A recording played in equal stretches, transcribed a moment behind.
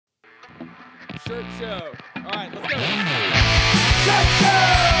Shirt show. All right, let's go. Shirt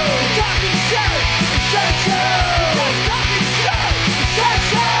show! Talking shirt! Shirt show! Talking shirt! Shirt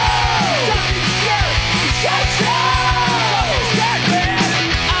show! Talking shirt! Shirt show! Shirt man!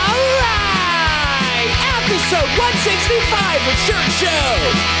 All right! Episode 165 of Shirt Show.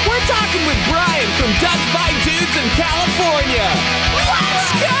 We're talking with Brian from Douchebag Dudes in California.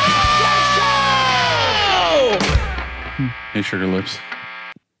 Let's go! Hey, Sugar Lips.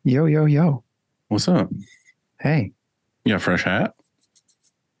 Yo, yo, yo. What's up? Hey. You got a fresh hat?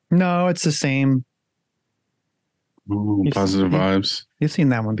 No, it's the same. Ooh, positive vibes. You've seen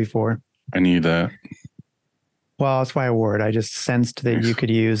that one before. I need that. Well, that's why I wore it. I just sensed that you could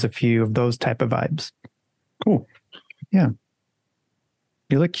use a few of those type of vibes. Cool. Yeah.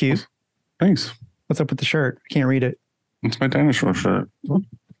 You look cute. Thanks. What's up with the shirt? I can't read it. It's my dinosaur shirt.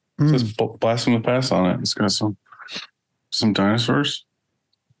 It says Blast from the Past on it. It's got some dinosaurs.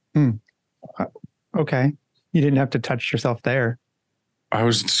 Okay. You didn't have to touch yourself there. I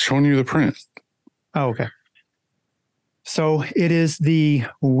was showing you the print. Oh, okay. So it is the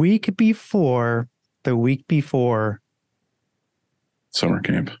week before Summer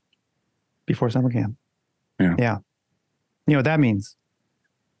camp. before summer camp. Yeah. Yeah. You know what that means?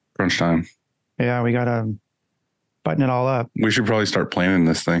 Crunch time. Yeah, we got to button it all up. We should probably start planning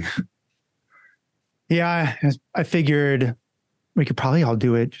this thing. Yeah, I figured we could probably all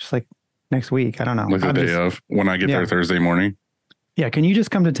do it just like next week. I don't know. Like the day of, when I get there Thursday morning. Yeah, can you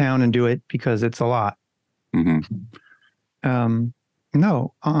just come to town and do it because it's a lot? Mm-hmm.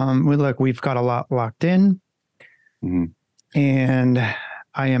 No. We've got a lot locked in, and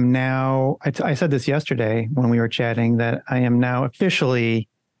I am now. I said this yesterday when we were chatting that I am now officially,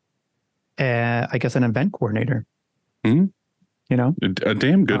 I guess, an event coordinator. Mm-hmm. You know, A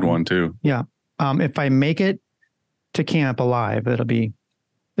damn good one too. Yeah. If I make it to camp alive, it'll be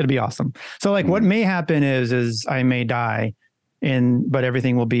awesome. So like what may happen is I may die but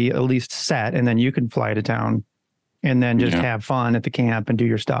everything will be at least set, and then you can fly to town and then just have fun at the camp and do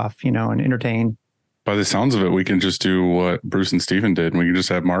your stuff, and entertain. By the sounds of it, we can just do what Bruce and Steven did. We can just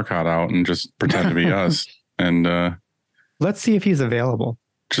have Marcotte out and just pretend to be us. And let's see if he's available.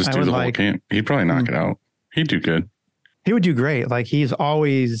 Just do the whole camp. He'd probably knock it out. He'd do good. He would do great. Like he's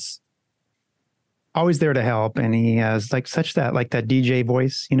always there to help, and he has like such that DJ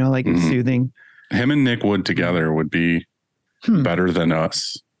voice, soothing. Him and Nick Wood together would be better than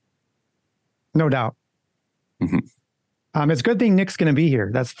us. No doubt. Mm-hmm. It's a good thing Nick's going to be here.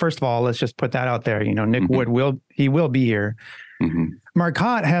 That's first of all, let's just put that out there. Nick Wood will be here. Mm-hmm.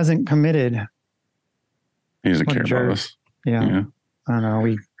 Marcotte hasn't committed. He doesn't care about us. Yeah. I don't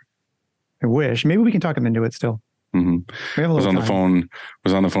know. I wish maybe we can talk him into it still. Mm-hmm. Was on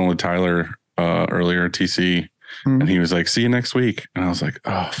the phone with Tyler earlier, TC, and he was like, "See you next week." And I was like,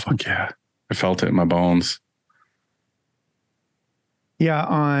 "Oh, fuck yeah." I felt it in my bones. Yeah.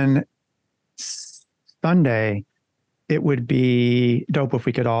 On Sunday, it would be dope if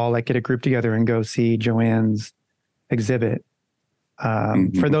we could all get a group together and go see Joanne's exhibit.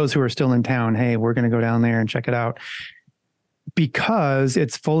 For those who are still in town, hey, we're going to go down there and check it out because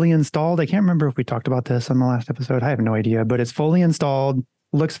it's fully installed. I can't remember if we talked about this on the last episode. I have no idea, but it's fully installed.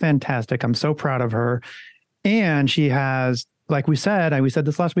 Looks fantastic. I'm so proud of her. And she has, like we said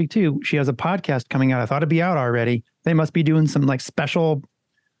this last week too, she has a podcast coming out. I thought it'd be out already. They must be doing some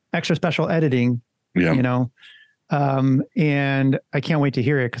extra special editing, and I can't wait to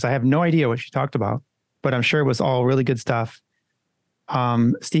hear it because I have no idea what she talked about, but I'm sure it was all really good stuff.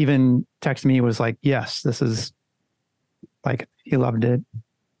 Steven texted me, was like, yes, this is he loved it.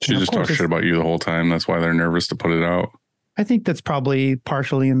 She just talked shit about you the whole time. That's why they're nervous to put it out. I think that's probably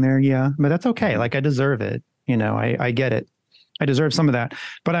partially in there. Yeah. But that's okay. I deserve it. I get it. I deserve some of that,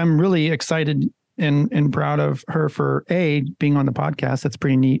 but I'm really excited and proud of her for being on the podcast. That's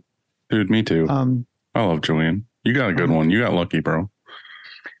pretty neat. Dude, me too. I love Joanne. You got a good one. You got lucky, bro.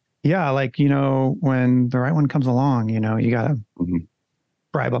 Yeah. When the right one comes along, you got to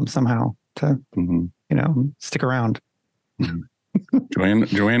bribe them somehow to, stick around.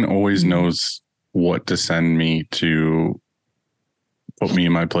 Joanne always knows what to send me to put me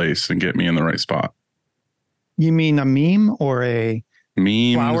in my place and get me in the right spot. You mean a meme or a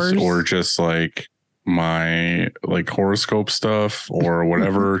memes flowers? Or just my horoscope stuff or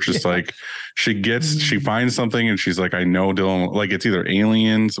whatever. Just she finds something and she's like, I know Dylan, it's either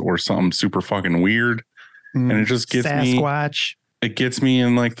aliens or something super fucking weird. And it just gets Sasquatch. It gets me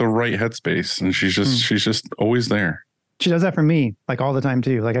in the right headspace. And she's just always there. She does that for me all the time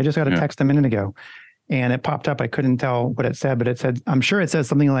too. I just got a text a minute ago and it popped up. I couldn't tell what it said, but it said, I'm sure it says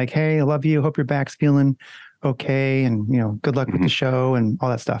something like, hey, I love you. Hope your back's feeling okay. And, good luck with the show and all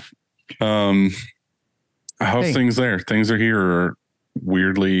that stuff. How's Hey. things there? Things are here are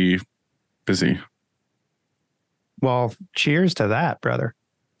weirdly busy. Well, cheers to that, brother.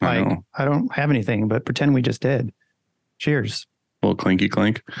 I Like, know. I don't have anything, but pretend we just did. Cheers. A little clinky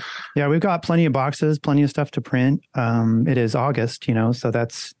clink. Yeah, we've got plenty of boxes, plenty of stuff to print. It is August, so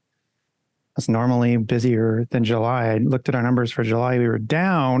that's normally busier than July. I looked at our numbers for July. We were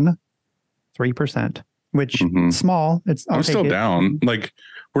down 3%, which Mhm. small. I'm still down. Like,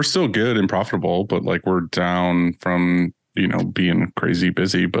 we're still good and profitable, but like we're down from, being crazy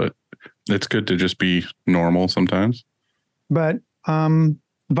busy, but it's good to just be normal sometimes. But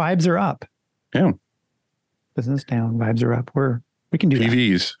vibes are up. Yeah. Business down, vibes are up. We can do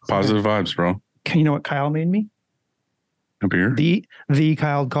PVs, positive vibes, bro. that. You know what Kyle made me? A beer? The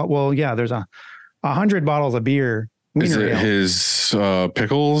Kyle called, well, yeah, there's 100 bottles of beer. Is Wiener it ale. his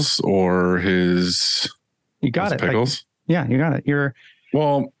pickles or his You got it. pickles? Yeah, you got it.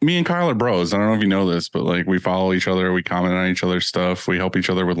 Well, me and Kyle are bros. I don't know if you know this, but like we follow each other, we comment on each other's stuff, we help each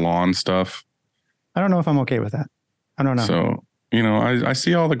other with lawn stuff. I don't know if I'm okay with that. I don't know. So, I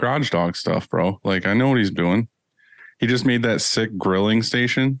see all the garage dog stuff, bro. Like I know what he's doing. He just made that sick grilling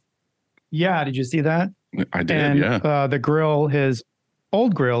station. Yeah, did you see that? I did, And yeah. the grill, his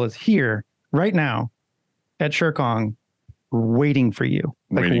old grill is here right now at Shirkong waiting for you.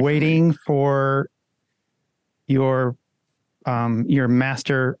 Like waiting for your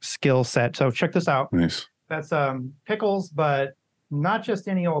master skill set. So check this out. Nice. That's pickles, but not just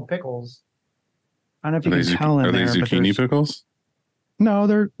any old pickles. I don't know if you can tell Are they zucchini pickles?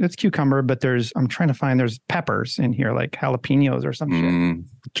 No, it's cucumber, but there's peppers in here, like jalapenos or some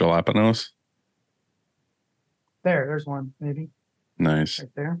shit. Jalapenos. There's one, maybe. Nice. Right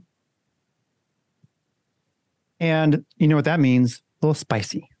there. And you know what that means? A little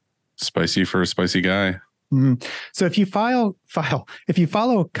spicy. Spicy for a spicy guy. Mm. So if you if you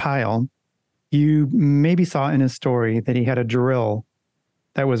follow Kyle, you maybe saw in his story that he had a drill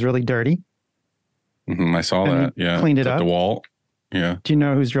that was really dirty. Mm-hmm, I saw that. Yeah. Cleaned it up. DeWalt. Yeah. Do you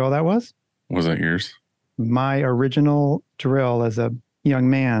know whose drill that was? Was that yours? My original drill as a young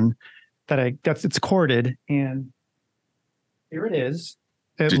man it's corded, and here it is.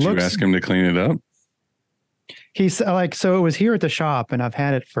 Did you ask him to clean it up? He's like, so it was here at the shop, and I've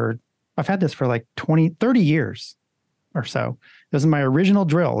had this for like 30 years or so. This is my original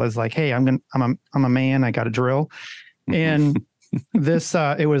drill. Is like, hey, I'm a man. I got a drill. And this,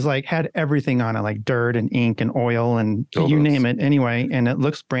 it was like, had everything on it, like dirt and ink and oil and you name it anyway. And it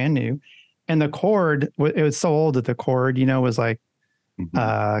looks brand new. And the cord, it was so old that the cord, was like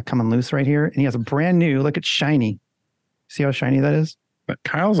coming loose right here. And he has a brand new, look, it's shiny. See how shiny that is?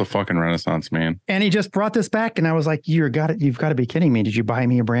 Kyle's a fucking Renaissance man. And he just brought this back, and I was like, you've got to be kidding me. Did you buy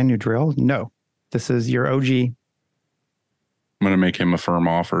me a brand new drill? No, this is your OG. I'm going to make him a firm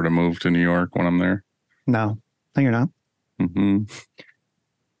offer to move to New York when I'm there. No, you're not. Mm-hmm.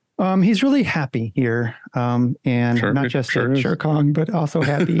 He's really happy here. And not just at Shirkong, but also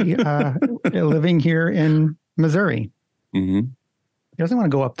happy living here in Missouri. Mm-hmm. He doesn't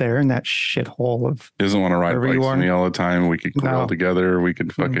want to go up there in that shithole of. He doesn't want to ride bikes with me all the time. We could grill together. We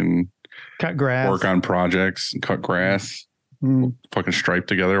could fucking cut grass, work on projects, cut grass, fucking stripe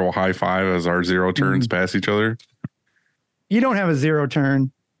together. We'll high five as our zero turns pass each other. You don't have a zero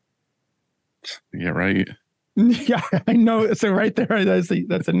turn. Yeah, right. Yeah, I know. So right there, that's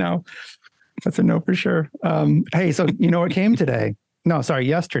a no. That's a no for sure. Hey, so you know what came today? No, sorry,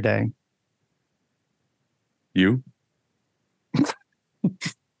 yesterday. You?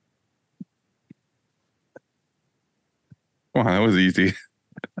 Wow, that was easy.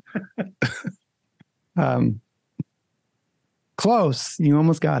 Close. You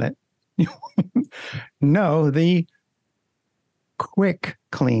almost got it. No, the quick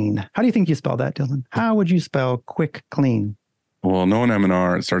clean. How do you think you spell that, Dylan? How would you spell quick clean? Well, no one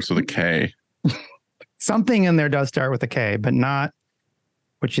M&R. It starts with a K. Something in there does start with a K, but not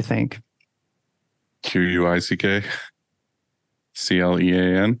what you think. Quick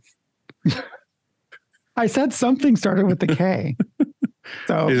Clean. I said something started with the K.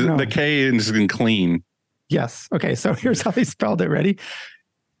 So the K is in clean. Yes. Okay. So here's how they spelled it. Ready?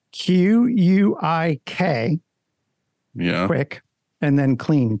 Quick. Yeah. Quick. And then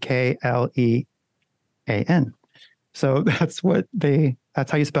clean. Klean. So that's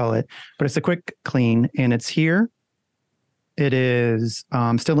how you spell it. But it's a quick clean, and it's here. It is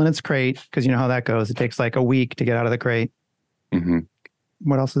still in its crate, because you know how that goes. It takes like a week to get out of the crate. Mm-hmm.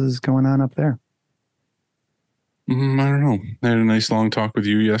 What else is going on up there? I don't know. I had a nice long talk with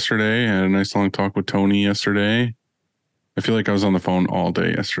you yesterday. I had a nice long talk with Tony yesterday. I feel like I was on the phone all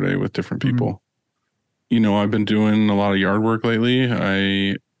day yesterday with different people. I've been doing a lot of yard work lately.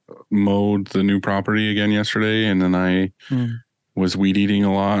 I mowed the new property again yesterday, and then I was weed eating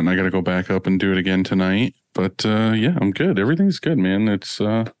a lot, and I got to go back up and do it again tonight. But yeah, I'm good. Everything's good, man. It's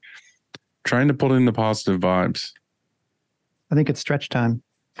trying to put in the positive vibes. I think it's stretch time.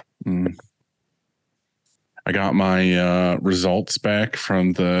 I got my results back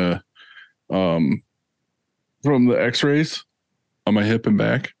from the X-rays on my hip and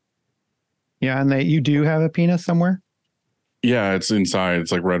back. Yeah, and you do have a penis somewhere? Yeah, it's inside.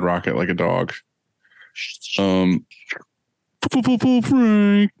 It's like Red Rocket, like a dog. Frank.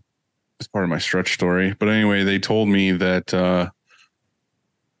 It's part of my stretch story. But anyway, they told me that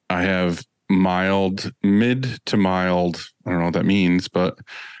I have mid to mild, I don't know what that means, but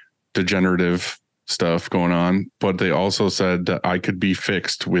degenerative stuff going on. But they also said that I could be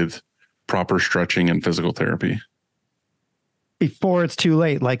fixed with proper stretching and physical therapy. Before it's too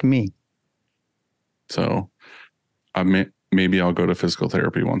late, like me. So maybe I'll go to physical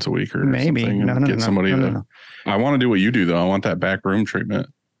therapy once a week or maybe. something and get somebody to. I want to do what you do, though. I want that back room treatment.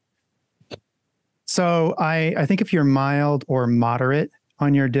 So I think if you're mild or moderate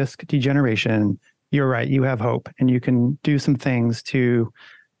on your disc degeneration, you're right. You have hope, and you can do some things to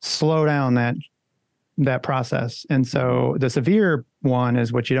slow down that process. And so the severe one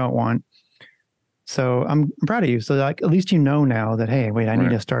is what you don't want. So I'm proud of you. So like, at least you know now that, hey, wait, I need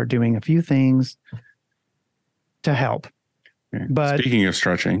to start doing a few things to help. Okay. But speaking of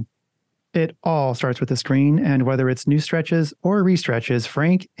stretching, it all starts with the screen, and whether it's new stretches or restretches,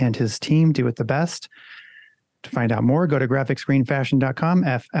 Frank and his team do it the best. To find out more, go to graphicscreenfashion.com,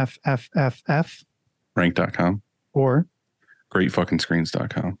 FFFFF. Rank.com. Or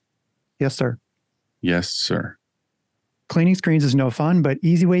greatfuckingscreens.com. Yes, sir. Yes, sir. Cleaning screens is no fun, but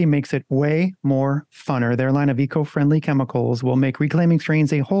EasyWay makes it way more funner. Their line of eco-friendly chemicals will make reclaiming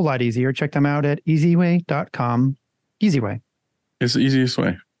screens a whole lot easier. Check them out at easyway.com. EasyWay. It's the easiest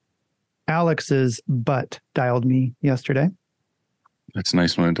way. Alex's butt dialed me yesterday. It's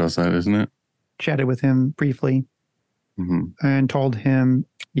nice when it does that, isn't it? Chatted with him briefly and told him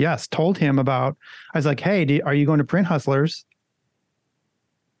about, I was like, hey, are you going to Print Hustlers?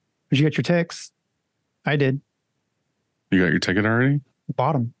 Did you get your ticks? I did. You got your ticket already?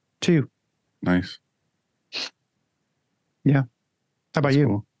 Bought them. 2. Nice. Yeah. How about you?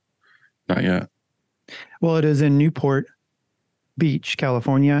 Cool. Not yet. Well, it is in Newport Beach,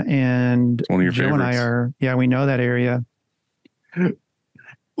 California, and one of your Joe favorites. and I we know that area. A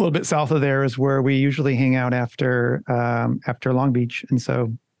little bit south of there is where we usually hang out after Long Beach, and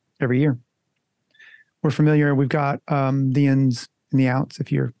so every year we're familiar. We've got the ins and the outs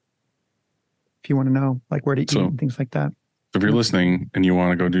if you want to know like where to eat and things like that. If you're listening and you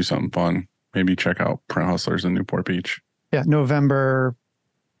want to go do something fun, maybe check out Print Hustlers in Newport Beach. Yeah, November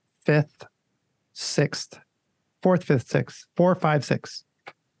 5th, 6th, 4th, 5th, 6th, 4, 5, 6.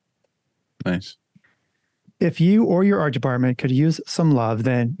 Nice. If you or your art department could use some love,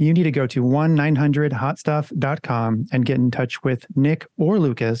 then you need to go to 1-900-HOTStuff.com and get in touch with Nick or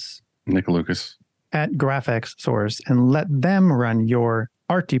Lucas. Nick Lucas. At Graphics Source and let them run your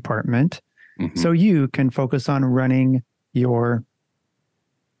art department so you can focus on running your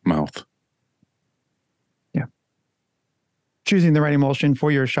mouth. Yeah. Choosing the right emulsion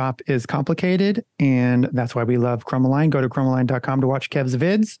for your shop is complicated, and that's why we love Chromaline. Go to chromaline.com to watch Kev's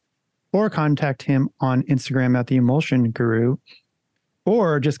vids, or contact him on Instagram at the Emulsion Guru,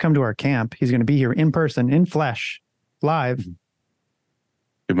 or just come to our camp. He's going to be here in person, in flesh, live.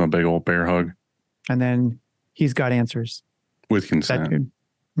 Give him a big old bear hug. And then he's got answers. With consent.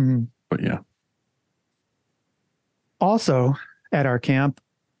 But yeah. Also at our camp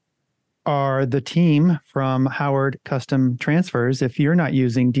are the team from Howard Custom Transfers. If you're not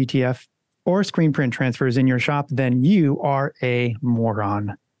using DTF or screen print transfers in your shop, then you are a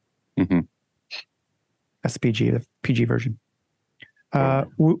moron. That's the PG version.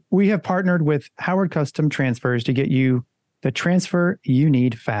 We have partnered with Howard Custom Transfers to get you the transfer you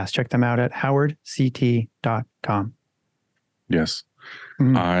need fast. Check them out at howardct.com. Yes.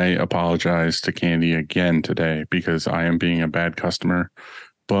 I apologize to Candy again today because I am being a bad customer,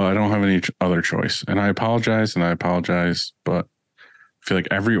 but I don't have any other choice. And I apologize, but I feel like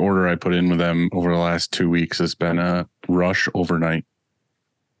every order I put in with them over the last 2 weeks has been a rush overnight.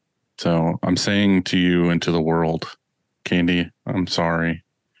 So I'm saying to you and to the world, Candy, I'm sorry.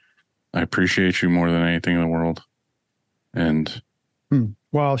 I appreciate you more than anything in the world. And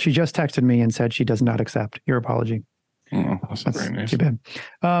well, she just texted me and said she does not accept your apology. Oh, that's very nice. Too bad.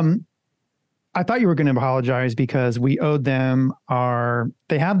 I thought you were going to apologize because we owed them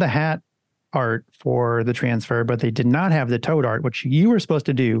they have the hat art for the transfer, but they did not have the toad art, which you were supposed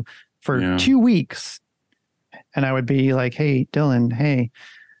to do for 2 weeks. And I would be like, hey, Dylan, hey,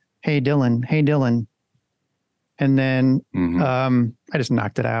 hey, Dylan, hey, Dylan. And then Mhm. I just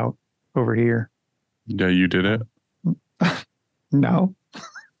knocked it out over here. Yeah, you did it. No,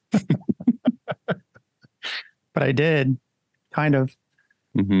 but I did kind of.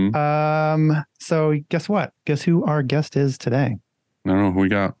 So guess what? Guess who our guest is today? I don't know who we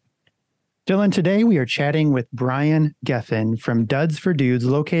got. Dylan, today we are chatting with Brian Geffen from Duds for Dudes,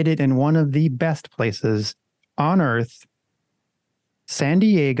 located in one of the best places on earth, San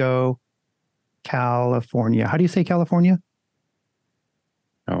Diego, California. How do you say California?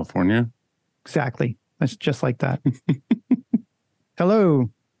 California. Exactly. It's just like that. Hello.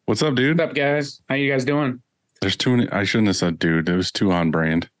 What's up, dude? What's up, guys? How you guys doing? There's too many. I shouldn't have said dude. It was too on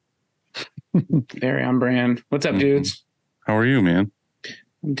brand. Very on brand. What's up, dudes? How are you, man?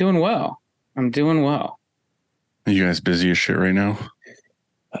 I'm doing well. Are you guys busy as shit right now?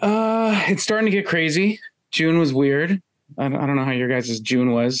 It's starting to get crazy. June was weird. I don't know how your guys'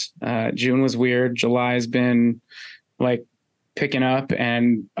 June was. June was weird. July's been like picking up,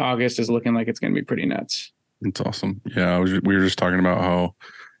 and August is looking like it's going to be pretty nuts. It's awesome. Yeah, we were just talking about how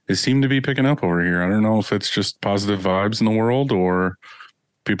it seemed to be picking up over here. I don't know if it's just positive vibes in the world or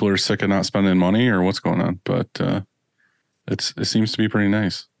people are sick of not spending money or what's going on, but it seems to be pretty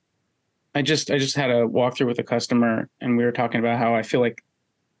nice. I just had a walkthrough with a customer, and we were talking about how I feel like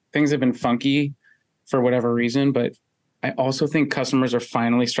things have been funky for whatever reason, but I also think customers are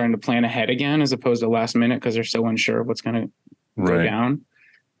finally starting to plan ahead again as opposed to last minute because they're so unsure of what's going to go down.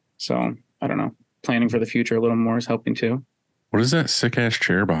 So I don't know. Planning for the future a little more is helping too. What is that sick ass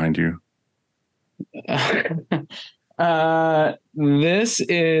chair behind you? This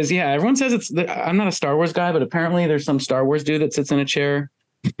is, everyone says I'm not a Star Wars guy, but apparently there's some Star Wars dude that sits in a chair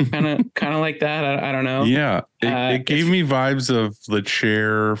kind of like that. I don't know. Yeah. It gave me vibes of the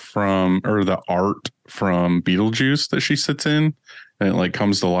chair or the art from Beetlejuice that she sits in and it like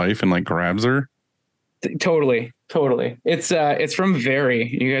comes to life and like grabs her. Totally. It's from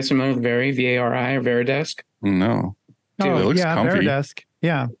Very. You guys familiar with Very, VARI or Veridesk? No. Dude, it looks comfy. Veridesk.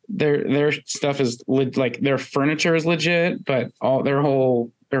 Yeah. Their stuff is like their furniture is legit, but all their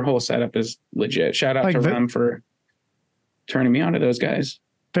whole setup is legit. Shout out to them for turning me on to those guys.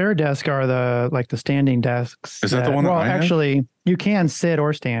 Veridesk are the standing desks. Is that the one? Well, I have? actually, you can sit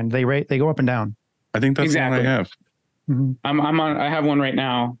or stand. They go up and down. I think that's the one I have. Mm-hmm. I have one right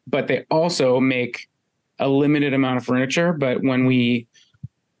now, but they also make a limited amount of furniture. But when we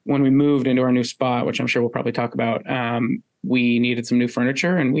moved into our new spot, which I'm sure we'll probably talk about, we needed some new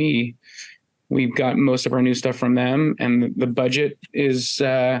furniture, and we got most of our new stuff from them. And the budget is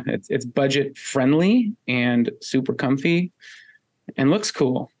it's budget friendly and super comfy and looks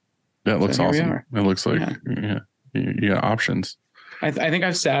cool. That looks awesome. It looks like you got options. I think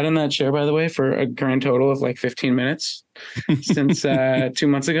I've sat in that chair, by the way, for a grand total of like 15 minutes since 2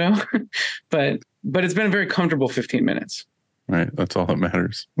 months ago. but it's been a very comfortable 15 minutes. Right. That's all that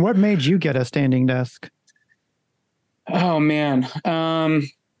matters. What made you get a standing desk? Oh, man.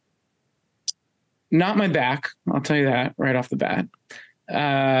 Not my back. I'll tell you that right off the bat.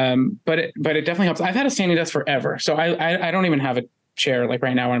 But it definitely helps. I've had a standing desk forever. So I don't even have a chair. Like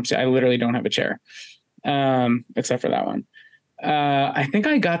right now, I literally don't have a chair, except for that one. I think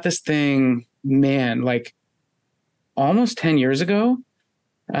I got this thing, man, like almost 10 years ago,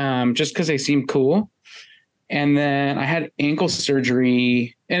 just because they seemed cool. And then I had ankle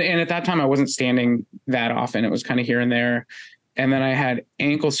surgery. And at that time, I wasn't standing that often. It was kind of here and there. And then I had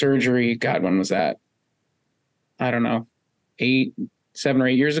ankle surgery. God, when was that? I don't know, 7 or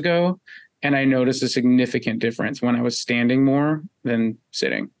 8 years ago. And I noticed a significant difference when I was standing more than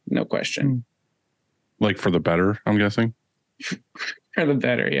sitting. No question. Like for the better, I'm guessing. For the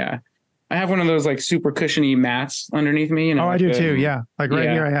better, yeah. I have one of those like super cushiony mats underneath me. You know, I do too. Yeah, like right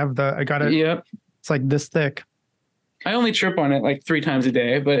here, I got it. Yep, it's like this thick. I only trip on it like 3 times a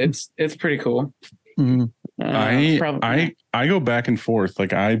day, but it's pretty cool. Mm-hmm. I go back and forth.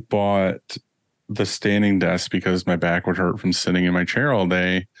 Like I bought the standing desk because my back would hurt from sitting in my chair all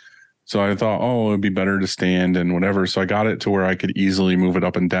day. So I thought, oh, it'd be better to stand and whatever. So I got it to where I could easily move it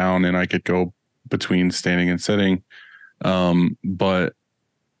up and down, and I could go between standing and sitting. But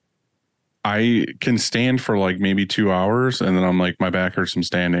I can stand for like maybe 2 hours, and then I'm like, my back hurts from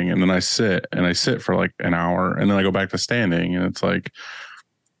standing, and then I sit for like an hour, and then I go back to standing, and it's like,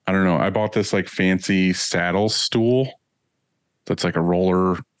 I don't know. I bought this like fancy saddle stool that's like a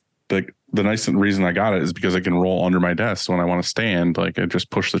roller. Like the nice reason I got it is because I can roll under my desk when I want to stand. Like I just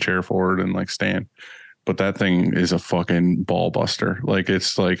push the chair forward and like stand. But that thing is a fucking ball buster. Like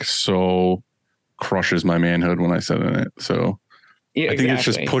it's like so crushes my manhood when I sit in it. So yeah, I think it's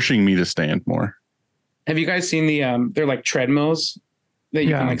just pushing me to stand more. Have you guys seen they're like treadmills that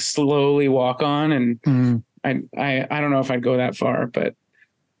you can like slowly walk on. And I don't know if I'd go that far, but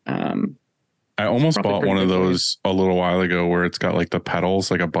I almost bought one of those a little while ago where it's got like the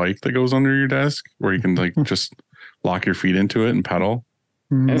pedals, like a bike that goes under your desk where you can like just lock your feet into it and pedal.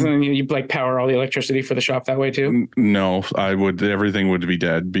 And then you like power all the electricity for the shop that way too? No, everything would be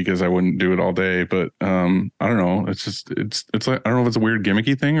dead because I wouldn't do it all day. But I don't know. It's like, I don't know if it's a weird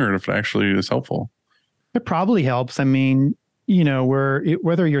gimmicky thing or if it actually is helpful. It probably helps. I mean,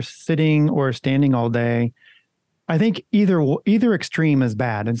 whether you're sitting or standing all day, I think either extreme is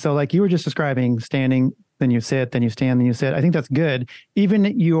bad. And so like you were just describing, standing, then you sit, then you stand, then you sit. I think that's good.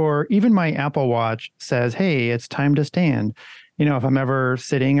 Even my Apple Watch says, hey, it's time to stand. If I'm ever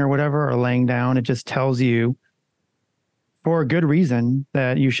sitting or whatever, or laying down, it just tells you for a good reason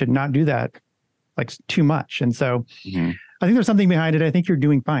that you should not do that like too much. And so I think there's something behind it. I think you're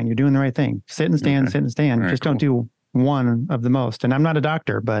doing fine. You're doing the right thing. Sit and stand, sit and stand. Just don't do one of the most. And I'm not a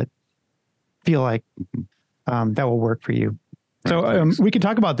doctor, but feel like that will work for you. So we can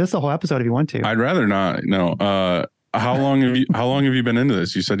talk about this the whole episode if you want to. I'd rather not. No. How long have you been into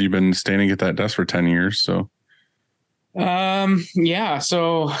this? You said you've been standing at that desk for 10 years. So. Yeah.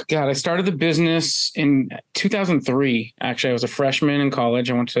 So God, I started the business in 2003. Actually, I was a freshman in college.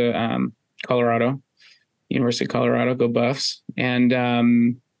 I went to, Colorado, University of Colorado, go Buffs,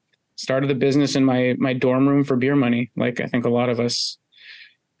 and, started the business in my dorm room for beer money. Like I think a lot of us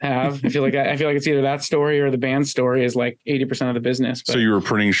have. I feel like it's either that story or the band story is like 80% of the business. But, so you were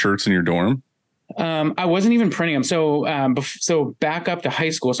printing shirts in your dorm? I wasn't even printing them. So back up to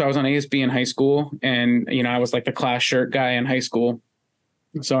high school. So I was on ASB in high school, and I was like the class shirt guy in high school.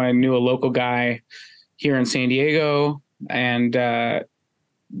 So I knew a local guy here in San Diego, and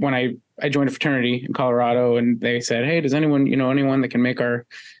when I joined a fraternity in Colorado, and they said, "Hey, does anyone that can make our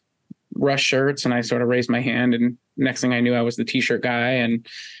Rush shirts?" And I sort of raised my hand, and next thing I knew, I was the t-shirt guy, and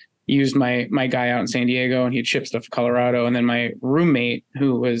used my guy out in San Diego, and he'd ship stuff to Colorado. And then my roommate,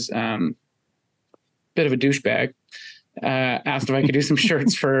 who was bit of a douchebag, asked if I could do some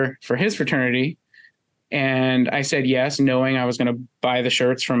shirts for his fraternity. And I said yes, knowing I was going to buy the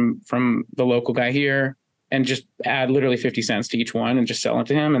shirts from the local guy here and just add literally 50 cents to each one and just sell it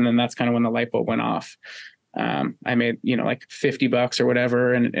to him. And then that's kind of when the light bulb went off. I made, like $50 or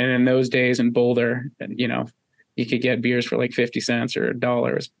whatever. And in those days in Boulder, you could get beers for like 50 cents or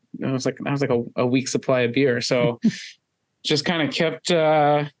 $1. It was like a week supply of beer. So just kind of kept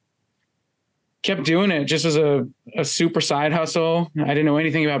doing it just as a super side hustle. I didn't know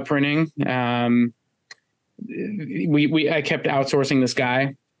anything about printing. I kept outsourcing this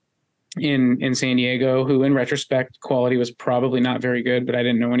guy in San Diego, who in retrospect, quality was probably not very good, but I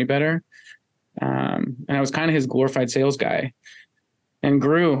didn't know any better. And I was kind of his glorified sales guy, and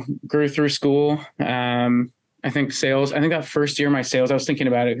grew through school. I think that first year, my sales, I was thinking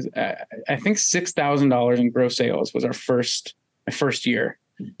about it. I think $6,000 in gross sales was my first year.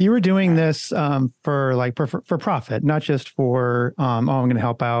 You were doing this for profit, not just for I'm going to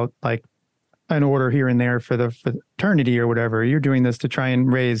help out like an order here and there for the fraternity or whatever. You're doing this to try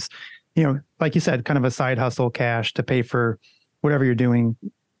and raise, like you said, kind of a side hustle cash to pay for whatever you're doing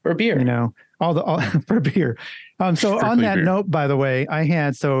for beer. All for beer. So strictly on that note, by the way,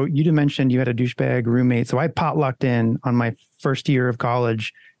 you mentioned you had a douchebag roommate. So I potlucked in on my first year of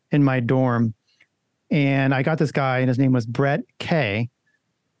college in my dorm, and I got this guy, and his name was Brett K.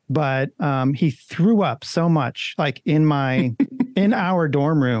 But he threw up so much, like in our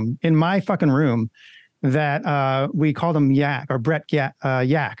dorm room, in my fucking room, that we called him Yak, or Brett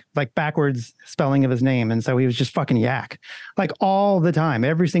Yak, like backwards spelling of his name. And so he was just fucking Yak, like all the time.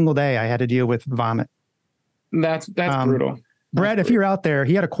 Every single day I had to deal with vomit. That's brutal. Brett, if you're out there,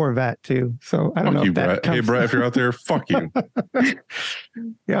 he had a Corvette too. So I don't know if that Brett. Hey, Brett, if you're out there, fuck you.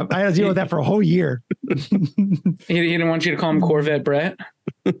 Yeah, I had to deal with that for a whole year. He didn't want you to call him Corvette Brett.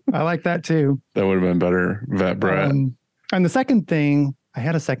 I like that too. That would have been better, Vet Brett. And the second thing, I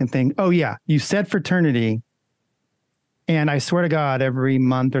had a second thing. Oh yeah, you said fraternity. And I swear to God, every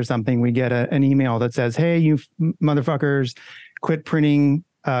month or something, we get an email that says, "Hey, you motherfuckers, quit printing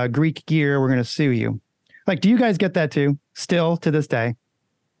Greek gear. We're going to sue you." Like, do you guys get that too? Still to this day?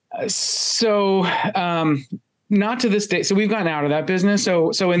 Not to this day. So we've gotten out of that business.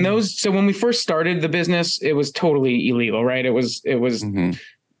 So when we first started the business, it was totally illegal, right? It was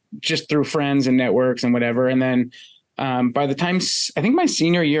just through friends and networks and whatever. And then by the time, I think my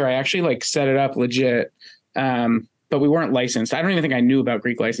senior year, I actually like set it up legit. But we weren't licensed. I don't even think I knew about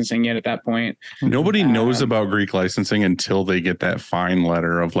Greek licensing yet at that point. Nobody knows about Greek licensing until they get that fine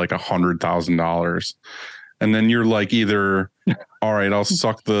letter of like $100,000. And then you're like, either, all right, I'll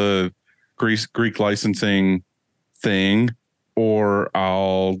suck the Greek licensing thing, or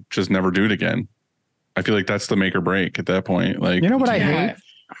I'll just never do it again. I feel like that's the make or break at that point. Like, You know what I hate?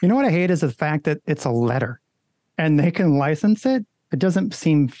 You know what I hate is the fact that it's a letter and they can license it. It doesn't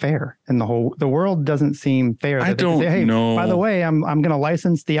seem fair, and the world doesn't seem fair. I don't know. By the way, I'm going to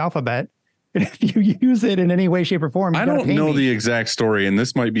license the alphabet. And if you use it in any way, shape, or form, I don't know the exact story, and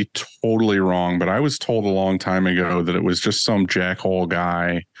this might be totally wrong, but I was told a long time ago that it was just some jackhole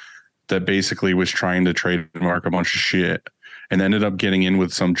guy that basically was trying to trademark a bunch of shit and ended up getting in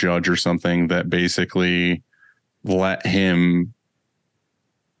with some judge or something that basically let him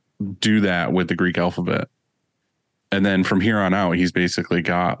do that with the Greek alphabet. And then from here on out, he's basically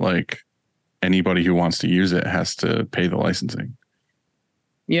got like anybody who wants to use it has to pay the licensing.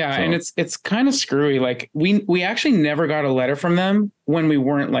 Yeah, so. And it's kind of screwy. Like we actually never got a letter from them when we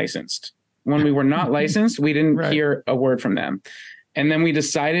weren't licensed. When we were not licensed, we didn't hear a word from them. And then we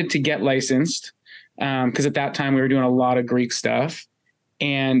decided to get licensed because at that time we were doing a lot of Greek stuff.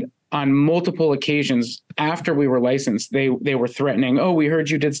 And on multiple occasions after we were licensed, they were threatening, oh, we heard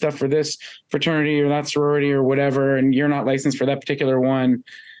you did stuff for this fraternity or that sorority or whatever, and you're not licensed for that particular one.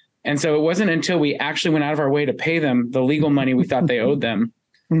 And so it wasn't until we actually went out of our way to pay them the legal money we thought they owed them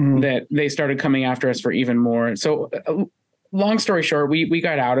that they started coming after us for even more. So long story short, we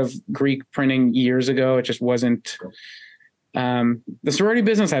got out of Greek printing years ago. It just wasn't the sorority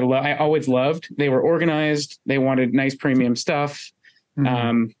business I always loved. They were organized. They wanted nice premium stuff.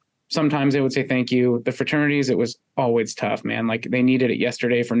 Sometimes they would say thank you. The fraternities, it was always tough, man. Like they needed it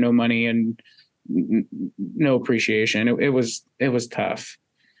yesterday for no money and no appreciation. It was tough.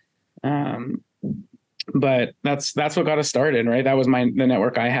 But that's what got us started, right? That was the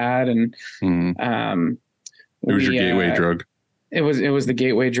network I had, and it was your gateway drug. It was the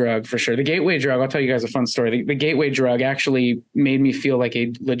gateway drug for sure. The gateway drug, I'll tell you guys a fun story. The gateway drug actually made me feel like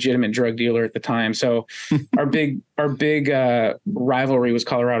a legitimate drug dealer at the time. So our big rivalry was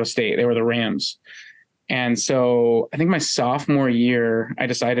Colorado State. They were the Rams. And so I think my sophomore year, I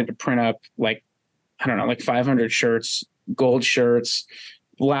decided to print up like 500 shirts, gold shirts,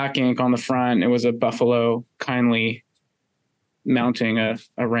 black ink on the front. It was a buffalo kindly mounting a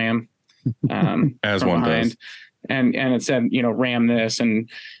ram as one behind. does. And it said, ram this. And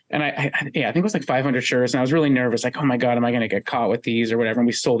I think it was like 500 shirts. And I was really nervous. Like, oh my God, am I going to get caught with these or whatever? And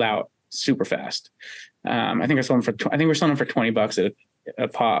we sold out super fast. I think we're selling them for $20 a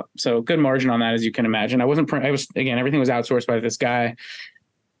pop. So good margin on that, as you can imagine. Everything was outsourced by this guy.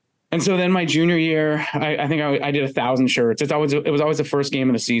 And so then my junior year, I think I did 1,000 shirts. It was always the first game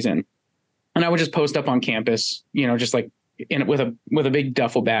of the season. And I would just post up on campus, just like, with a big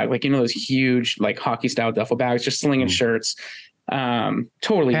duffel bag, like, those huge, like hockey style duffel bags, just slinging shirts,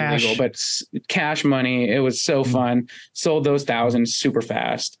 totally illegal, but cash money. It was so fun. Sold those 1,000 super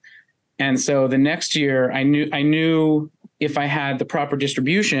fast. And so the next year I knew if I had the proper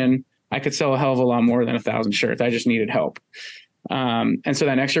distribution, I could sell a hell of a lot more than 1,000 shirts. I just needed help. And so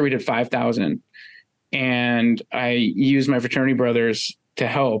that next year we did 5,000, and I used my fraternity brothers to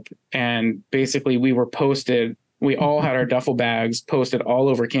help. And basically we all had our duffel bags posted all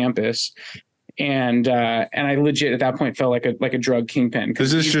over campus. And I legit at that point felt like a drug kingpin.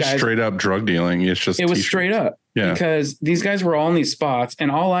 This is just straight up drug dealing. It was straight up because these guys were all in these spots,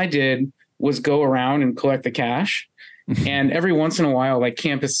 and all I did was go around and collect the cash. And every once in a while, like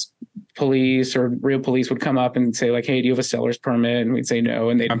campus police or real police would come up and say like, hey, do you have a seller's permit? And we'd say no.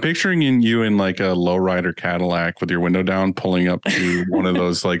 And I'm picturing you in like a lowrider Cadillac with your window down, pulling up to one of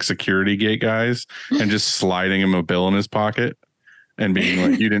those like security gate guys and just sliding him a bill in his pocket and being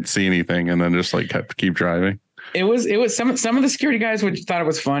like, you didn't see anything. And then just like keep driving. It was some of the security guys thought it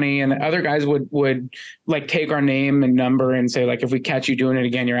was funny, and the other guys would like take our name and number and say like, if we catch you doing it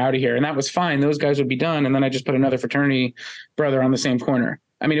again, you're out of here. And that was fine. Those guys would be done. And then I just put another fraternity brother on the same corner.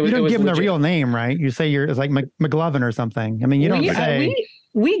 I mean, you don't give them the real name, right? You say it's like McLovin or something. I mean, you don't say.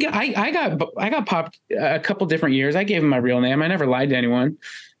 I got popped a couple different years. I gave him my real name. I never lied to anyone.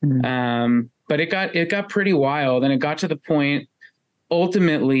 But it got pretty wild, and it got to the point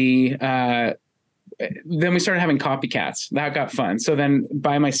ultimately. Then we started having copycats. That got fun. So then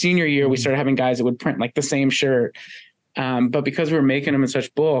by my senior year, we started having guys that would print like the same shirt. But because we were making them in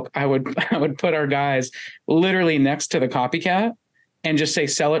such bulk, I would put our guys literally next to the copycat and just say,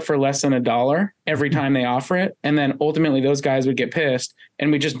 sell it for less than $1 every time they offer it. And then ultimately those guys would get pissed,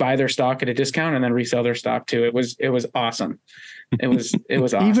 and we just buy their stock at a discount and then resell their stock too. It was awesome. It was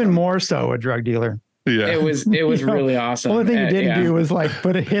awesome. Even more so a drug dealer. Yeah, it was really awesome. The only thing you didn't do was like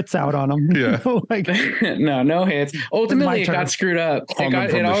put hits out on them. Yeah, like no hits. Ultimately, it got screwed up. Hung them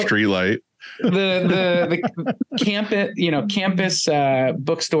from the street light. the campus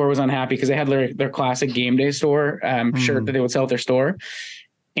bookstore was unhappy because they had their classic game day store shirt that they would sell at their store.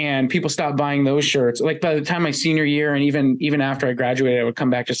 And people stopped buying those shirts. Like by the time my senior year, and even after I graduated, I would come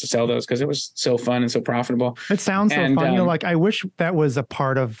back just to sell those because it was so fun and so profitable. It sounds so fun. Like I wish that was a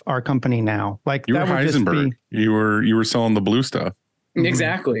part of our company now. Like you that were would Heisenberg. just be... You were selling the blue stuff.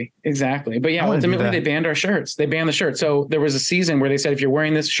 Exactly. But yeah, ultimately they banned our shirts. They banned the shirt. So there was a season where they said, if you're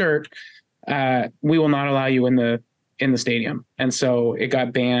wearing this shirt, we will not allow you in the stadium. And so it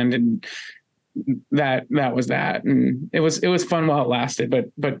got banned, and that was that. And it was fun while it lasted,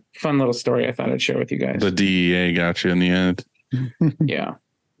 but fun little story I thought I'd share with you guys. The DEA got you in the end. Yeah.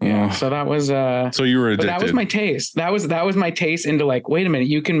 So that was so you were addicted. That was my taste. That was my taste into like, wait a minute,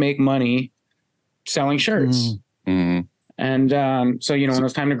 you can make money selling shirts. And so when it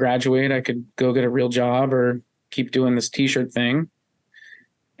was time to graduate, I could go get a real job or keep doing this t-shirt thing.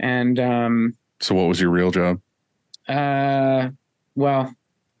 And so what was your real job? Well,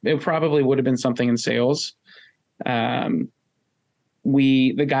 it probably would have been something in sales. The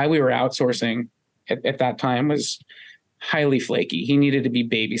guy we were outsourcing at that time was highly flaky. He needed to be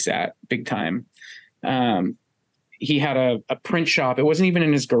babysat big time. He had a print shop. It wasn't even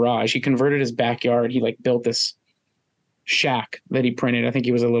in his garage. He converted his backyard. He like built this shack that he printed. I think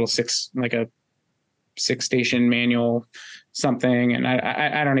he was a six station manual something. And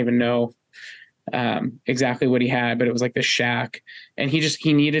I don't even know exactly what he had, but it was like this shack, and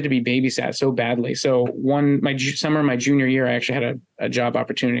he needed to be babysat so badly. So summer of my junior year, I actually had a job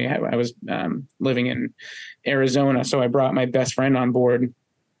opportunity. I was living in Arizona. So I brought my best friend on board,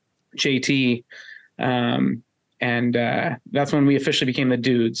 JT. And that's when we officially became the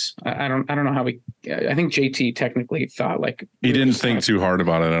dudes. I don't know how I think JT technically thought like he didn't think too hard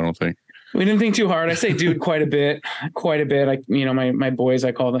about it. I don't think we didn't think too hard. I say dude quite a bit. Like, my boys,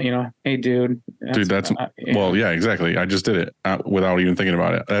 I call them, hey dude. Well, yeah, exactly. I just did it without even thinking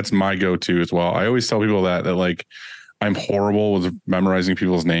about it. That's my go-to as well. I always tell people that like I'm horrible with memorizing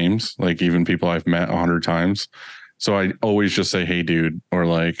people's names, like even people I've met 100 times. So I always just say, hey dude, or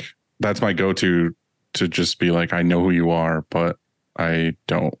like, that's my go-to to just be like, I know who you are, but I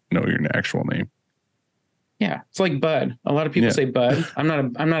don't know your actual name. Yeah, it's like Bud. A lot of people say Bud. I'm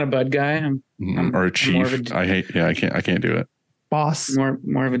not a Bud guy. I'm or a chief. I can't do it. Boss.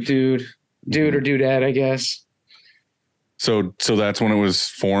 More of a dude or dudette, I guess. So that's when it was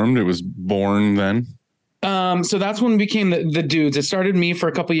formed. It was born then. So that's when we became the dudes. It started me for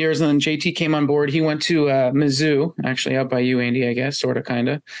a couple of years, and then JT came on board. He went to Mizzou, actually out by you, Andy, I guess, sort of, kind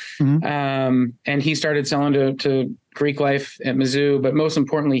of. And he started selling to Greek life at Mizzou, but most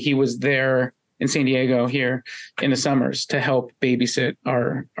importantly, he was there in San Diego here in the summers to help babysit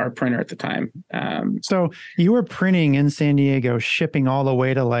our printer at the time. So you were printing in San Diego, shipping all the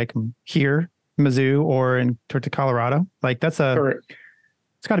way to like here, Mizzou, or to Colorado. Like it's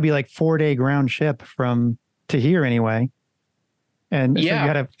got to be like 4-day ground ship from to here anyway. And so you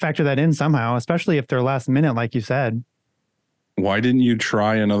got to factor that in somehow, especially if they're last minute, like you said. Why didn't you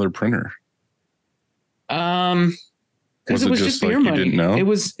try another printer? Because it was just beer money. You didn't know? It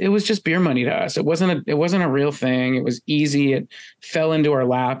was just beer money to us. It wasn't a real thing. It was easy. It fell into our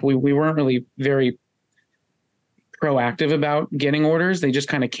lap. We weren't really very proactive about getting orders. They just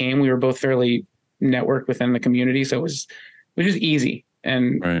kind of came. We were both fairly networked within the community, so it was just easy.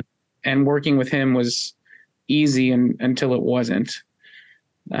 And working with him was easy until it wasn't.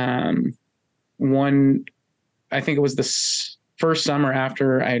 I think it was the first summer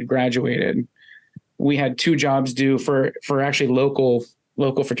after I had graduated, we had 2 jobs due for actually local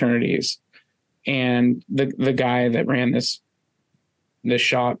fraternities. And the guy that ran this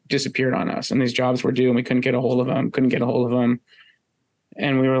shop disappeared on us, and these jobs were due, and we couldn't get a hold of him.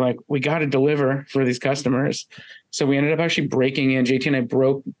 And we were like, we got to deliver for these customers. So we ended up actually breaking in. JT and I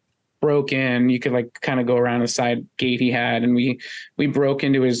broke in. You could like kind of go around the side gate he had. And we broke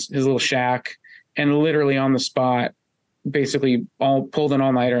into his little shack, and literally on the spot, basically all pulled an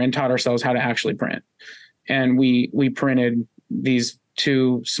all-nighter and taught ourselves how to actually print. And we printed these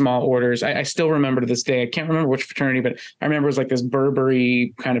 2 small orders. I still remember to this day. I can't remember which fraternity, but I remember it was like this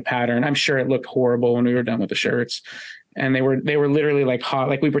Burberry kind of pattern. I'm sure it looked horrible when we were done with the shirts. And they were literally like hot.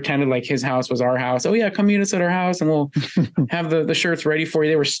 Like we pretended like his house was our house. Oh yeah, come meet us at our house and we'll have the shirts ready for you.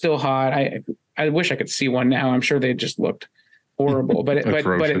 They were still hot. I wish I could see one now. I'm sure they just looked horrible. But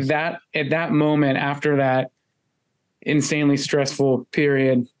at that moment, after that insanely stressful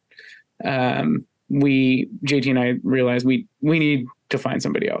period, JT and I realized we need to find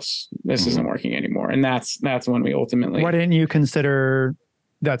somebody else. This isn't working anymore. And that's when we ultimately. Why didn't you consider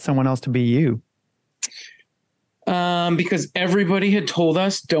that someone else to be you? Because everybody had told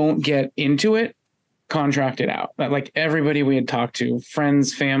us don't get into it, contract it out. Like everybody we had talked to,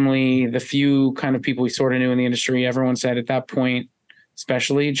 friends, family, the few kind of people we sort of knew in the industry, everyone said at that point,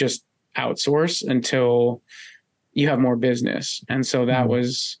 especially just outsource until you have more business. And so that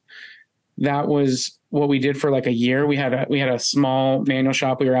was what we did for like a year. We had a small manual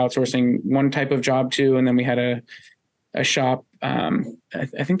shop we were outsourcing one type of job to, and then we had a shop. I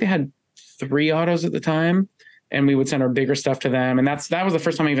think they had 3 autos at the time, and we would send our bigger stuff to them. And that was the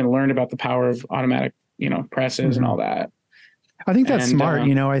first time I even learned about the power of automatic, presses and all that. I think that's smart.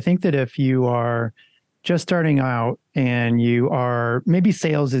 I think that if you are just starting out and you are, maybe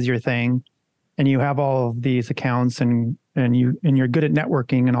sales is your thing, and you have all of these accounts and you're good at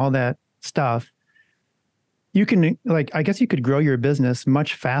networking and all that stuff, you can, I guess you could grow your business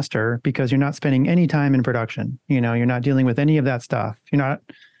much faster because you're not spending any time in production. You're not dealing with any of that stuff. You're not,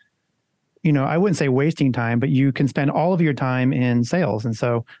 I wouldn't say wasting time, but you can spend all of your time in sales. And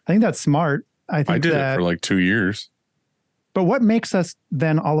so I think that's smart. I did it for like 2 years. But what makes us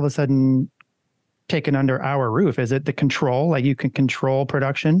then all of a sudden take it under our roof? Is it the control? Like you can control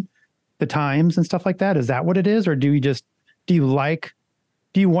production, the times and stuff like that? Is that what it is? Or do you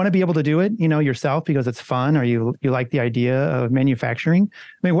want to be able to do it, yourself because it's fun, or you like the idea of manufacturing?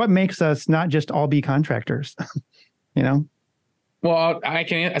 I mean, what makes us not just all be contractors, Well,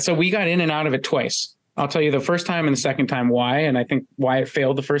 so we got in and out of it twice. I'll tell you the first time and the second time why, and I think why it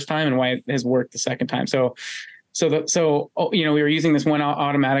failed the first time and why it has worked the second time. So we were using this one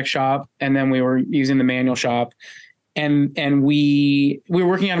automatic shop, and then we were using the manual shop, and we were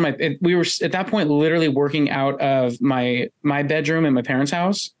working out of we were at that point literally working out of my bedroom in my parents'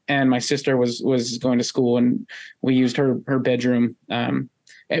 house, and my sister was going to school, and we used her bedroom.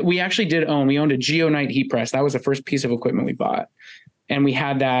 We actually we owned a Geonite heat press. That was the first piece of equipment we bought. And we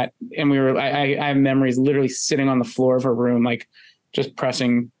had that, and I have memories literally sitting on the floor of her room, like just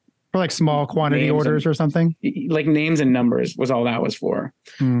pressing. For like small quantity orders or something? Like names and numbers was all that was for.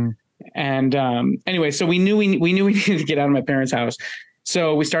 And anyway, so we knew we needed to get out of my parents' house.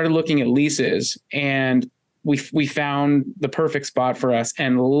 So we started looking at leases, and we found the perfect spot for us.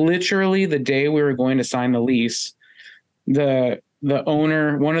 And literally the day we were going to sign the lease, the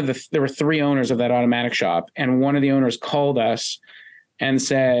owner, there were 3 owners of that automatic shop, and one of the owners called us and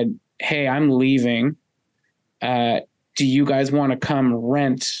said, "Hey, I'm leaving. Do you guys want to come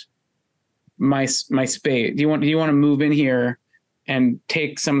rent my space? Do you want to move in here and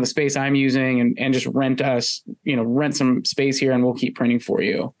take some of the space I'm using and just rent some space here, and we'll keep printing for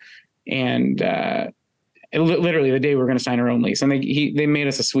you?" And literally the day we were going to sign our own lease, and they made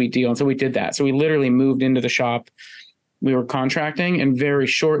us a sweet deal. And so we did that. So we literally moved into the shop we were contracting, and very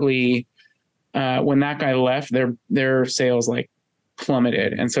shortly, when that guy left, their sales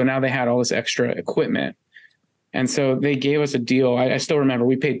plummeted. And so now they had all this extra equipment. And so they gave us a deal. I still remember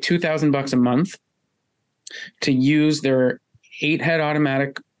we paid $2,000 a month to use their 8-head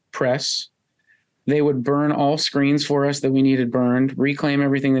automatic press. They would burn all screens for us that we needed burned, reclaim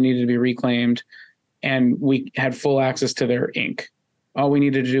everything that needed to be reclaimed. And we had full access to their ink. All we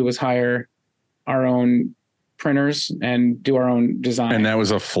needed to do was hire our own printers and do our own design. And that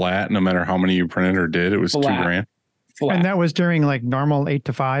was a flat, no matter how many you printed or did, it was flat. $2,000. Flat. And that was during like normal 8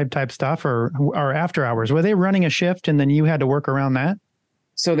 to 5 type stuff, or after hours? Were they running a shift and then you had to work around that?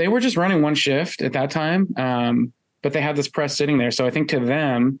 So they were just running one shift at that time. But they had this press sitting there. So I think to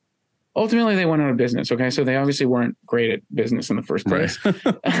them, ultimately they went out of business. Okay. So they obviously weren't great at business in the first place.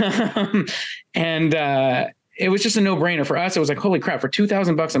 Right. And it was just a no brainer for us. It was like, holy crap, for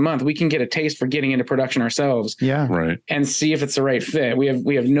 $2,000 a month, we can get a taste for getting into production ourselves. Yeah. Right. And see if it's the right fit. We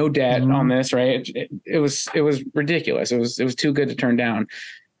have no debt on this. Right. It was ridiculous. It was too good to turn down.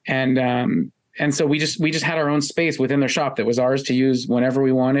 And so we just had our own space within their shop that was ours to use whenever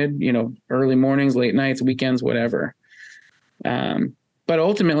we wanted, early mornings, late nights, weekends, whatever. But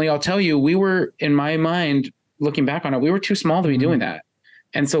ultimately I'll tell you, we were, in my mind, looking back on it, we were too small to be doing that.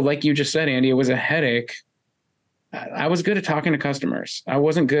 And so like you just said, Andy, it was a headache. I was good at talking to customers. I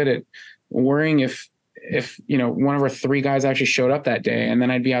wasn't good at worrying if one of our 3 guys actually showed up that day, and then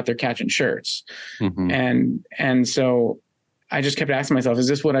I'd be out there catching shirts. And so I just kept asking myself, is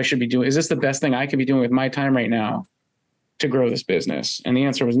this what I should be doing? Is this the best thing I could be doing with my time right now to grow this business? And the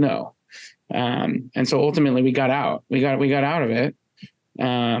answer was no. And so ultimately we got out. We got out of it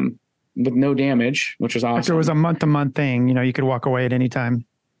with no damage, which was awesome. Like it was a month-to-month thing. You could walk away at any time.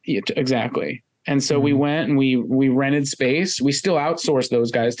 Yeah, exactly. And so we went and we rented space. We still outsourced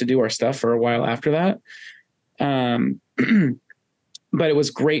those guys to do our stuff for a while after that. But it was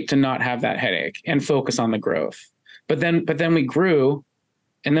great to not have that headache and focus on the growth. But then we grew,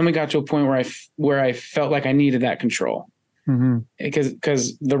 And then we got to a point where I felt like I needed that control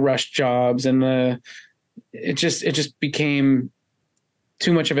because the rush jobs and it just became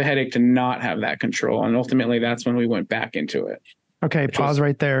too much of a headache to not have that control. And ultimately that's when we went back into it. Okay. Pause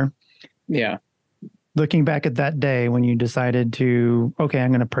right there. Yeah. Looking back at that day when you decided to, okay,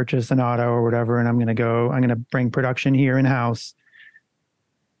 I'm going to purchase an auto or whatever, and I'm going to bring production here in house.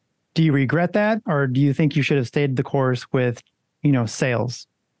 Do you regret that? Or do you think you should have stayed the course with, sales?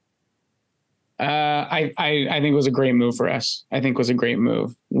 I think it was a great move for us. I think it was a great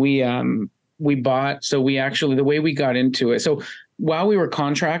move. We bought, so we actually, the way we got into it. So while we were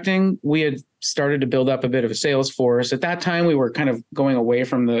contracting, we had started to build up a bit of a sales force. At that time, we were kind of going away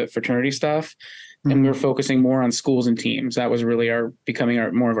from the fraternity stuff. And we were focusing more on schools and teams. That was really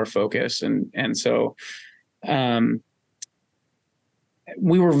becoming more of our focus. And so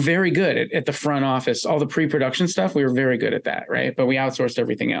we were very good at the front office, all the pre-production stuff. We were very good at that. Right. But we outsourced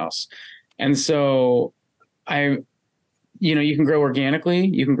everything else. And so you can grow organically,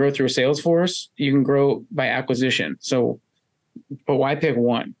 you can grow through a sales force, you can grow by acquisition. So, but why pick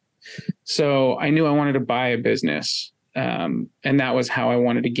one? So I knew I wanted to buy a business. And that was how I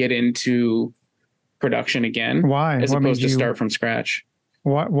wanted to get into production again. Why? As opposed to start from scratch.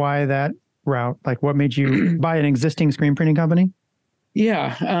 Why that route? Like, what made you buy an existing screen printing company?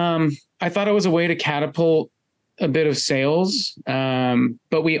 Yeah. I thought it was a way to catapult a bit of sales.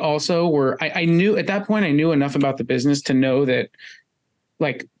 But we also I knew at that point, I knew enough about the business to know that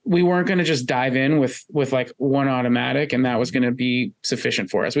like, we weren't going to just dive in with like one automatic and that was going to be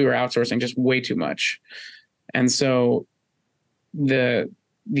sufficient for us. We were outsourcing just way too much. And so the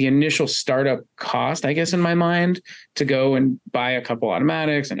initial startup cost, I guess, in my mind, to go and buy a couple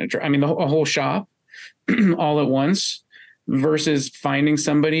automatics and a whole shop all at once versus finding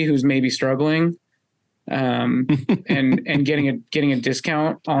somebody who's maybe struggling and getting a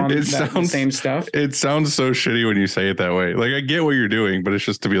discount on the same stuff. It sounds so shitty when you say it that way. Like I get what you're doing, but it's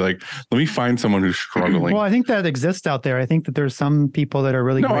just to be like, let me find someone who's struggling. Well, I think that exists out there. I think that there's some people that are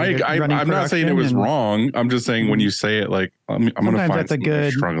really great at running I'm not saying it was wrong. I'm just saying when you say it, like I'm going to find that's a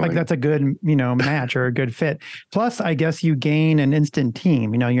good, like that's a good, match or a good fit. Plus, I guess you gain an instant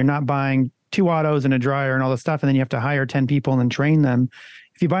team. You're not buying 2 autos and a dryer and all this stuff, and then you have to hire 10 people and then train them.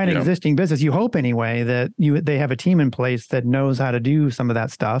 If you buy an existing business, you hope anyway that they have a team in place that knows how to do some of that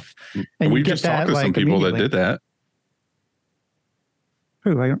stuff. And we just talked to some people that did that.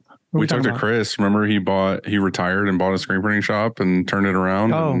 Who? We talked to Chris. Remember, he retired and bought a screen printing shop and turned it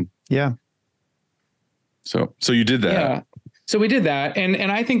around. Oh, yeah. So you did that. Yeah. So we did that.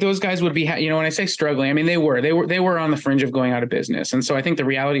 And I think those guys would be, when I say struggling, I mean, they were on the fringe of going out of business. And so I think the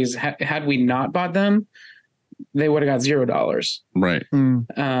reality is had we not bought them, they would have got $0. Right.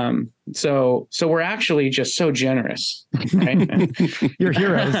 So we're actually just so generous, right? You're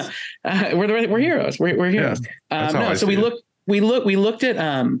heroes. We're heroes. We're heroes. Yeah. So we looked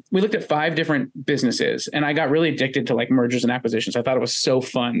at 5 different businesses and I got really addicted to like mergers and acquisitions. I thought it was so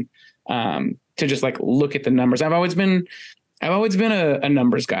fun, to just like look at the numbers. I've always been a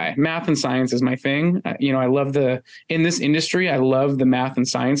numbers guy. Math and science is my thing. I love in this industry, I love the math and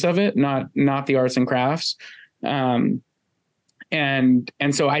science of it, not the arts and crafts. And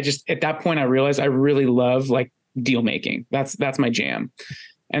so I just, at that point I realized I really love like deal making. That's my jam.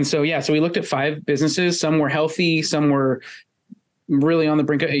 And so, so we looked at 5 businesses. Some were healthy, some were really on the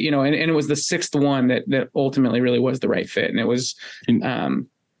brink of, and it was the 6th one that ultimately really was the right fit. And it was, can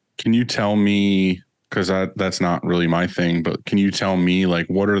you tell me, cause that's not really my thing, but can you tell me like,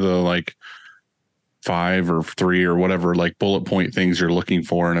 what are the like 5 or 3 or whatever, like bullet point things you're looking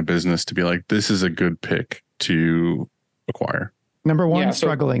for in a business to be like, this is a good pick to acquire? Number 1,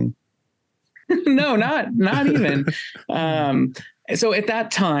 struggling. No, not even. So at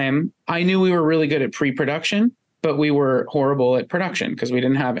that time, I knew we were really good at pre-production, but we were horrible at production because we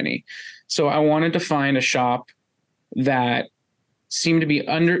didn't have any. So I wanted to find a shop that seemed to be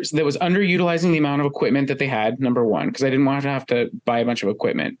that was underutilizing the amount of equipment that they had, number 1, because I didn't want to have to buy a bunch of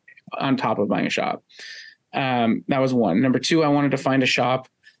equipment on top of buying a shop. That was 1. Number 2, I wanted to find a shop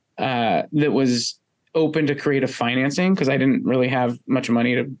that was open to creative financing because I didn't really have much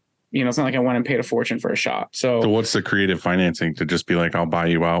money to, it's not like I went and paid a fortune for a shop. So what's the creative financing? To just be like, I'll buy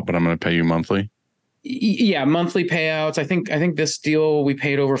you out, but I'm going to pay you monthly? Yeah, monthly payouts. I think this deal we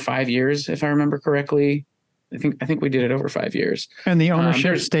paid over 5 years, if I remember correctly. I think we did it over 5 years. And the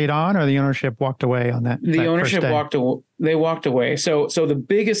ownership stayed on, or the ownership walked away on that? The ownership walked away. So the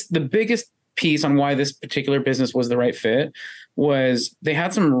biggest piece on why this particular business was the right fit was they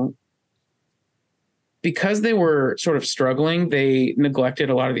had because they were sort of struggling, they neglected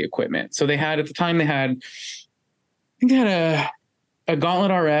a lot of the equipment. So they had, at the time, I think they had a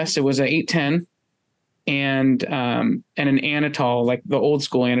Gauntlet RS. It was a 810 and an Anatol, like the old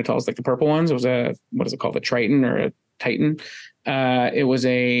school Anatols, like the purple ones. It was what is it called? A Triton or a Titan. It was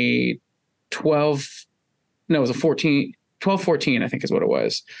a 1214, I think is what it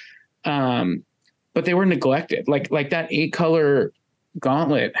was. But they were neglected. Like that 8-color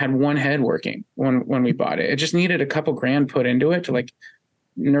Gauntlet had one head working when we bought it. It just needed a couple grand put into it to like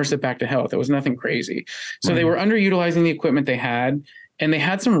nurse it back to health. It was nothing crazy. So They were underutilizing the equipment they had, and they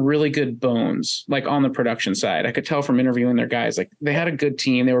had some really good bones, like on the production side. I could tell from interviewing their guys, like they had a good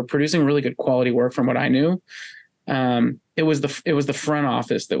team. They were producing really good quality work from what I knew. It was the front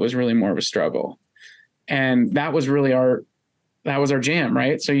office that was really more of a struggle. And that was really our jam,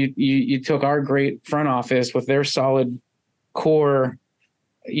 right? So you took our great front office with their solid core,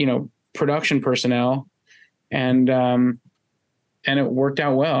 production personnel, and it worked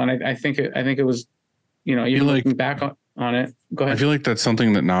out well. And I think it was, even looking back on it. Go ahead. I feel like that's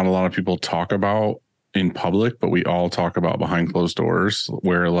something that not a lot of people talk about in public, but we all talk about behind closed doors,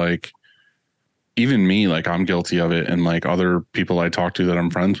 where like even me, like I'm guilty of it. And like other people I talk to that I'm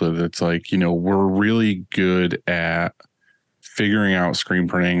friends with, it's like, we're really good at figuring out screen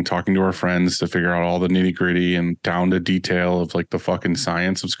printing, talking to our friends to figure out all the nitty gritty and down to detail of like the fucking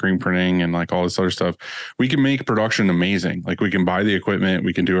science of screen printing and like all this other stuff. We can make production amazing. Like we can buy the equipment,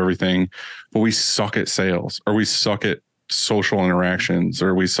 we can do everything, but we suck at sales, or we suck at social interactions,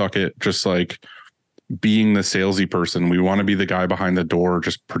 or we suck at just like being the salesy person. We want to be the guy behind the door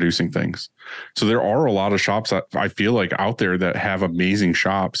just producing things. So there are a lot of shops that I feel like out there that have amazing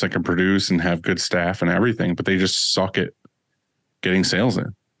shops that can produce and have good staff and everything, but they just suck at getting sales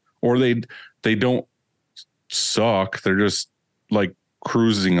in, or they don't suck. They're just like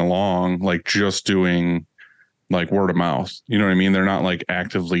cruising along, like just doing like word of mouth. You know what I mean? They're not like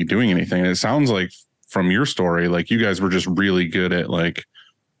actively doing anything. And it sounds like from your story, like you guys were just really good at like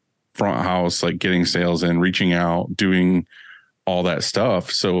front house, like getting sales in, reaching out, doing all that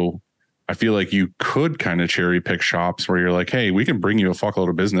stuff. So I feel like you could kind of cherry pick shops where you're like, hey, we can bring you a fuckload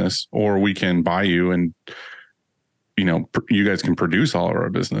of business, or we can buy you and you guys can produce all of our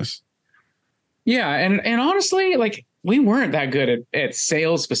business. Yeah. And honestly, like we weren't that good at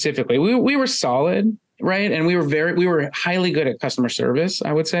sales specifically. We were solid, right? And we were highly good at customer service,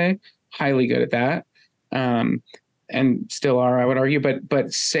 I would say. Highly good at that. And still are, I would argue,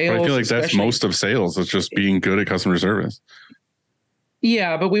 but sales. But I feel like that's most of sales. It's just being good at customer service.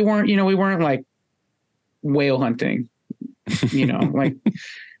 Yeah. But we weren't like whale hunting, like,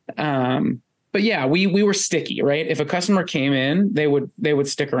 but yeah, we were sticky, right? If a customer came in, they would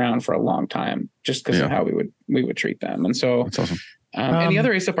stick around for a long time just because of how we would treat them. And so, that's awesome. And the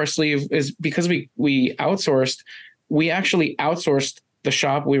other ace up our sleeve is because we outsourced, we actually outsourced the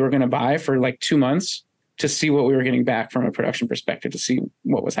shop we were going to buy for like 2 months to see what we were getting back from a production perspective, to see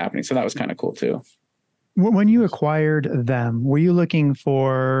what was happening. So that was kind of cool too. When you acquired them, were you looking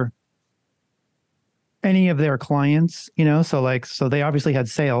for any of their clients, so they obviously had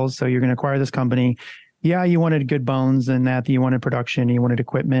sales. So you're going to acquire this company. Yeah. You wanted good bones and that you wanted production, you wanted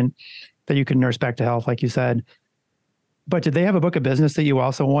equipment that you could nurse back to health, like you said. But did they have a book of business that you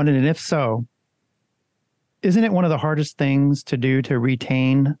also wanted? And if so, isn't it one of the hardest things to do to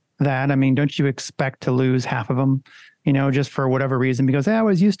retain that? I mean, don't you expect to lose half of them, just for whatever reason? Because I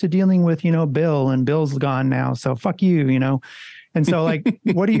was used to dealing with, Bill, and Bill's gone now. So fuck you, And so like,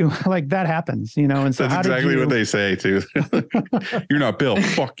 what do you like that happens, and so that's exactly what they say too. You're not Bill,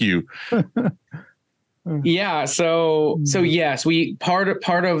 fuck you. Yeah. So yes, we part of,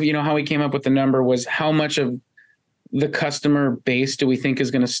 how we came up with the number was how much of the customer base do we think is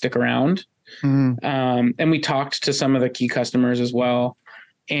going to stick around? And we talked to some of the key customers as well.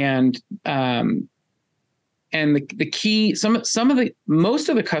 And the key, most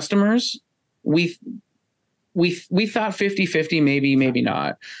of the customers, we thought 50-50, maybe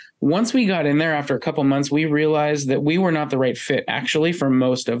not. Once we got in there after a couple months, we realized that we were not the right fit actually for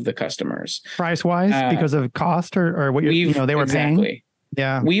most of the customers. Price wise, because of cost or what they were paying.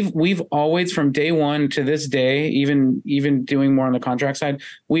 Yeah. We've always, from day one to this day, even doing more on the contract side,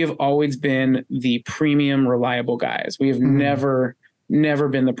 we have always been the premium reliable guys. We have never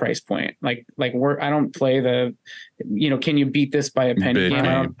been the price point. Like I don't play the, can you beat this by a penny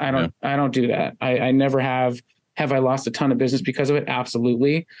game? I don't do that. I never have. Have I lost a ton of business because of it?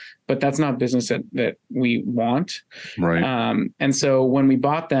 Absolutely. But that's not business that we want. Right. And so when we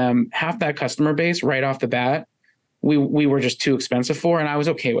bought them, half that customer base right off the bat, we were just too expensive for, and I was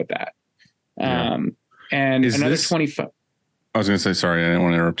okay with that. And another 25. I was going to say, sorry, I didn't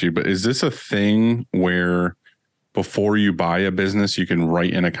want to interrupt you, but is this a thing where before you buy a business, you can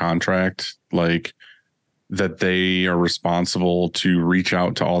write in a contract, like that they are responsible to reach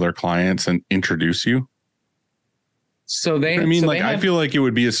out to all their clients and introduce you? So they, I mean, so like, they I had, feel like it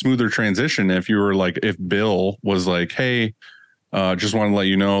would be a smoother transition if you were like, if Bill was like, hey, just want to let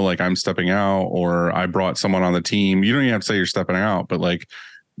you know, like, I'm stepping out, or I brought someone on the team. You don't even have to say you're stepping out, but like,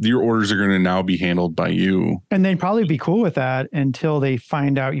 your orders are going to now be handled by you. And they'd probably be cool with that until they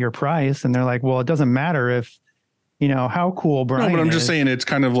find out your price. And they're like, well, it doesn't matter if, how cool Brian No, but I'm is. just saying it's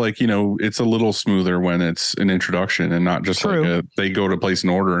kind of like, it's a little smoother when it's an introduction and not just True. like they go to place an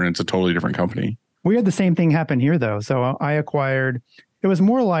order and it's a totally different company. We had the same thing happen here, though. So I acquired, it was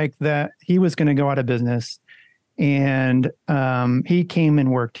more like that he was going to go out of business, and he came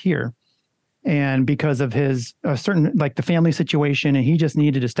and worked here. And because of his certain, like the family situation, and he just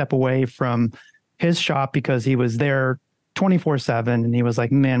needed to step away from his shop because he was there 24/7. And he was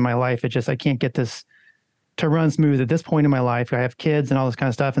like, man, my life, I can't get this to run smooth at this point in my life. I have kids and all this kind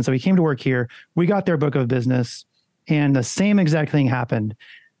of stuff. And so he came to work here. We got their book of business, and the same exact thing happened,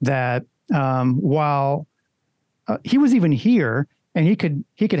 that while he was even here and he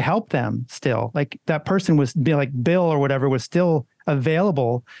could help them still, like that person was like Bill or whatever was still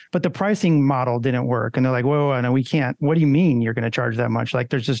available, but the pricing model didn't work. And they're like, whoa, no, we can't. What do you mean you're going to charge that much? Like,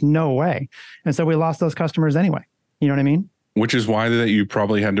 there's just no way. And so we lost those customers anyway. You know what I mean? Which is why that you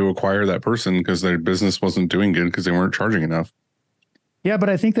probably had to acquire that person, because their business wasn't doing good because they weren't charging enough. Yeah, but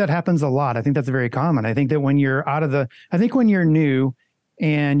I think that happens a lot. I think that's very common. I think that when you're when you're new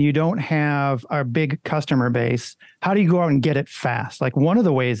and you don't have a big customer base, how do you go out and get it fast? Like, one of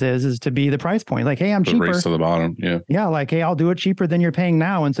the ways is to be the price point. Like, hey, I'm cheaper. Race to the bottom. Yeah. Yeah. Like, hey, I'll do it cheaper than you're paying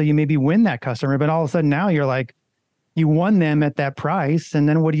now. And so you maybe win that customer, but all of a sudden now you're like, you won them at that price. And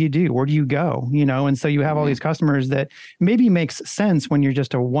then what do? Where do you go? And so you have all these customers that maybe makes sense when you're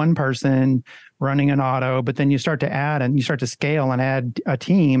just a one person running an auto, but then you start to add and you start to scale and add a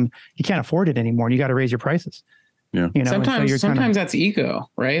team. You can't afford it anymore. And you got to raise your prices. Yeah. Sometimes that's ego,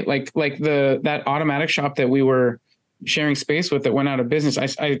 right? Like that automatic shop that we were sharing space with that went out of business.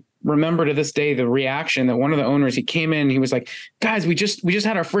 I remember to this day the reaction that one of the owners, he came in, he was like, guys, we just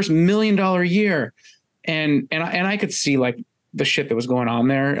had our first $1 million year. And I could see like the shit that was going on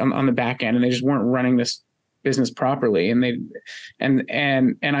there on the back end, and they just weren't running this business properly. And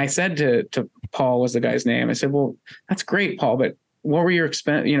I said to Paul, was the guy's name. I said, well, that's great, Paul, but what were your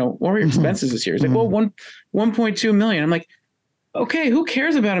expenses this year? He's like, well, 1.2 million. I'm like, okay, who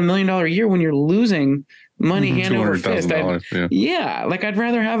cares about $1 million a year when you're losing money hand over fist? Yeah. Like, I'd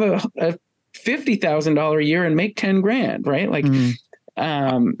rather have a $50,000 a year and make 10 grand. Right. Like,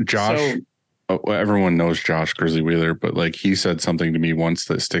 Josh, everyone knows Josh Grizzly Wheeler, but like, he said something to me once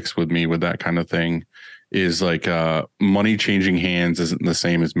that sticks with me with that kind of thing, is like, money changing hands isn't the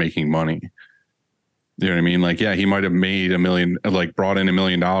same as making money. You know what I mean? Like, yeah, he might have made $1 million, like brought in $1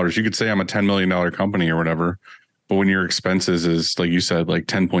 million. You could say I'm a $10 million company or whatever, but when your expenses is, like you said, like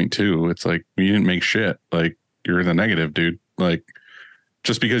 10.2, it's like, you didn't make shit. Like, you're in the negative, dude. Like,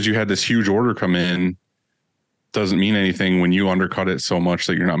 just because you had this huge order come in doesn't mean anything when you undercut it so much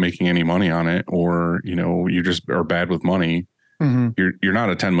that you're not making any money on it, or, you just are bad with money. Mm-hmm. You're not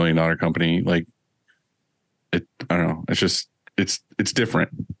a $10 million company. Like, I don't know. It's just, it's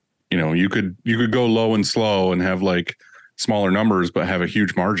different. You could go low and slow and have like smaller numbers, but have a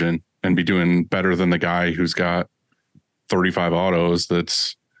huge margin and be doing better than the guy who's got 35 autos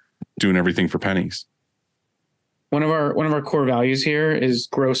that's doing everything for pennies. One of our core values here is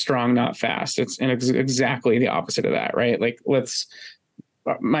grow strong, not fast. It's exactly the opposite of that, right? Like,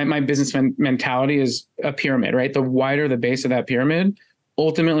 my business mentality is a pyramid, right? The wider the base of that pyramid,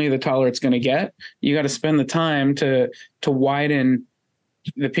 ultimately the taller it's going to get. You got to spend the time to widen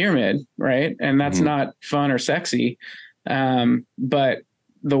the pyramid, right? And that's not fun or sexy. But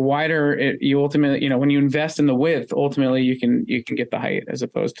the wider you ultimately, when you invest in the width, ultimately you can get the height, as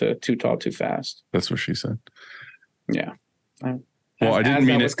opposed to too tall, too fast. That's what she said. Yeah. Well, I didn't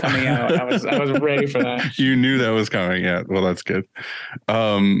mean that was coming out. I was ready for that. You knew that was coming. Yeah. Well, that's good.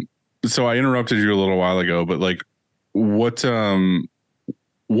 So I interrupted you a little while ago, but like, what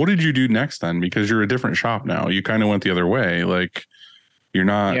did you do next then? Because you're a different shop now. You kind of went the other way. Like, you're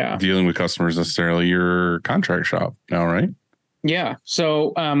not dealing with customers necessarily. You're a contract shop now, right? Yeah.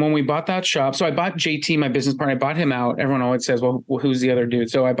 So when we bought that shop, so I bought JT, my business partner. I bought him out. Everyone always says, well, who's the other dude?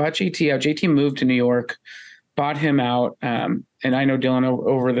 So I bought JT out. JT moved to New York, bought him out. And I know, Dylan,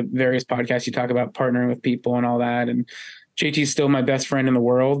 over the various podcasts, you talk about partnering with people and all that. And JT's still my best friend in the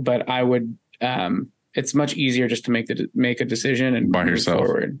world, but I would, it's much easier just to make a decision and by move yourself.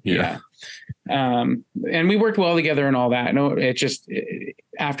 Forward. Yeah. And we worked well together and all that. No,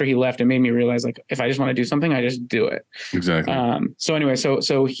 after he left, it made me realize, like, if I just want to do something, I just do it. Exactly. So anyway,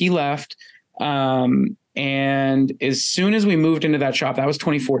 so he left. And as soon as we moved into that shop, that was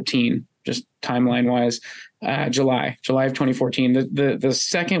 2014, just timeline wise, July of 2014. The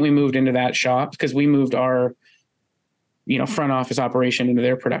second we moved into that shop, because we moved our, front office operation into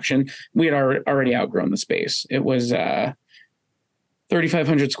their production, we had already outgrown the space. It was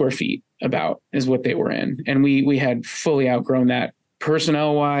 3,500 square feet about is what they were in. And we had fully outgrown that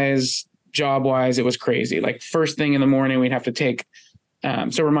personnel wise, job wise. It was crazy. Like first thing in the morning, we'd have to take,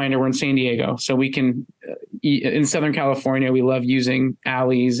 so reminder, we're in San Diego. So we can, in Southern California, we love using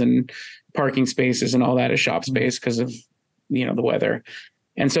alleys and parking spaces and all that as shop space because of, the weather.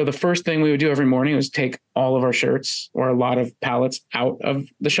 And so the first thing we would do every morning was take all of our shirts or a lot of pallets out of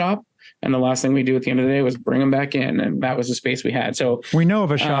the shop. And the last thing we do at the end of the day was bring them back in. And that was the space we had. So we know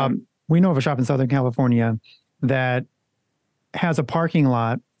of a shop, in Southern California that has a parking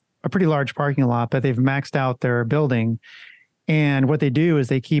lot, a pretty large parking lot, but they've maxed out their building. And what they do is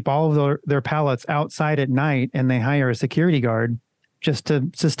they keep all of their pallets outside at night and they hire a security guard just to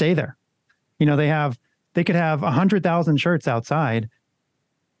stay there. They could have 100,000 shirts outside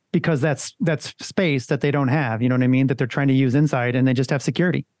because that's space that they don't have, you know what I mean? That they're trying to use inside and they just have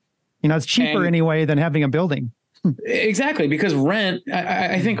security. It's cheaper anyway than having a building. Exactly. Because rent,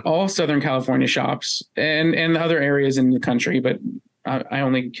 I think all Southern California shops and other areas in the country, but I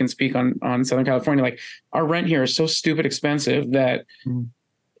only can speak on Southern California. Like our rent here is so stupid expensive that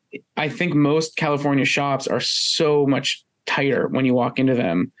I think most California shops are so much tighter when you walk into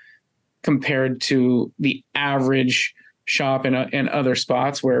them compared to the average shop in other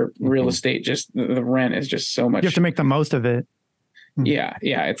spots where real estate, just the rent is just so much. You have to make the most of it. Yeah.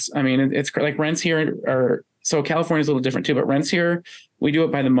 It's like rents here are, so California's a little different too, but rents here, we do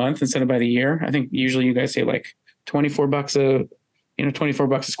it by the month instead of by the year. I think usually you guys say like $24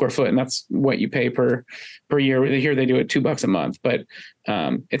 a square foot. And that's what you pay per year. Here they do it $2 a month, but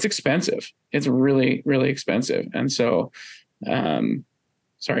it's expensive. It's really, really expensive. And so,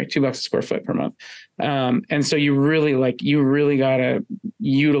 $2 a square foot per month. And so you really got to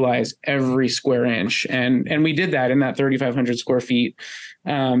utilize every square inch. And we did that in that 3,500 square feet.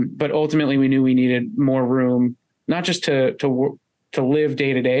 But ultimately we knew we needed more room, not just to live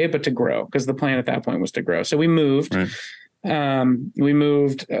day to day, but to grow, because the plan at that point was to grow. So we moved, we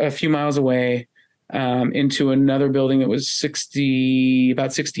moved a few miles away, into another building that was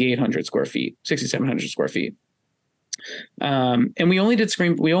about 6,800 square feet, 6,700 square feet. And we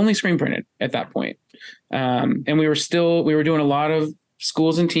only screen printed at that point. And we were doing a lot of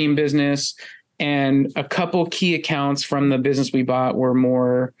schools and team business, and a couple key accounts from the business we bought were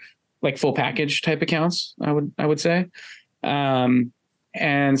more like full package type accounts, I would say.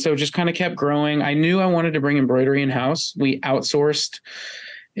 And so just kind of kept growing. I knew I wanted to bring embroidery in house. We outsourced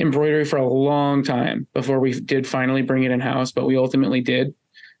embroidery for a long time before we did finally bring it in house, but we ultimately did.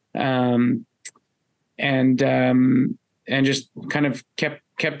 And just kind of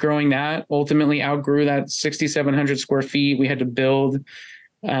kept growing that, ultimately outgrew that 6,700 square feet. We had to build,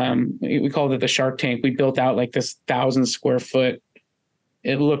 we called it the Shark Tank. We built out like this 1,000 square foot.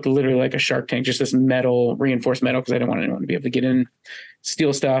 It looked literally like a Shark Tank, just this reinforced metal, because I didn't want anyone to be able to get in,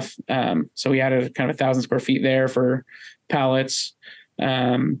 steal stuff. So we added kind of 1,000 square feet there for pallets.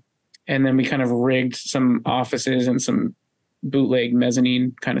 And then we kind of rigged some offices and some bootleg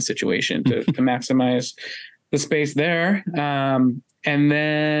mezzanine kind of situation to maximize the space there. And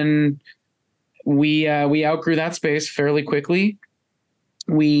then we outgrew that space fairly quickly.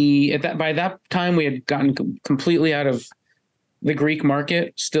 By that time we had gotten completely out of the Greek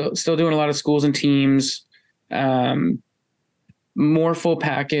market, still doing a lot of schools and teams, more full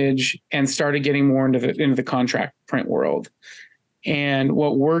package, and started getting more into the contract print world. And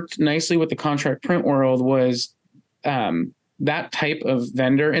what worked nicely with the contract print world was, that type of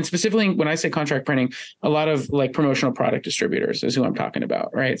vendor, and specifically when I say contract printing, a lot of like promotional product distributors is who I'm talking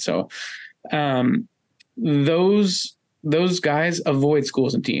about, right? So those guys avoid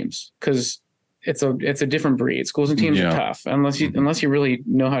schools and teams because it's a different breed. Schools and teams are tough unless you really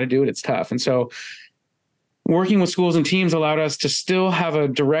know how to do it. It's tough, and so working with schools and teams allowed us to still have a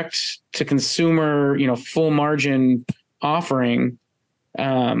direct to consumer, full margin offering,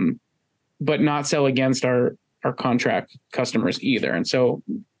 but not sell against our contract customers either. And so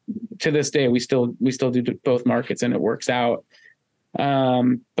to this day, we still do both markets, and it works out.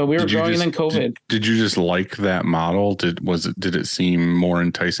 But we were growing, and then COVID. Did you just like that model? Did it seem more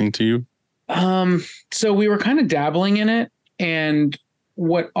enticing to you? So we were kind of dabbling in it. And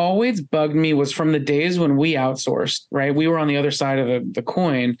what always bugged me was from the days when we outsourced, right? We were on the other side of the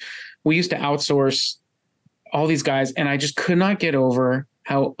coin. We used to outsource all these guys, and I just could not get over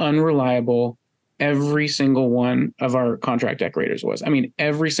how unreliable every single one of our contract decorators was. I mean,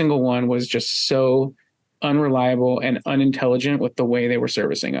 every single one was just so unreliable and unintelligent with the way they were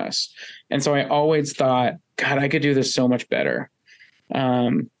servicing us. And so I always thought, God, I could do this so much better.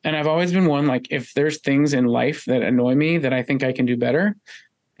 And I've always been one, like, if there's things in life that annoy me that I think I can do better,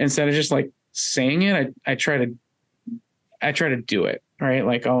 instead of just like saying it, I try to do it. Right.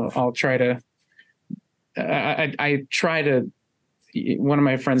 Like I'll try to, I try to, one of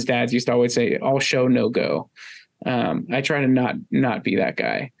my friend's dads used to always say, all show, no go. I try to not be that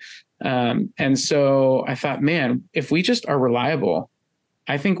guy. And so I thought, man, if we just are reliable,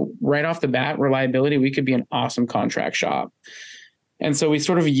 I think right off the bat, reliability, we could be an awesome contract shop. And so we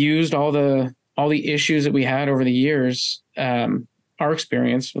sort of used all the issues that we had over the years, our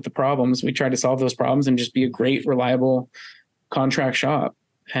experience with the problems. We tried to solve those problems and just be a great, reliable contract shop.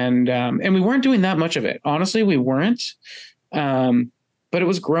 And we weren't doing that much of it. Honestly, we weren't. But it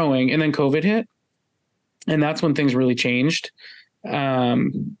was growing. And then COVID hit. And that's when things really changed.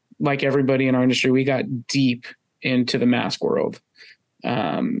 Like everybody in our industry, we got deep into the mask world.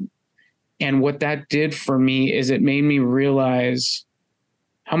 And what that did for me is it made me realize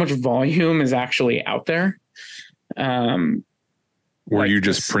how much volume is actually out there. Were you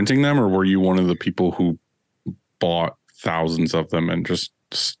just printing them, or were you one of the people who bought thousands of them and just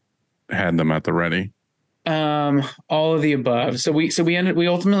had them at the ready? All of the above. So we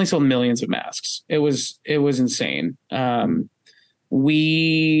ultimately sold millions of masks. It was insane.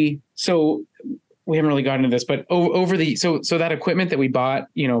 We haven't really gotten into this, but so that equipment that we bought,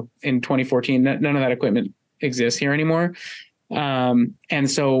 in 2014, none of that equipment exists here anymore. And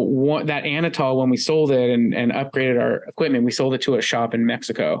so that Anatol, when we sold it and upgraded our equipment, we sold it to a shop in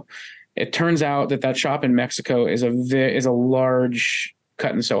Mexico. It turns out that shop in Mexico is a large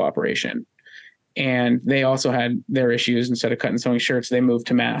cut and sew operation. And they also had their issues. Instead of cut and sewing shirts, they moved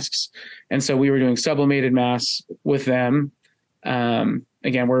to masks. And so we were doing sublimated masks with them.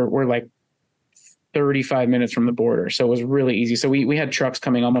 Again, we're like 35 minutes from the border. So it was really easy. So we had trucks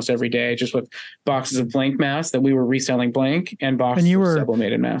coming almost every day just with boxes of blank masks that we were reselling blank and boxes of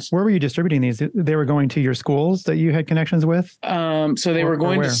sublimated masks. Where were you distributing these? They were going to your schools that you had connections with? So they were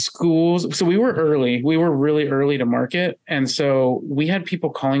going to schools. So we were early. We were really early to market. And so we had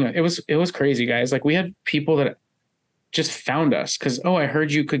people calling. It was crazy, guys. Like we had people that just found us because, I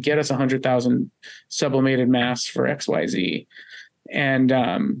heard you could get us 100,000 sublimated masks for XYZ.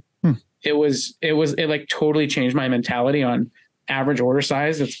 And, it like totally changed my mentality on average order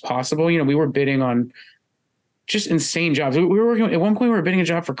size that's possible. We were bidding on just insane jobs. We were working at one point. We were bidding a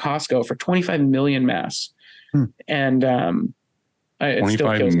job for Costco for 25 million masks, and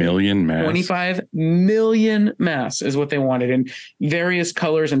 25 million masks. 25 million masks is what they wanted in various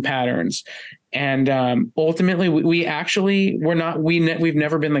colors and patterns. And ultimately, we've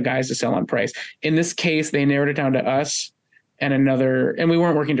never been the guys to sell on price. In this case, they narrowed it down to us. And we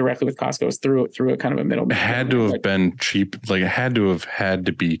weren't working directly with Costco. It was through a kind of a middleman. It had to have been cheap. Like it had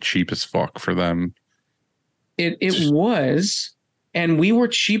to be cheap as fuck for them. It was, and we were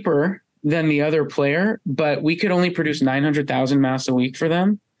cheaper than the other player, but we could only produce 900,000 masks a week for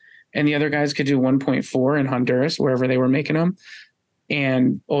them. And the other guys could do 1.4 in Honduras, wherever they were making them.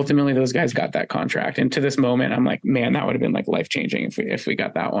 And ultimately those guys got that contract. And to this moment, I'm like, man, that would have been like life-changing if we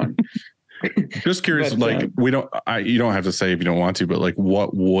got that one. Just curious, but, you don't have to say if you don't want to, but like,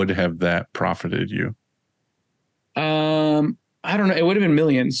 what would have that profited you? I don't know. It would have been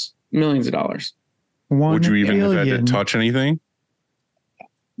millions of dollars. Would you even have had to touch anything?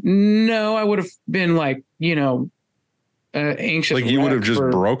 No, I would have been like, anxious. Like you would have just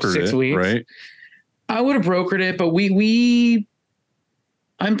brokered 6 it, weeks. Right? I would have brokered it, but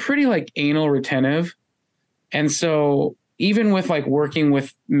I'm pretty like anal retentive. And so even with like working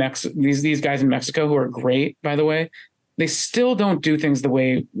with these guys in Mexico who are great, by the way, they still don't do things the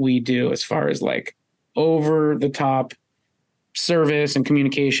way we do as far as like over the top service and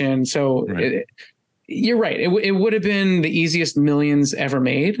communication. So right. You're right. It would have been the easiest millions ever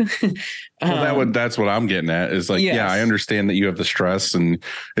made. That's what I'm getting at is like, yes. Yeah, I understand that you have the stress and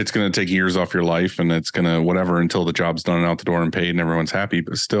it's going to take years off your life and it's going to whatever until the job's done and out the door and paid and everyone's happy.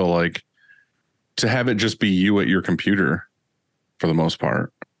 But still, like to have it just be you at your computer for the most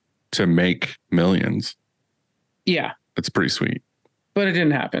part to make millions. Yeah. It's pretty sweet. But it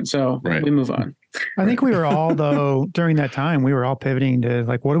didn't happen. So we move on. I think we were all, though, during that time, we were all pivoting to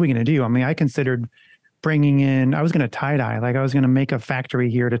like, what are we going to do? I mean, I considered bringing in, I was going to tie dye, like I was going to make a factory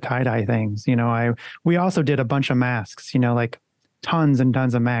here to tie dye things. We also did a bunch of masks, like tons and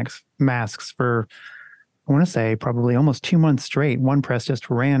tons of masks for, I want to say probably almost 2 months straight. One press just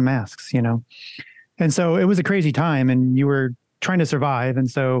ran masks, and so it was a crazy time and you were trying to survive. And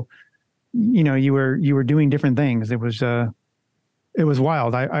so, you were doing different things. It was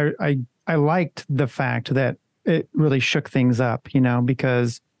wild. I I liked the fact that it really shook things up,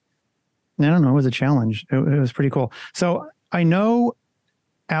 because I don't know, it was a challenge. It was pretty cool. So I know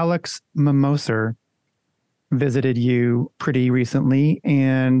Alex Mimoser visited you pretty recently,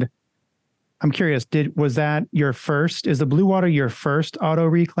 and I'm curious, was that your first? Is the Blue Water your first auto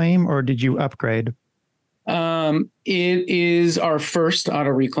reclaim, or did you upgrade? It is our first auto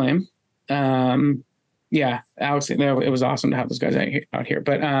reclaim. Yeah, Alex, it was awesome to have those guys out here.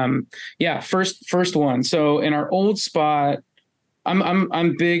 But yeah, first one. So in our old spot,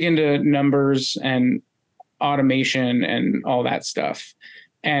 I'm big into numbers and automation and all that stuff.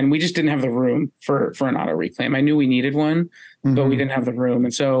 And we just didn't have the room for an auto reclaim. I knew we needed one, but we didn't have the room.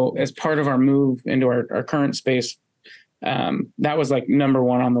 And so as part of our move into our current space, that was like number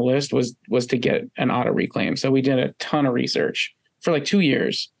one on the list was to get an auto reclaim. So we did a ton of research for like 2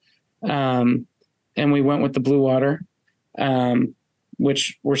 years. And we went with the Blue Water,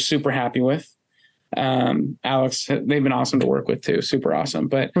 which we're super happy with. Alex, they've been awesome to work with too. Super awesome.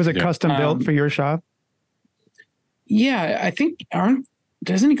 But was it custom built for your shop? Yeah, I think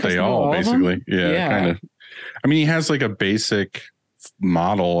doesn't he custom They all basically. Yeah, kind of. I mean, he has like a basic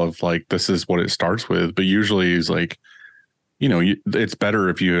model of like, this is what it starts with, but usually he's like, it's better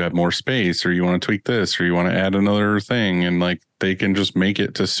if you have more space, or you want to tweak this, or you want to add another thing. And like, they can just make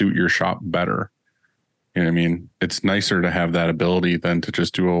it to suit your shop better. You know what I mean? It's nicer to have that ability than to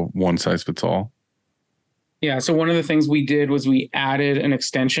just do a one size fits all. Yeah. So one of the things we did was we added an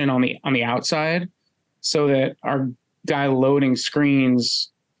extension on the outside so that our guy loading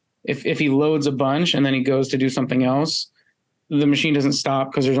screens, if he loads a bunch and then he goes to do something else, the machine doesn't stop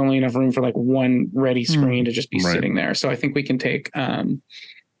because there's only enough room for like one ready screen to just be sitting there. So I think we can take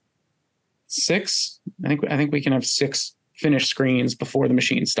 6. I think we can have 6 finished screens before the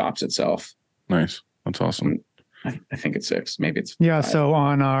machine stops itself. Nice. That's awesome. I think it's 6. Maybe it's 5. So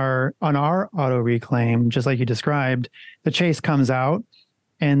on our auto reclaim, just like you described, the chase comes out,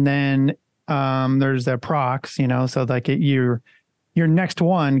 and then there's a prox, so like your next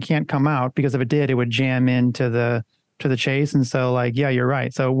one can't come out, because if it did, it would jam into the chase. And so like, yeah, you're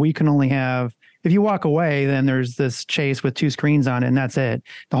right. So we can only have, if you walk away, then there's this chase with 2 screens on it, and that's it.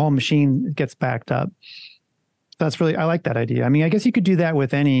 The whole machine gets backed up. That's really, I like that idea. I mean, I guess you could do that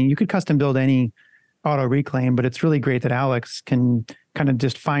with you could custom build any auto reclaim, but it's really great that Alex can kind of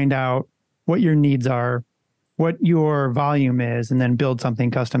just find out what your needs are, what your volume is, and then build something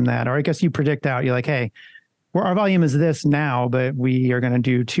custom that. Or I guess you predict out, you're like, hey, our volume is this now, but we are going to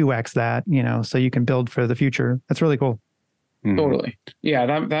do 2x that, so you can build for the future. That's really cool. Totally.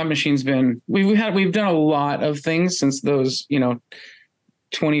 Yeah. That machine's been, we've done a lot of things since those,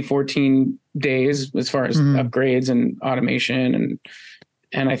 2014 days, as far as upgrades and automation.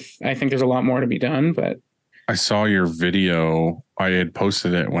 And I think there's a lot more to be done, but I saw your video. I had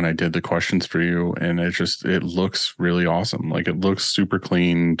posted it when I did the questions for you, and it looks really awesome. Like, it looks super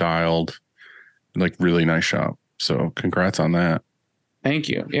clean, dialed, like really nice shop. So congrats on that. Thank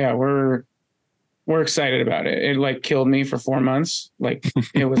you. Yeah, we're excited about it. It like killed me for 4 months. Like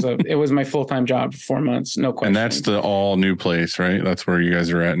it was my full-time job for 4 months. No question. And that's the all new place, right? That's where you guys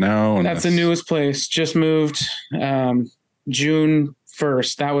are at now. And that's the newest place. Just moved June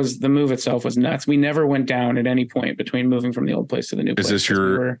 1st. That was, the move itself was nuts. We never went down at any point between moving from the old place to the new place. Is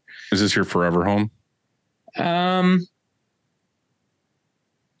this your forever home?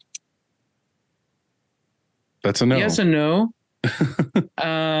 That's a no. Yes and no.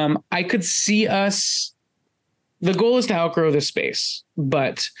 I could see us, the goal is to outgrow this space,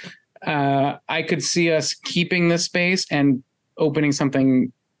 but I could see us keeping this space and opening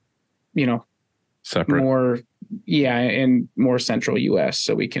something, separate, more, in more central US,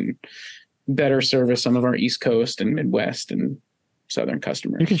 so we can better service some of our East Coast and Midwest and Southern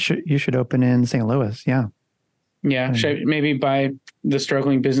customers. You should open in St. Louis. Yeah. Yeah. Should I maybe buy the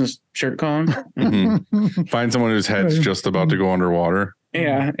Struggling Business shirt con? Find someone whose head's just about to go underwater.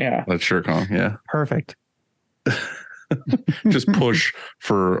 Yeah. That's shirt con. Yeah. Perfect. Just push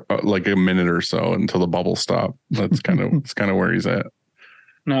for like a minute or so until the bubbles stop. That's kind of where he's at.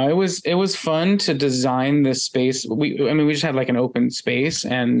 No, it was fun to design this space. We just had like an open space,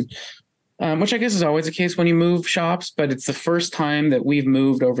 and which I guess is always the case when you move shops, but it's the first time that we've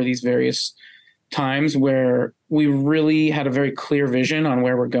moved over these various times where we really had a very clear vision on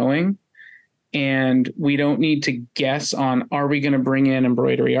where we're going, and we don't need to guess on, are we going to bring in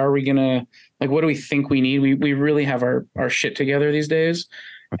embroidery? Are we going to, like, what do we think we need? We really have our shit together these days.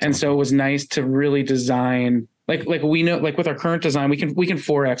 That's and awesome. So it was nice to really design, like we know, like with our current design, we can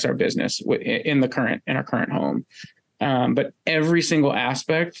 4X our business in our current home. But every single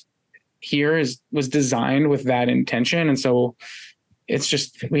aspect here was designed with that intention. And so it's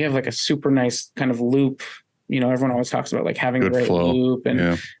just, we have like a super nice kind of loop. Everyone always talks about like having Good the right flow. loop,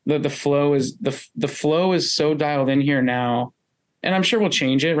 and Yeah. the flow is the flow is so dialed in here now, and I'm sure we'll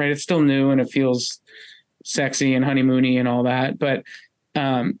change it, right? It's still new and it feels sexy and honeymoony and all that, but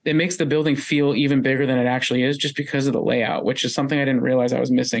it makes the building feel even bigger than it actually is, just because of the layout, which is something I didn't realize I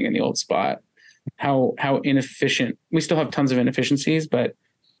was missing in the old spot. How inefficient. We still have tons of inefficiencies, but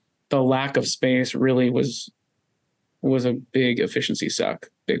the lack of space really was a big efficiency suck,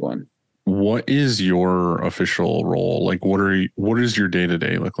 big one. What is your official role? Like, what is your day to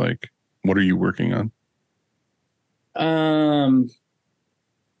day look like? What are you working on?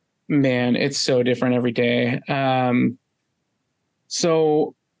 Man, it's so different every day.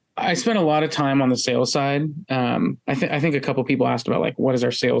 So I spent a lot of time on the sales side. I think a couple people asked about like, what does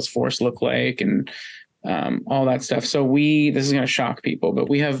our sales force look like, and all that stuff. So this is going to shock people, but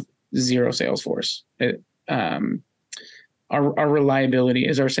we have zero sales force. Our reliability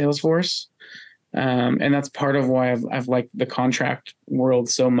is our sales force. And that's part of why I've liked the contract world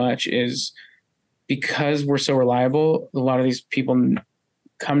so much, is because we're so reliable. A lot of these people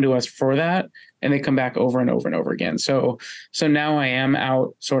come to us for that, and they come back over and over and over again. So now I am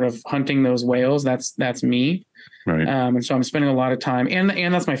out sort of hunting those whales. That's me. Right. And so I'm spending a lot of time,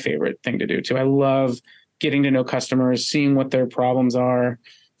 and that's my favorite thing to do too. I love getting to know customers, seeing what their problems are,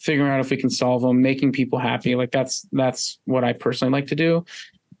 figuring out if we can solve them, making people happy. Like that's what I personally like to do.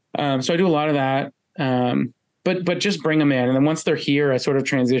 So I do a lot of that. But just bring them in. And then once they're here, I sort of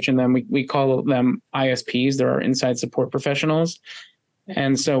transition them. We call them ISPs. They're our inside support professionals.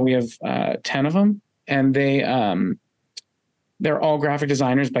 And so we have 10 of them, and they're all graphic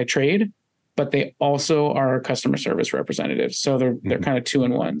designers by trade, but they also are customer service representatives. So they're kind of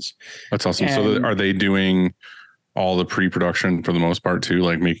 2-in-1s. That's awesome. And so are they doing all the pre-production for the most part too,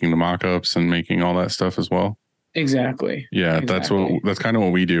 like making the mock-ups and making all that stuff as well? Exactly. Yeah, Exactly. that's kind of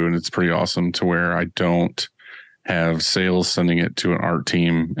what we do, and it's pretty awesome to where I don't have sales sending it to an art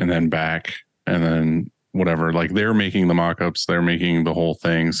team and then back and then whatever. Like they're making the mock-ups, they're making the whole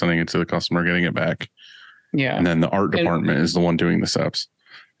thing, sending it to the customer, getting it back. Yeah. And then the art department is the one doing the steps.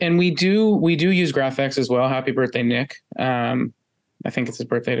 And we do use graphics as well. Happy birthday, Nick. I think it's his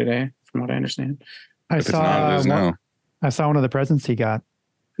birthday today, from what I understand. I saw one of the presents he got.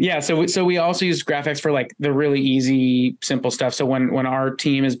 Yeah. So we also use graphics for like the really easy, simple stuff. So when our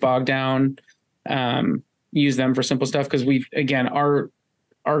team is bogged down, use them for simple stuff. Cause we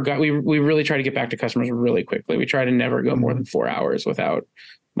really try to get back to customers really quickly. We try to never go more than 4 hours without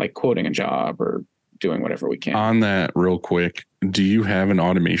like quoting a job or doing whatever we can. On that real quick, do you have an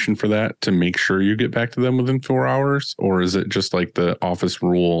automation for that to make sure you get back to them within 4 hours? Or is it just like the office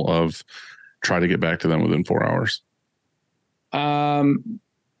rule of try to get back to them within 4 hours?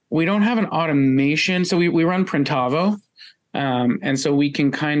 We don't have an automation. So we run Printavo. And so we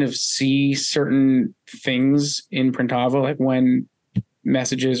can kind of see certain things in Printavo, like when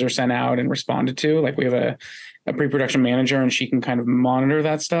messages are sent out and responded to. Like we have a pre-production manager, and she can kind of monitor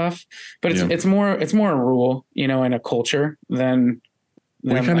that stuff. But it's more a rule, and a culture than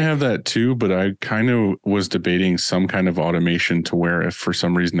we kind of have that too, but I kind of was debating some kind of automation to where if for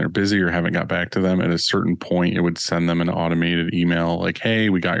some reason they're busy or haven't got back to them at a certain point, it would send them an automated email like, hey,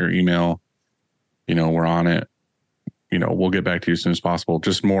 we got your email, we're on it, we'll get back to you as soon as possible.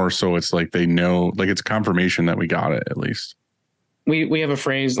 Just more so it's like they know, like it's confirmation that we got it at least. We have a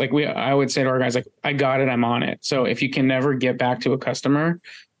phrase, like I would say to our guys, like, I got it, I'm on it. So if you can never get back to a customer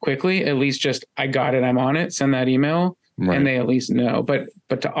quickly, at least just, I got it, I'm on it, send that email. Right. And they at least know, but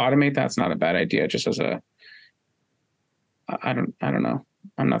to automate, that's not a bad idea. Just as I don't know.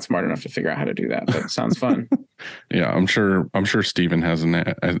 I'm not smart enough to figure out how to do that, but it sounds fun. Yeah, I'm sure Steven has an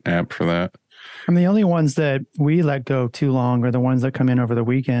app for that. And the only ones that we let go too long are the ones that come in over the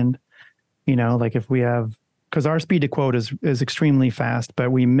weekend. Like if we have, because our speed to quote is extremely fast,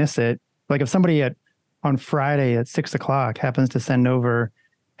 but we miss it. Like if somebody on Friday at 6:00 happens to send over,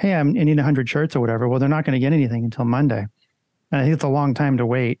 hey, I need 100 shirts or whatever. Well, they're not going to get anything until Monday. And I think it's a long time to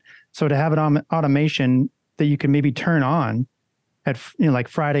wait. So to have an automation that you can maybe turn on at, like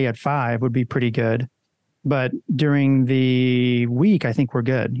Friday at 5 would be pretty good. But during the week, I think we're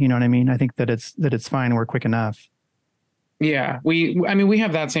good. You know what I mean? I think that it's fine. We're quick enough. Yeah, we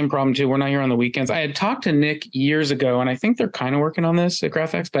have that same problem too. We're not here on the weekends. I had talked to Nick years ago, and I think they're kind of working on this at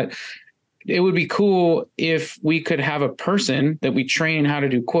Graphics, but it would be cool if we could have a person that we train how to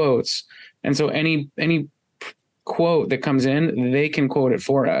do quotes. And so any quote that comes in, they can quote it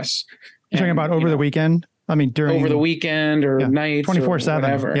for us. You're talking about over the weekend? I mean, during over the weekend or nights,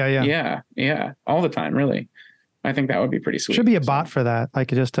 24/7. Yeah. All the time, really. I think that would be pretty sweet. Should be a bot for that, like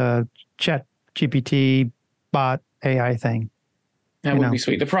just a chat GPT bot AI thing. That would be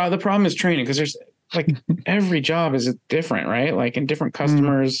sweet. The problem is training, because there's like every job is different, right? Like in different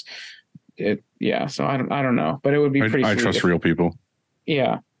customers. So I don't know, but it would be pretty. I trust real people.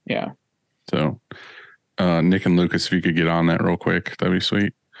 Yeah. So, Nick and Lucas, if you could get on that real quick, that'd be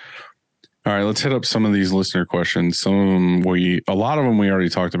sweet. All right, let's hit up some of these listener questions. Some of them a lot of them we already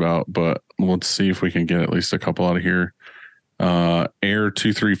talked about, but let's see if we can get at least a couple out of here.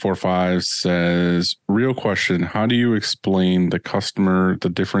 Air2345 says, real question. How do you explain the customer the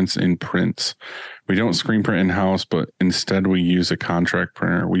difference in prints? We don't screen print in-house, but instead we use a contract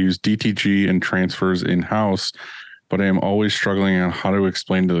printer. We use DTG and transfers in-house, but I am always struggling on how to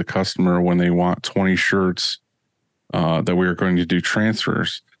explain to the customer when they want 20 shirts that we are going to do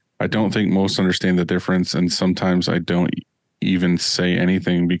transfers. I don't think most understand the difference, and sometimes I don't even say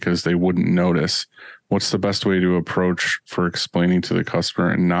anything because they wouldn't notice. What's the best way to approach for explaining to the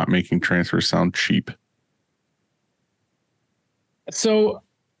customer and not making transfers sound cheap? So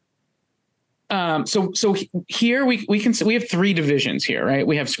here we have three divisions here, right?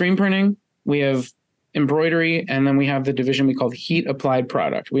 We have screen printing, we have embroidery, and then we have the division we call the heat applied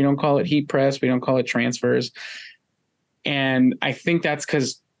product. We don't call it heat press. We don't call it transfers. And I think that's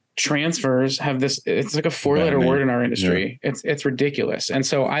because transfers have this, it's like a 4-letter word in our industry. Yeah. It's ridiculous. And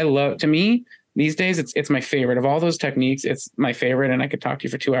so to me, these days, it's my favorite of all those techniques. It's my favorite, and I could talk to you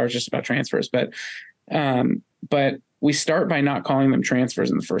for 2 hours just about transfers. But we start by not calling them transfers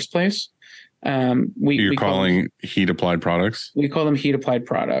in the first place. You're calling heat applied products. We call them heat applied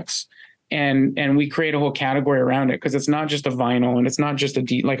products, and we create a whole category around it, because it's not just a vinyl, and it's not just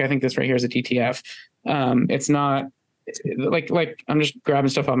like I think this right here is a DTF. It's not like I'm just grabbing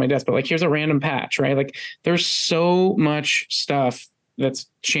stuff off my desk, but like here's a random patch, right? Like there's so much stuff that's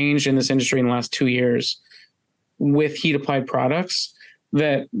changed in this industry in the last 2 years with heat applied products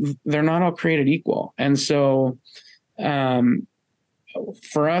that they're not all created equal. And so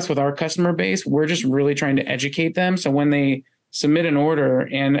for us, with our customer base, we're just really trying to educate them. So when they submit an order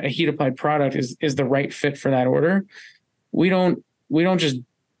and a heat applied product is the right fit for that order, we don't just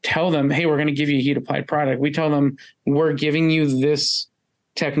tell them, hey, we're going to give you a heat applied product. We tell them, we're giving you this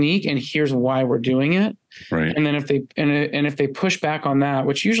technique and here's why we're doing it. Right. And then if they push back on that,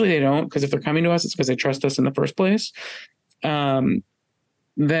 which usually they don't, because if they're coming to us, it's because they trust us in the first place. Then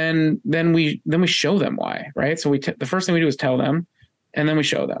we show them why, right? So the first thing we do is tell them, and then we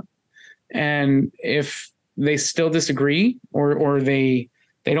show them. And if they still disagree or they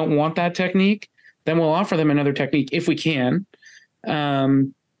don't want that technique, then we'll offer them another technique if we can.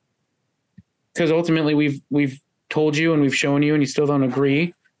 Because ultimately we've told you and we've shown you and you still don't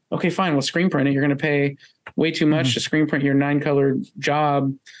agree. Okay, fine. We'll screen print it. You're going to pay way too much to screen print your 9-color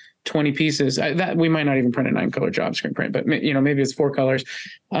job, 20 pieces. That we might not even print a 9-color job screen print, but maybe it's 4 colors.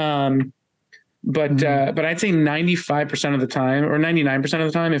 But I'd say 95% of the time, or 99% of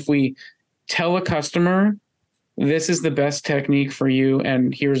the time, if we tell a customer this is the best technique for you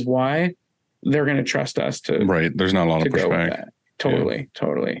and here's why, they're going to trust us to. Right. There's not a lot of pushback. Totally.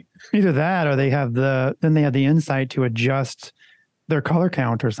 Either that, or they have the insight to adjust their color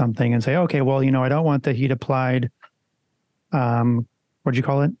count or something and say, okay, well, I don't want the heat applied, what'd you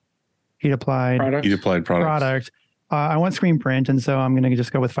call it? Heat applied product. I want screen print. And so I'm going to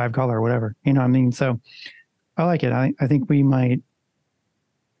just go with 5 color or whatever, So I like it. I think we might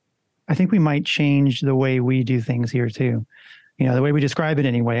change the way we do things here too. The way we describe it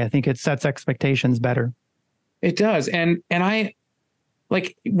anyway. I think it sets expectations better. It does. And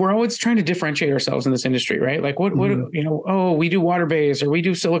we're always trying to differentiate ourselves in this industry, right? Like what, we do water based, or we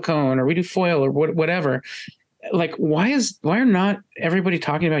do silicone, or we do foil, or whatever. Like, why are not everybody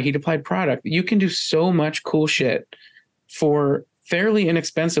talking about heat applied product? You can do so much cool shit for fairly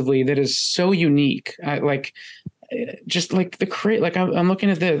inexpensively that is so unique. I'm looking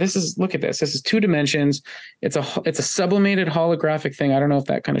at this. Look at this. This is 2 dimensions. It's a sublimated holographic thing. I don't know if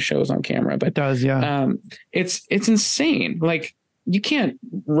that kind of shows on camera, but it does. Yeah. It's insane. Like, you can't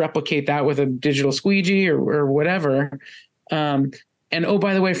replicate that with a digital squeegee or whatever. And oh,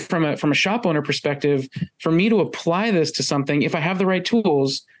 by the way, from a shop owner perspective, for me to apply this to something, if I have the right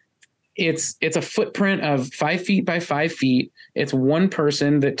tools, it's a footprint of 5 feet by 5 feet. It's one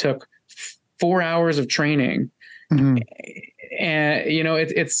person that took 4 hours of training. Mm-hmm. And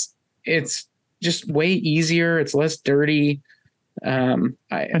it's just way easier. It's less dirty. 9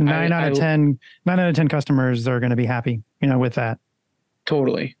 out of 10 customers are going to be happy, with that.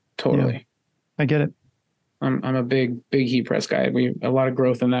 Totally. Yeah, I get it. I'm a big heat press guy. We have a lot of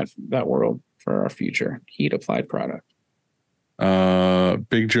growth in that world for our future heat applied product.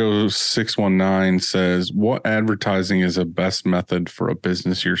 Big Joe 619 says, what advertising is a best method for a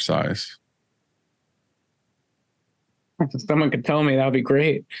business your size? If someone could tell me, that would be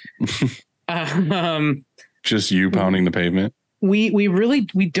great. Just you pounding the pavement. We really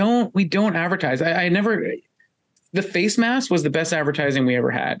don't advertise. I never. The face mask was the best advertising we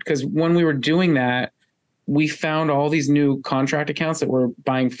ever had, because when we were doing that, we found all these new contract accounts that were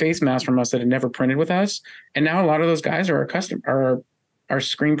buying face masks from us that had never printed with us, and now a lot of those guys are our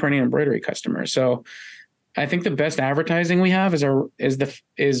screen printing and embroidery customers. So I think the best advertising we have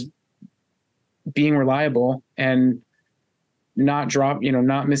is being reliable and not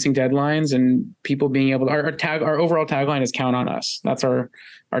missing deadlines, and people being able to, our overall tagline is count on us. That's our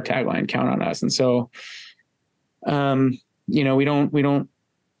tagline, count on us. And so, we don't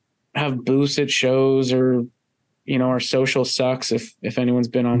have booths at shows, or, our social sucks. If anyone's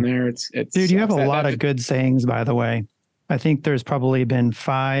been on there, it's dude, you have a lot of good sayings, by the way. I think there's probably been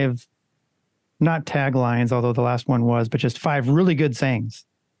 5, not taglines, although the last one was, but just 5 really good sayings.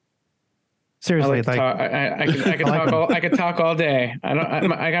 Seriously, I could talk all day.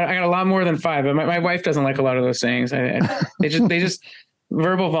 I got a lot more than 5. But my wife doesn't like a lot of those sayings. They just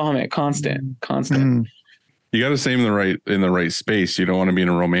verbal vomit, constant. You got to say them in the right space. You don't want to be in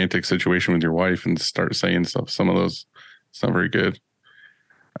a romantic situation with your wife and start saying stuff. Some of those, it's not very good.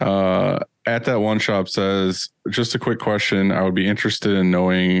 At that one shop says, just a quick question. I would be interested in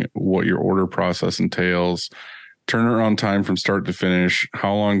knowing what your order process entails. Turnaround time from start to finish.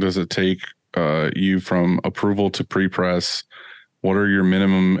 How long does it take you from approval to pre-press? What are your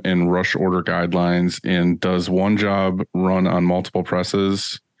minimum and rush order guidelines? And does one job run on multiple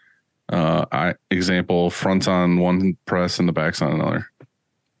presses? Example, fronts on one press and the back's on another.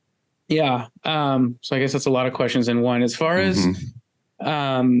 Yeah. So I guess that's a lot of questions in one. As far as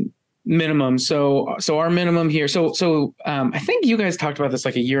minimum, so our minimum here. So I think you guys talked about this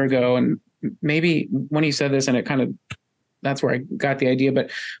like a year ago, and maybe when you said this, and it kind of, that's where I got the idea. But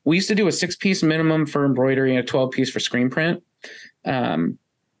we used to do a 6-piece minimum for embroidery and a 12-piece for screen print, and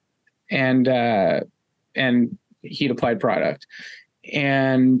heat applied product.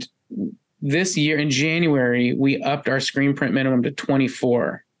 And this year in January, we upped our screen print minimum to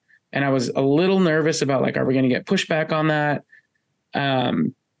 24. And I was a little nervous about, like, are we going to get pushback on that?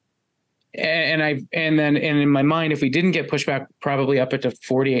 And then in my mind, if we didn't get pushback, probably up it to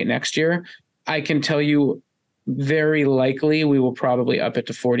 48 next year. I can tell you very likely we will probably up it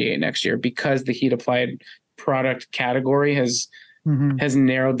to 48 next year, because the heat applied product category has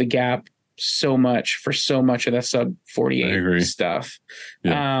narrowed the gap so much for so much of the sub 48 stuff.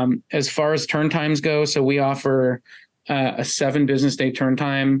 Yeah. As far as turn times go, so we offer a 7 business day turn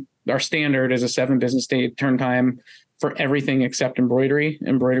time. Our standard is a 7 business day turn time for everything except embroidery.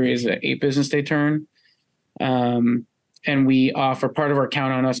 Embroidery is an 8 business day turn. And we offer, part of our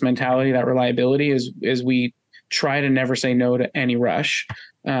count on us mentality, that reliability is we try to never say no to any rush,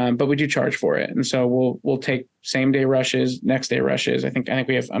 but we do charge for it. And so we'll take same day rushes, next day rushes. I think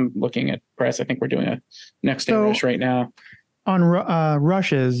we have, I'm looking at press. I think we're doing a next day rush right now. On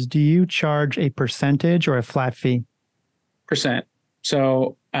rushes, do you charge a percentage or a flat fee? Percent.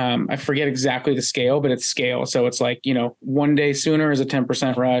 So I forget exactly the scale, but it's scale. So it's like, 1 day sooner is a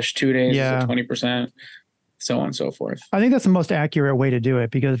 10% rush, 2 days is a 20%. So on and so forth. I think that's the most accurate way to do it,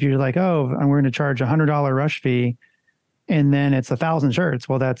 because if you're like, oh, and we're going to charge $100 rush fee, and then it's 1,000 shirts,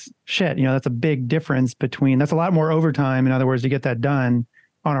 well, that's shit. That's a big difference that's a lot more overtime, in other words, to get that done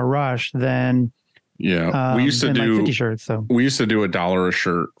on a rush than we used to do like 50 shirts. So we used to do $1 a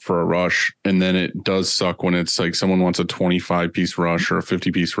shirt for a rush, and then it does suck when it's like someone wants a 25-piece rush or a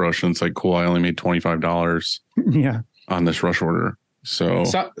 50-piece rush, and it's like, cool, I only made $25 on this rush order. So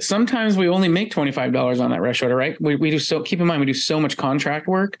sometimes we only make $25 on that rush order, right? We do, so keep in mind, we do so much contract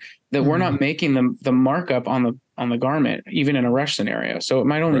work that we're not making the markup on the garment, even in a rush scenario. So it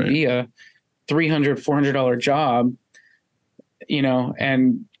might only be a $300, $400 job,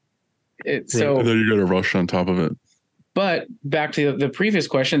 and so and then you got a rush on top of it. But back to the previous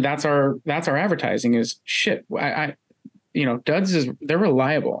question, that's our advertising is shit. Duds they're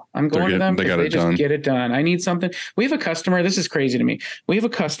reliable. I'm going to them because they just get it done. I need something. We have a customer. This is crazy to me. We have a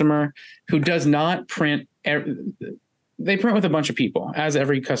customer who does not print. They print with a bunch of people, as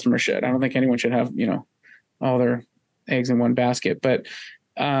every customer should. I don't think anyone should have, all their eggs in one basket, but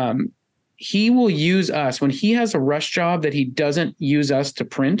he will use us when he has a rush job that he doesn't use us to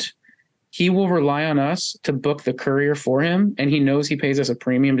print. He will rely on us to book the courier for him. And he knows he pays us a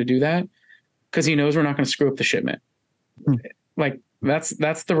premium to do that, because he knows we're not going to screw up the shipment. Like that's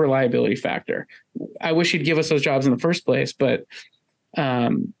the reliability factor. I wish he'd give us those jobs in the first place, but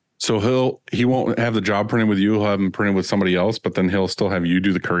So he won't have the job printed with you. He'll have them printed with somebody else, but then he'll still have you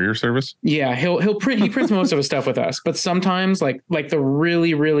do the courier service. Yeah, he prints most of his stuff with us, but sometimes like the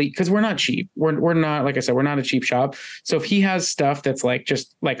really, because we're not cheap. We're not, like I said, we're not a cheap shop. So if he has stuff that's like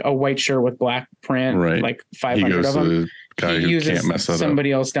just like a white shirt with black print, Right. like 500 of them, guy he who uses can't mess that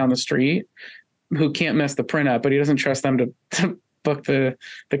somebody up. else down the street who can't mess the print up, but he doesn't trust them to book the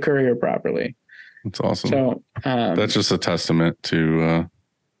courier properly. That's awesome. So that's just a testament to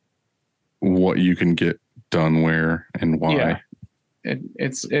what you can get done where and why. Yeah.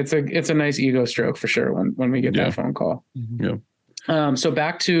 It's a nice ego stroke for sure when we get that phone call. Yeah. So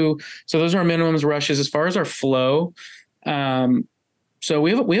those are our minimums, rushes. As far as our flow, so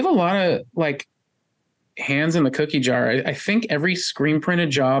we have a lot of like hands in the cookie jar. I think every screen printed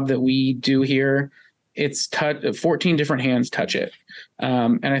job that we do here, it's 14 different hands touch it.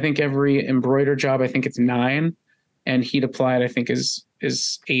 And I think every embroidered job, I think it's 9, and heat applied, I think is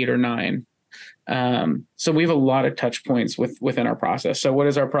 8 or 9. So we have a lot of touch points within our process. So what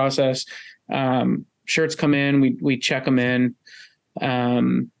is our process? Shirts come in, we check them in.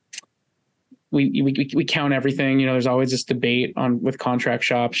 We count everything. You know, there's always this debate with contract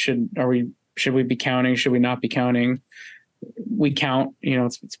shops. Should we be counting? Should we not be counting? We count, you know,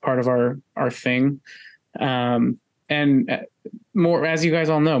 it's part of our thing. And more, as you guys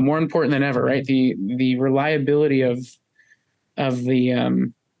all know, more important than ever, right? The reliability of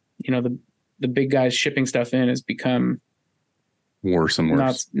the, the big guys shipping stuff in has become worse and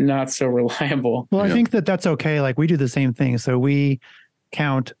worse. Not so reliable. Well, I think that's okay. Like we do the same thing. So we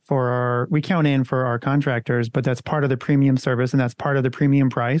count in for our contractors, but that's part of the premium service and that's part of the premium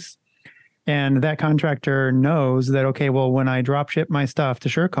price. And that contractor knows that, okay, well, when I drop ship my stuff to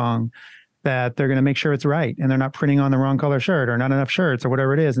Shirkong, that they're going to make sure it's right and they're not printing on the wrong color shirt or not enough shirts or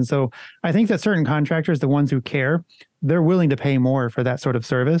whatever it is. And so I think that certain contractors, the ones who care, they're willing to pay more for that sort of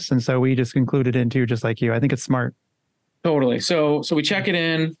service. And so we just included into, just like you. I think it's smart. Totally. So we check it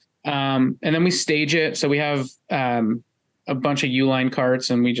in, and then we stage it. So we have a bunch of U-line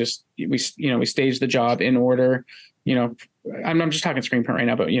carts, and we stage the job in order. You know, I'm just talking screen print right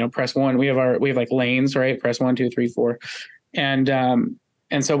now, but press 1. We have like lanes, right? Press 1, 2, 3, 4,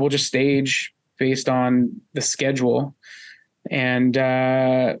 and so we'll just stage based on the schedule, and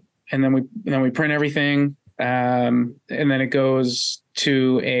then we print everything, and then it goes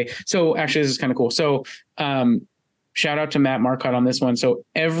to so actually this is kind of cool. So shout out to Matt Marcotte on this one. So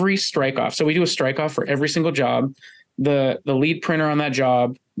every strike off, so we do a strike off for every single job. The lead printer on that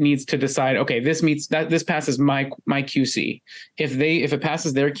job needs to decide, okay, this passes my QC. If it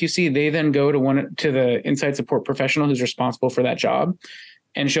passes their QC, they then go to the inside support professional who's responsible for that job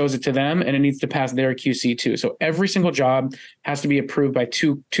and shows it to them, and it needs to pass their QC too. So every single job has to be approved by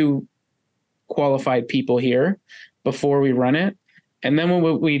two qualified people here before we run it. And then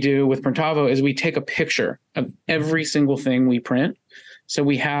what we do with Printavo is we take a picture of every single thing we print. So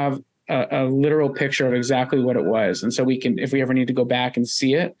we have a literal picture of exactly what it was. And so we can, if we ever need to go back and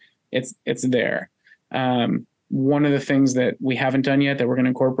see it, it's there. One of the things that we haven't done yet that we're going to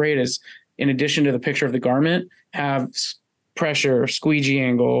incorporate is, in addition to the picture of the garment, have pressure, squeegee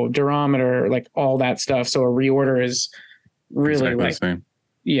angle, durometer, like all that stuff. So a reorder is really exactly the same.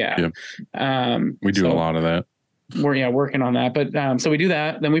 Yeah. We do a lot of that. We're working on that, but so we do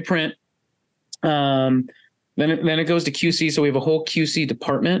that, then we print, then it goes to QC. So we have a whole QC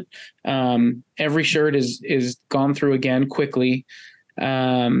department. Every shirt is gone through again quickly,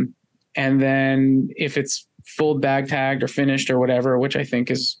 and then if it's full bag tagged or finished or whatever, which I think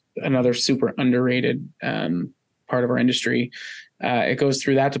is another super underrated part of our industry, it goes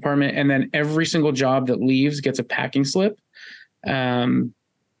through that department, and then every single job that leaves gets a packing slip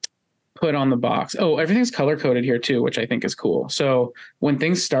put on the box. Oh, everything's color coded here too, which I think is cool. So when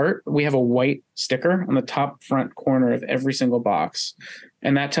things start, we have a white sticker on the top front corner of every single box.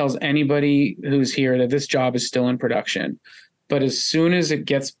 And that tells anybody who's here that this job is still in production. But as soon as it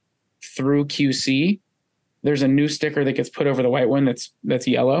gets through QC, there's a new sticker that gets put over the white one that's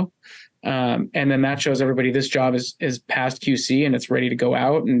yellow. And then that shows everybody this job is past QC and it's ready to go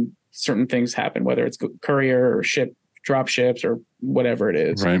out, and certain things happen, whether it's courier or drop ships or whatever it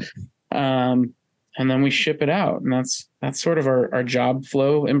is. Right. And then we ship it out, and that's sort of our job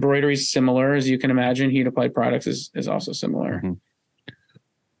flow. Embroidery is similar, as you can imagine. Heat applied products is also similar. Mm-hmm.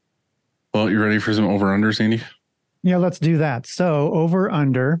 Well, you ready for some over under, Sandy? Yeah, let's do that. So over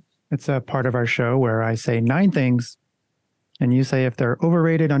under, it's a part of our show where I say 9 things and you say if they're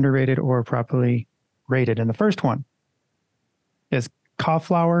overrated, underrated, or properly rated. And the first one is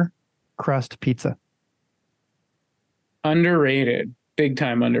cauliflower crust pizza. Underrated. Big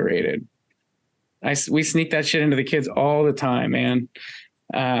time underrated. We sneak that shit into the kids all the time, man.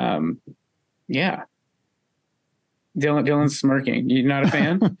 Yeah. Dylan's smirking. You're not a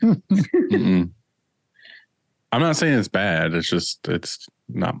fan? Mm-mm. I'm not saying it's bad. It's just it's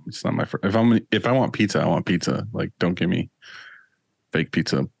not my if I want pizza, I want pizza. Like, don't give me fake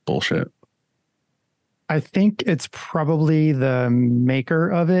pizza bullshit. I think it's probably the maker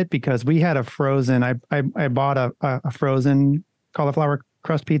of it, because we had a frozen. I bought a frozen cauliflower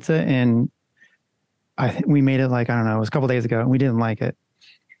crust pizza, and we made it like, I don't know, it was a couple days ago, and we didn't like it,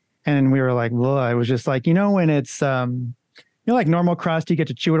 and we were like, well, I was just like, when it's like normal crust, you get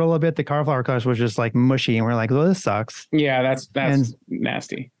to chew it a little bit. The cauliflower crust was just like mushy, and we're like, well, this sucks. Yeah, that's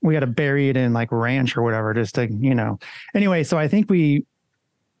nasty. We had to bury it in like ranch or whatever, just to Anyway, so I think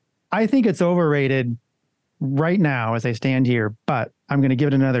it's overrated right now as I stand here, but I'm going to give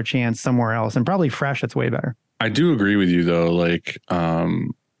it another chance somewhere else, and probably fresh. It's way better. I do agree with you though. Like,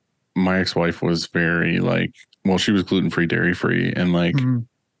 my ex-wife was very like, well, she was gluten-free, dairy-free, and like,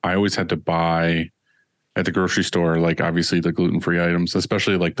 I always had to buy at the grocery store, like obviously the gluten-free items,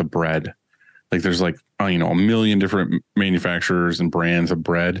 especially like the bread. Like there's like, a million different manufacturers and brands of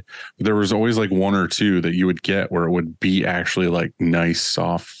bread. But there was always like one or two that you would get where it would be actually like nice,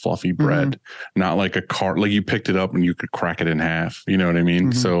 soft, fluffy bread, not like like you picked it up and you could crack it in half. You know what I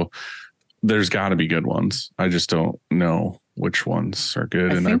mean? So there's got to be good ones. I just don't know which ones are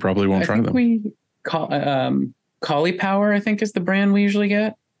good, I probably won't try them. We call cauliflower, I think, is the brand we usually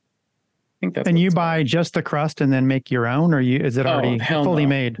get. I think that's. And you buy just the crust and then make your own, or is it already fully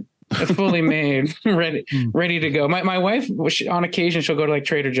made? It's fully made, ready to go. My wife, on occasion, she'll go to like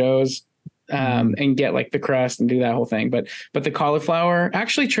Trader Joe's and get like the crust and do that whole thing. But the cauliflower,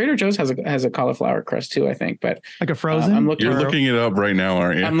 actually, Trader Joe's has a cauliflower crust too, I think. But like a frozen. You're looking it up right now,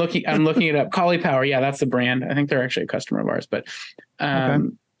 aren't you? I'm looking it up. Cauliflower, yeah, that's the brand. I think they're actually a customer of ours. But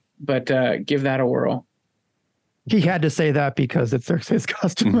give that a whirle. He had to say that because it's his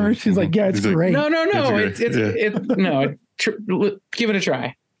customer. She's like, yeah, it's great. No. Give it a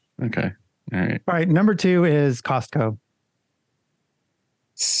try. Okay. All right. Number 2 is Costco.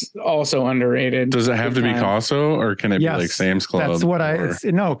 It's also underrated. Does it have to be Costco, or can it be like Sam's Club? That's what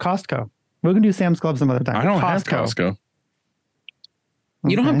no, Costco. We're going to do Sam's Club some other time. I don't have Costco.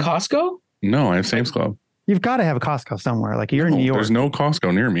 You don't have Costco? No, I have Sam's Club. You've got to have a Costco somewhere. Like you're in New York. There's no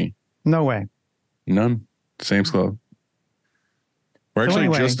Costco near me. No way. None. Sam's Club.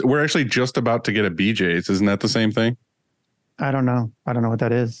 We're actually just about to get a BJ's. Isn't that the same thing? I don't know what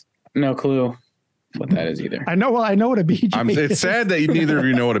that is. No clue what that is either. I know what a BJ is. It's sad that neither of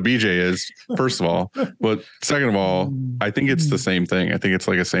you know what a BJ is, first of all. But second of all, I think it's the same thing. I think it's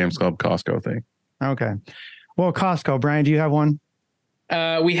like a Sam's Club Costco thing. Okay. Well, Costco, Brian, do you have one?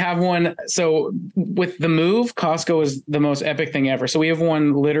 We have one. So with the move, Costco is the most epic thing ever. So we have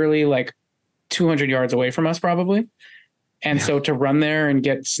one literally like 200 yards away from us probably. And so to run there and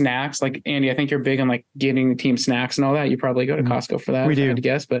get snacks, like Andy, I think you're big on like getting the team snacks and all that. You probably go to Costco for that. We do. I had to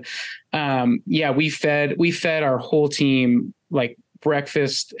guess, but we fed our whole team like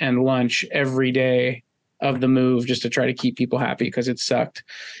breakfast and lunch every day of the move just to try to keep people happy because it sucked.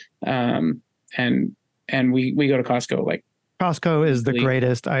 And we go to Costco. Like Costco is the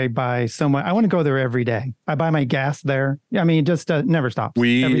greatest. I buy so much. I want to go there every day. I buy my gas there. I mean, it just never stops.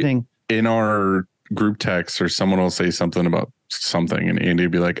 Everything in our group text, or someone will say something about something and Andy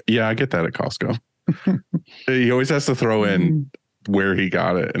would be like, yeah, I get that at Costco. He always has to throw in where he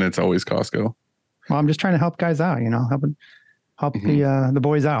got it, and it's always Costco. Well, I'm just trying to help guys out, help the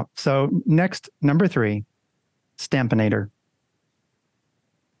boys out. So next, number 3, Stampinator.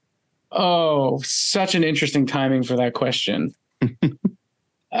 Oh, such an interesting timing for that question.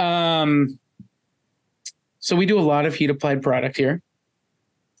 So we do a lot of heat applied product here.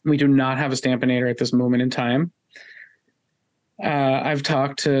 We do not have a Stampinator at this moment in time. I've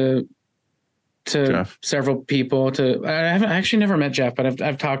talked to Jeff. Several people. I haven't actually never met Jeff, but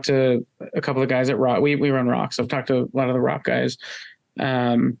I've talked to a couple of guys at Rock. We run Rock, so I've talked to a lot of the Rock guys.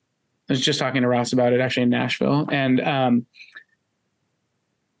 I was just talking to Ross about it actually in Nashville, and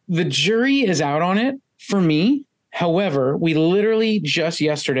the jury is out on it for me. However, we literally just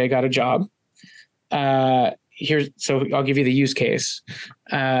yesterday got a job. So I'll give you the use case.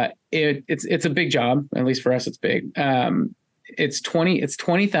 It's a big job, at least for us, it's big. It's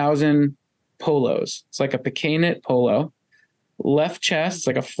 20,000 polos. It's like a piqué knit polo, left chest. It's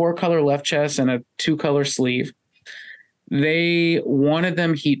like a 4-color left chest and a 2-color sleeve. They wanted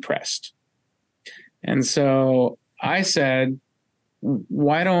them heat pressed. And so I said,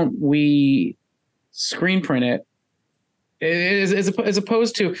 why don't we screen print it as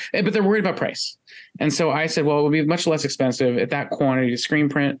opposed to, but they're worried about price. And so I said, well, it would be much less expensive at that quantity to screen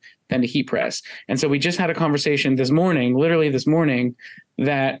print than to heat press. And so we just had a conversation literally this morning,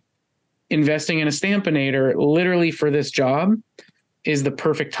 that investing in a Stampinator literally for this job is the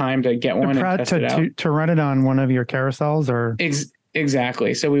perfect time to get one and test it out. To run it on one of your carousels or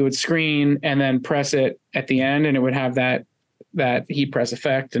exactly. So we would screen and then press it at the end, and it would have that heat press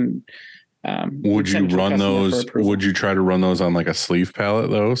effect. And would you run those? Would you try to run those on like a sleeve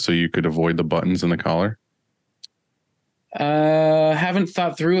palette though, so you could avoid the buttons in the collar? Haven't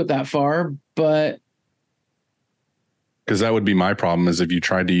thought through it that far, but because that would be my problem, is if you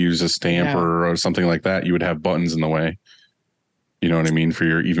tried to use a stamper or something like that, you would have buttons in the way. You know what I mean? For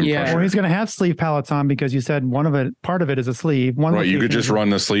your even pressure. Well, he's going to have sleeve pallets on because you said part of it is a sleeve. Right. You could just run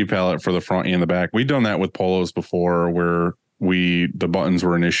the sleeve pallet for the front and the back. We've done that with polos before, where the buttons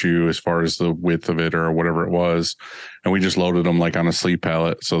were an issue as far as the width of it or whatever it was. And we just loaded them like on a sleeve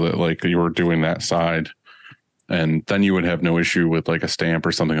pallet so that like you were doing that side. And then you would have no issue with like a stamp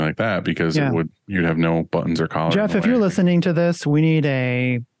or something like that, because you'd have no buttons or collar. Jeff, if you're listening to this, we need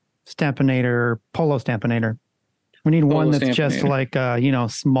a Stampinator, polo Stampinator. We need one that's just like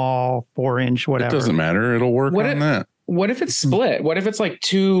small 4-inch, whatever. It doesn't matter. It'll work on that. What if it's split? What if it's like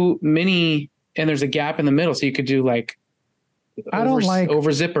two mini and there's a gap in the middle, so you could do like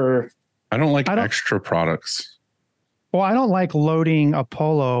over zipper. I don't like extra products. Well, I don't like loading a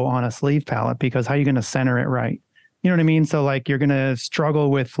polo on a sleeve pallet, because how are you going to center it right? You know what I mean? So like you're going to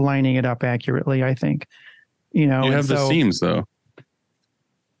struggle with lining it up accurately, I think. You have the seams though.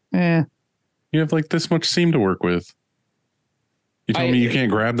 You have like this much seam to work with. You tell me you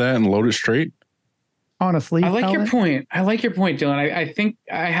can't grab that and load it straight on a sleeve. I like your point, Dylan. I think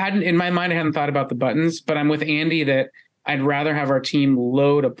I hadn't thought about the buttons, but I'm with Andy that I'd rather have our team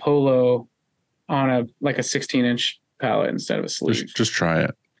load a polo on a 16-inch pallet instead of a sleeve. Just try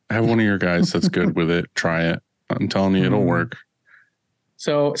it. Have one of your guys that's good with it. Try it. I'm telling you, it'll work.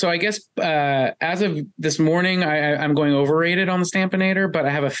 So I guess as of this morning, I'm going overrated on the Stampinator, but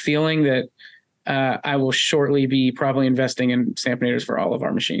I have a feeling that I will shortly be probably investing in Stampinators for all of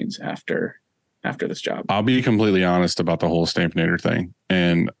our machines after this job. I'll be completely honest about the whole Stampinator thing.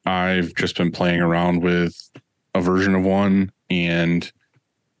 And I've just been playing around with a version of one, and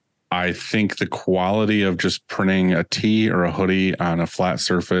I think the quality of just printing a tee or a hoodie on a flat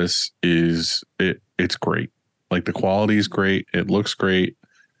surface it's great. Like the quality is great. It looks great.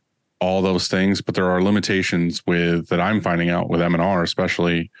 All those things, but there are limitations that I'm finding out with M&R,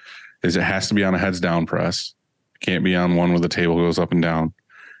 especially, is it has to be on a heads down press. It can't be on one where the table goes up and down,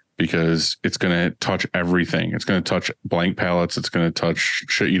 because it's going to touch everything. It's going to touch blank pallets. It's going to touch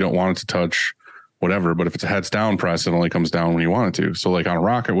shit you don't want it to touch, whatever. But if it's a heads down press, it only comes down when you want it to. So like on a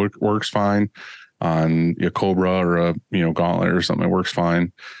rock, it works fine. On a Cobra or a Gauntlet or something, it works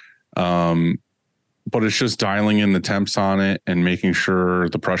fine. But it's just dialing in the temps on it and making sure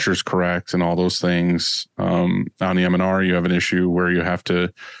the pressure is correct and all those things. On the M&R, you have an issue where you have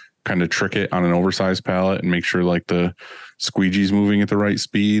to kind of trick it on an oversized pallet and make sure like the squeegee's moving at the right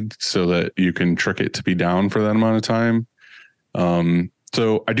speed so that you can trick it to be down for that amount of time.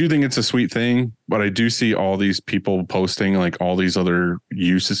 So I do think it's a sweet thing, but I do see all these people posting like all these other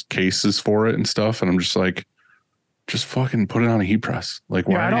cases for it and stuff. And I'm just like, just fucking put it on a heat press. Like,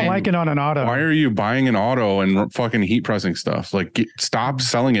 why? I don't like it on an auto. Why are you buying an auto and fucking heat pressing stuff? Like, stop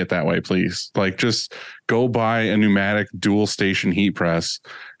selling it that way, please. Like, just go buy a pneumatic dual station heat press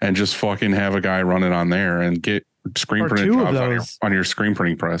and just fucking have a guy run it on there and get screen printing jobs on your screen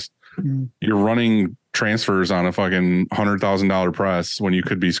printing press. Mm-hmm. You're running transfers on a fucking $100,000 press when you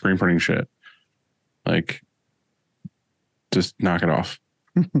could be screen printing shit. Like, just knock it off.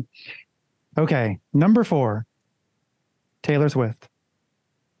 Okay, number 4. Taylor Swift.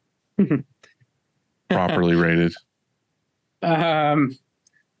 Properly rated. I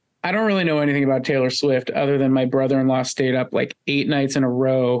don't really know anything about Taylor Swift other than my brother-in-law stayed up like 8 nights in a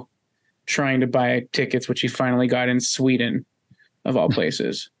row trying to buy tickets, which he finally got in Sweden, of all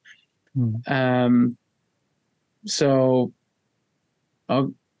places. So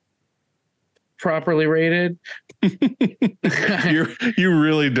I'll properly rated. You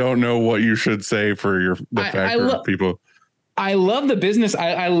really don't know what you should say for the factor of people. I love the business.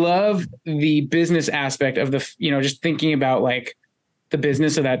 I love the business aspect of the, just thinking about like the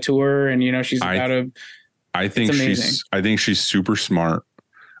business of that tour. And, she's I think she's super smart.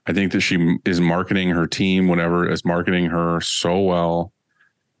 I think that she is marketing her team, whatever, is marketing her so well.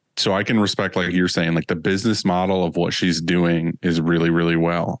 So I can respect, like you're saying, like the business model of what she's doing is really, really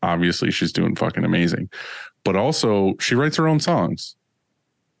well. Obviously she's doing fucking amazing, but also she writes her own songs.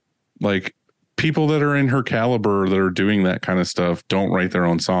 Like, people that are in her caliber that are doing that kind of stuff don't write their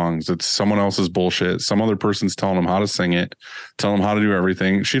own songs. It's someone else's bullshit. Some other person's telling them how to sing it, tell them how to do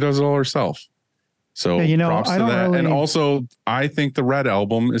everything. She does it all herself. So props to that. And also, I think the Red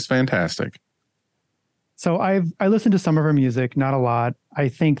album is fantastic. So I listened to some of her music, not a lot. I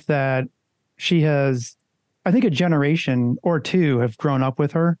think that I think a generation or two have grown up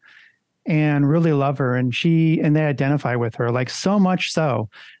with her and really love her, and they identify with her, like so much so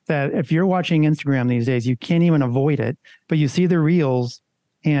that if you're watching Instagram these days, you can't even avoid it, but you see the reels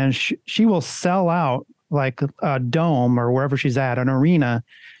and she will sell out like a dome or wherever she's at, an arena,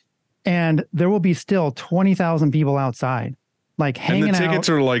 and there will be still 20,000 people outside, like hanging out. And the tickets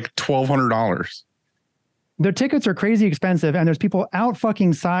are like $1,200. Their tickets are crazy expensive, and there's people out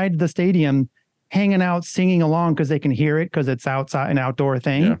fucking side the stadium hanging out, singing along because they can hear it because it's outside, an outdoor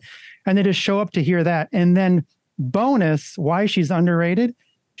thing. Yeah. And they just show up to hear that. And then bonus, why she's underrated,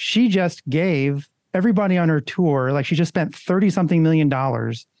 she just gave everybody on her tour, like she just spent 30 something million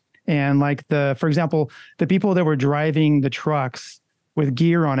dollars. And like for example, the people that were driving the trucks with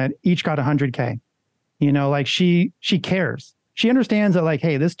gear on it, each got $100K, like she cares. She understands that like,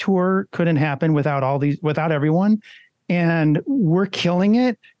 hey, this tour couldn't happen without everyone. And we're killing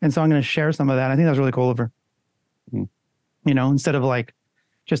it. And so I'm going to share some of that. I think that's really cool of her, instead of like,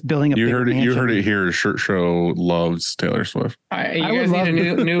 just building a you heard it here. Shirt Show loves Taylor Swift. You guys need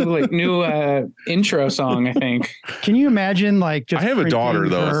a new intro song, I think. Can you imagine like just I have a daughter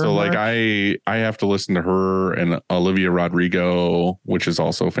though, so like I have to listen to her and Olivia Rodrigo, which is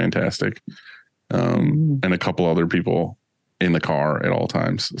also fantastic. And a couple other people in the car at all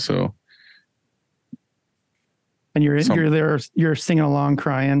times. So and you're singing along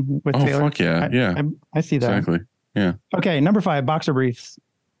crying with Taylor. Fuck yeah. Yeah. I see that. Exactly. Yeah. Okay, number 5, boxer briefs.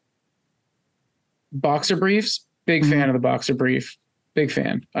 Boxer briefs, big fan of the boxer brief. Big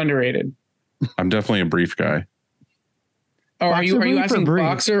fan. Underrated. I'm definitely a brief guy. Oh, are you asking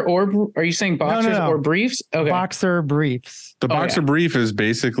boxer or are you saying boxers or briefs? Okay. Boxer briefs. The boxer brief is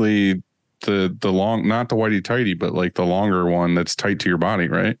basically the long, not the whitey tighty, but like the longer one that's tight to your body,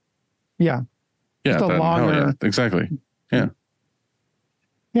 right? Yeah. Yeah. The longer. Yeah, exactly. Yeah.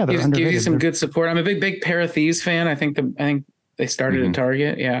 Yeah. Gives you some good support. I'm a big Pair of Thieves fan. I think they started at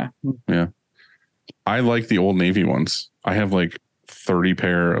Target. Yeah. Yeah. I like the Old Navy ones. I have like 30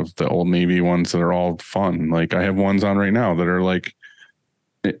 pair of the Old Navy ones that are all fun. Like I have ones on right now that are like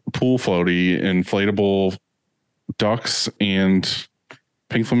pool floaty, inflatable ducks and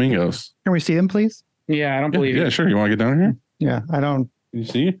pink flamingos. Can we see them, please? Yeah, I don't believe it. Yeah, sure. You want to get down here? Yeah, I don't. You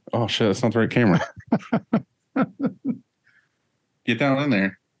see? Oh shit, that's not the right camera. Get down in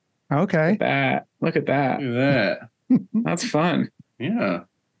there. Okay. Look at that. Look at that. That's fun. Yeah.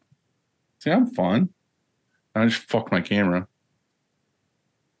 See, I'm fun. I just fucked my camera.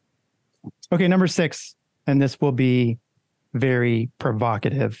 Okay, number 6, and this will be very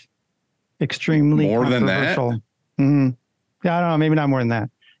provocative, extremely more controversial. Than that? Yeah, I don't know, maybe not more than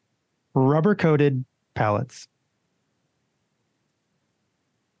that. Rubber-coated pallets.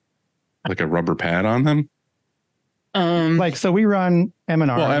 Like a rubber pad on them? Like, so we run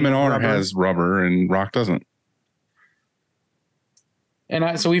M&R. Well, M&R has rubber and Rock doesn't.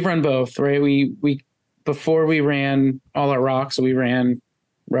 And so we've run both, right? We before we ran all our Rock, so we ran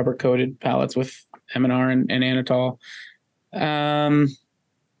rubber coated pallets with M&R and Anatol.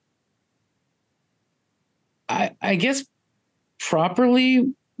 I guess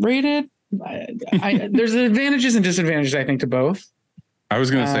properly rated. There's advantages and disadvantages, I think, to both. I was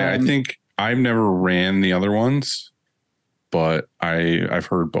going to say, I think I've never ran the other ones, but I've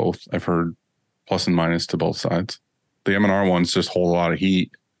heard both. I've heard plus and minus to both sides. The M&R ones just hold a lot of heat.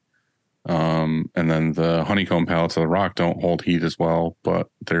 And then the honeycomb pallets of the Rock don't hold heat as well, but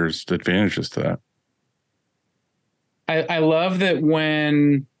there's advantages to that. I love that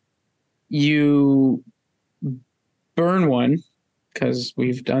when you burn one, because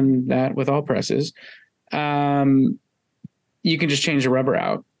we've done that with all presses, you can just change the rubber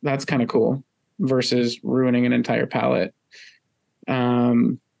out. That's kind of cool versus ruining an entire pallet.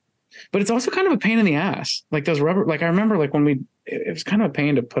 But it's also kind of a pain in the ass. Like those rubber, like I remember like when it was kind of a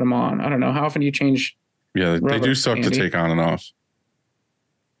pain to put them on. I don't know. How often do you change? Yeah, they do suck to take on and off.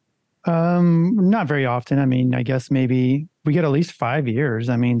 Not very often. I mean, I guess maybe we get at least 5 years.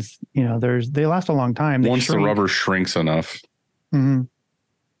 I mean, they last a long time. Once the rubber shrinks enough. Mm-hmm.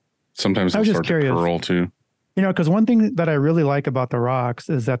 Sometimes they'll start to curl too. Because one thing that I really like about the Rocks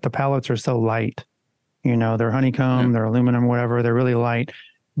is that the pallets are so light. They're honeycomb, they're aluminum, whatever. They're really light.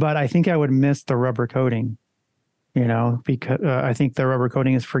 But I think I would miss the rubber coating, because I think the rubber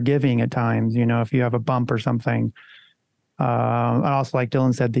coating is forgiving at times, if you have a bump or something. And also, like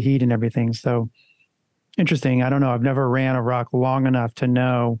Dylan said, the heat and everything. So interesting. I don't know. I've never ran a rock long enough to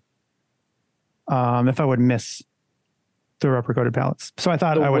know if I would miss the rubber coated pallets. So I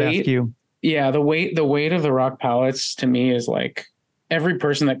thought I would ask you. Yeah, the weight of the rock pallets to me is like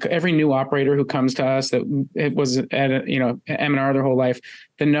every new operator who comes to us that it was at M&R their whole life,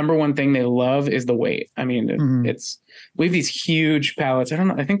 the number one thing they love is the weight. I mean, we have these huge pallets. I don't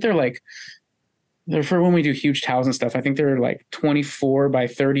know. I think they're for when we do huge towels and stuff. I think they're like 24 by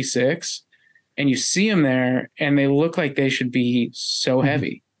 36, and you see them there and they look like they should be so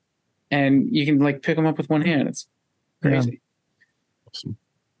heavy, and you can like pick them up with one hand. It's crazy. Yeah. Awesome.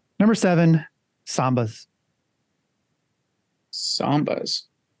 Number 7, Sambas. Sambas.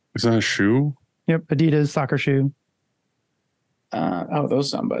 Is that a shoe? Yep. Adidas soccer shoe.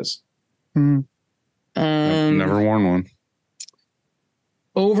 Those Sambas. Mm. I've never worn one.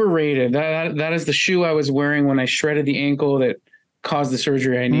 Overrated. That is the shoe I was wearing when I shredded the ankle that caused the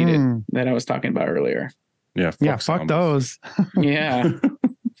surgery I needed that I was talking about earlier. Yeah. Fuck those. Yeah.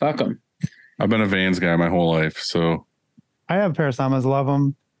 Fuck them. I've been a Vans guy my whole life. So I have a pair of Sambas, love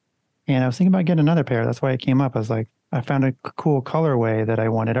them. And I was thinking about getting another pair. That's why it came up. I was like, I found a cool colorway that I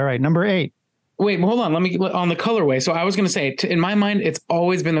wanted. All right, number 8. Wait, hold on. Let me on the colorway. So I was going to say, in my mind, it's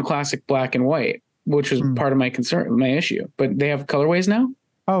always been the classic black and white, which was part of my concern, my issue. But they have colorways now?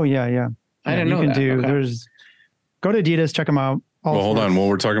 Oh, yeah. I didn't know that. Go to Adidas, check them out. Hold on. Well,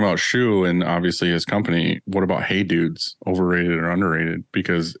 we're talking about shoe and obviously his company. What about Hey Dudes? Overrated or underrated?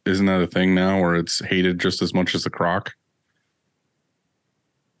 Because isn't that a thing now where it's hated just as much as the Croc?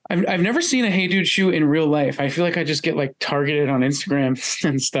 I've never seen a Hey Dude shoe in real life. I feel like I just get like targeted on Instagram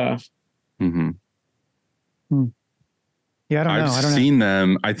and stuff. Mm-hmm. Yeah, I don't know. I've seen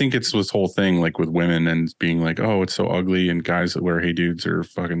them. I think it's this whole thing like with women and being like, oh, it's so ugly, and guys that wear Hey Dudes are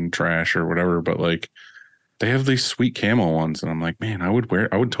fucking trash or whatever. But like, they have these sweet camo ones, and I'm like, man, I would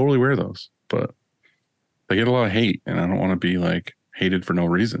totally wear those. But they get a lot of hate, and I don't want to be like hated for no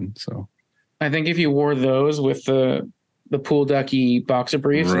reason. So I think if you wore those with the pool ducky boxer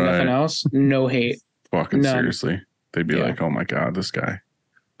briefs and nothing else, no hate. Fucking seriously. They'd be like, oh my God, this guy.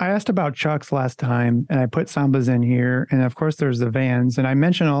 I asked about Chucks last time and I put Sambas in here. And of course there's the Vans. And I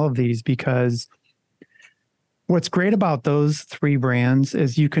mention all of these because what's great about those 3 brands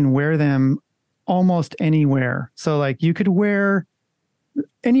is you can wear them almost anywhere. So like you could wear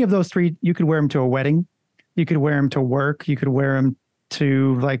any of those 3, you could wear them to a wedding. You could wear them to work. You could wear them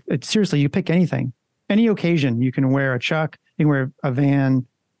to like, seriously, you pick anything. Any occasion, you can wear a Chuck, you can wear a Van,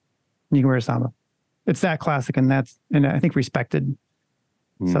 you can wear a Samba. It's that classic, and I think respected.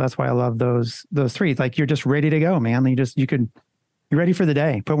 So that's why I love those 3. Like you're just ready to go, man. You're ready for the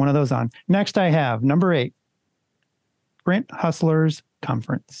day. Put one of those on. Next, I have number 8, Print Hustlers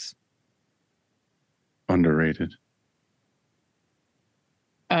Conference. Underrated.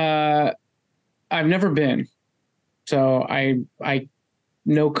 I've never been, so I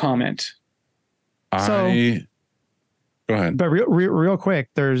no comment. So, go ahead. But real quick,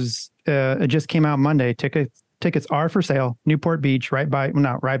 there's it just came out Monday. Tickets are for sale. Newport Beach,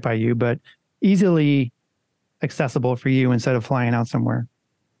 not right by you, but easily accessible for you instead of flying out somewhere.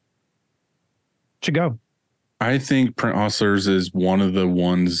 Should go. I think Print Hustlers is one of the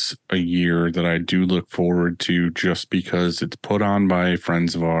ones a year that I do look forward to just because it's put on by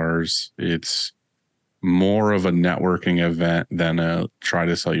friends of ours. It's more of a networking event than a try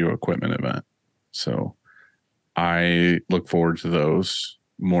to sell you equipment event. So I look forward to those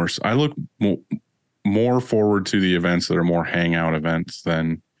more. I look more forward to the events that are more hangout events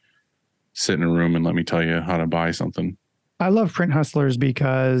than sit in a room and let me tell you how to buy something. I love Print Hustlers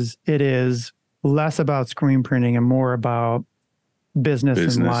because it is less about screen printing and more about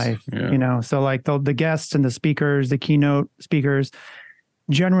business and life, yeah. So like the guests and the speakers, the keynote speakers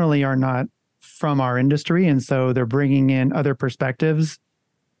generally are not from our industry. And so they're bringing in other perspectives.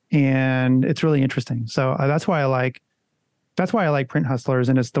 And it's really interesting. So that's why I like Print Hustlers,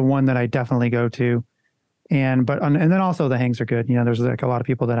 and it's the one that I definitely go to. And then also the hangs are good. There's like a lot of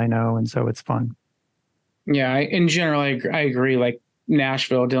people that I know, and so it's fun. Yeah, in general, I agree. Like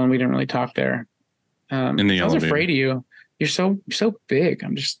Nashville, Dylan, we didn't really talk there. In the I was elevator. afraid of you. You're so big.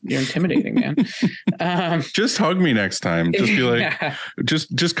 You're intimidating, man. Just hug me next time. Just be like,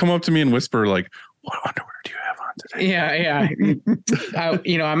 just come up to me and whisper like, what underwear do you have on today? Yeah.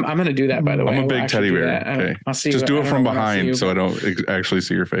 I'm going to do that, by the way. I'm a big teddy bear. Okay. I'll see just you. do it from behind so I don't actually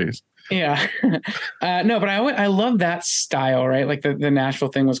see your face. Yeah. No, but I love that style, right? Like the Nashville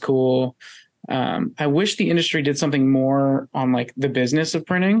thing was cool. I wish the industry did something more on like the business of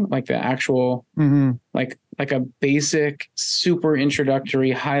printing, like the actual, like a basic, super introductory,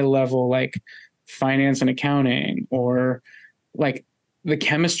 high level, like finance and accounting, or like the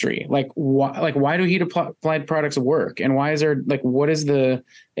chemistry, like why do heat applied products work, and why is there like, what is the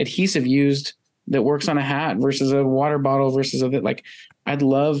adhesive used that works on a hat versus a water bottle versus like, I'd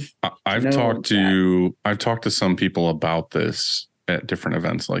love. I've talked to some people about this at different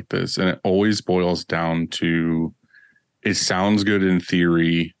events like this, and it always boils down to, it sounds good in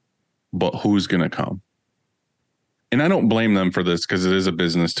theory, but who's going to come? And I don't blame them for this, because it is a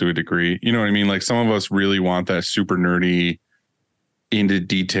business to a degree. You know what I mean? Like, some of us really want that super nerdy, into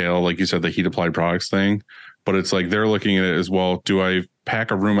detail, like you said, the heat applied products thing. But it's like, they're looking at it as, well, do I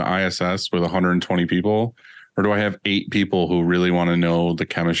pack a room at ISS with 120 people? Or do I have 8 people who really want to know the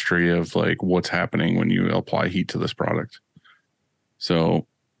chemistry of like what's happening when you apply heat to this product? So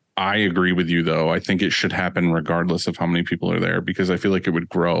I agree with you, though. I think it should happen regardless of how many people are there, because I feel like it would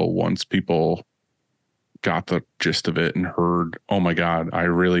grow once people got the gist of it and heard, oh my God, I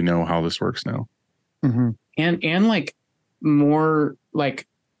really know how this works now. Mm-hmm. And like more like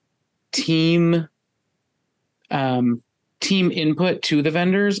team input to the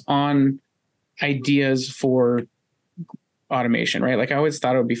vendors on ideas for automation, right? Like, I always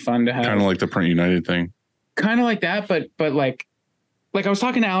thought it would be fun to have kind of like the Print United thing, kind of like that, but like I was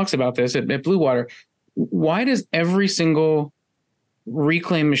talking to Alex about this at Blue Water. Why does every single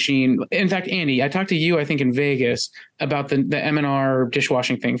reclaim machine, in fact, Andy, I talked to you, I think in Vegas, about the M&R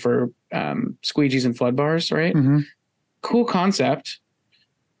dishwashing thing for squeegees and flood bars, right? Mm-hmm. Cool concept,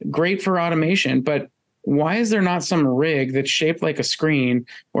 great for automation, but why is there not some rig that's shaped like a screen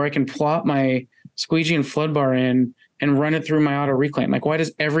where I can plop my squeegee and flood bar in and run it through my auto reclaim? Like, why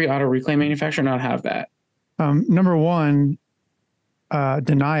does every auto reclaim manufacturer not have that? Number one,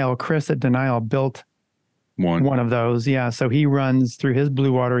 Denial, Chris at Denial built one of those. Yeah. So he runs through his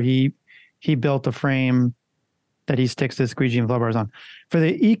Blue Water. He built a frame that he sticks his squeegee and flood bars on. For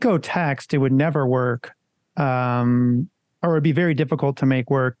the Eco Text, it would never work. Or it would be very difficult to make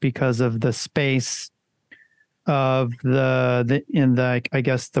work because of the space of I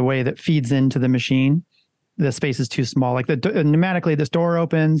guess the way that feeds into the machine. The space is too small. Like pneumatically, this door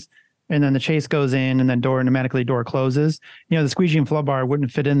opens and then the chase goes in, and then pneumatically door closes. You know, the squeegee and flood bar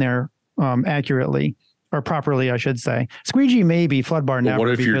wouldn't fit in there accurately, or properly, I should say. Squeegee maybe, flood bar never. What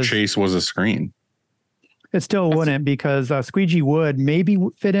if your chase was a screen? It still wouldn't, because squeegee would maybe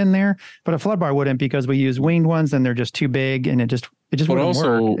fit in there, but a flood bar wouldn't, because we use winged ones and they're just too big, and it just wouldn't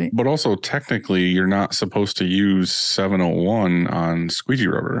work. But also technically, you're not supposed to use 701 on squeegee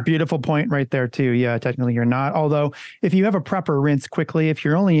rubber. Beautiful point right there too. Yeah, technically you're not. Although if you have a prepper rinse quickly, if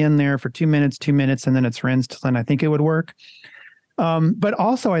you're only in there for 2 minutes, and then it's rinsed, then I think it would work. But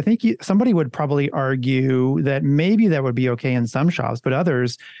also I think somebody would probably argue that maybe that would be okay in some shops, but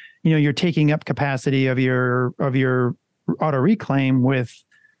others, you know, you're taking up capacity of your auto reclaim with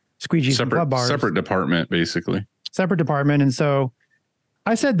squeegees and flood bars. Separate department, basically. Separate department. And so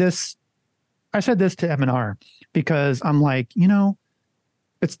I said this to M&R, because I'm like, you know,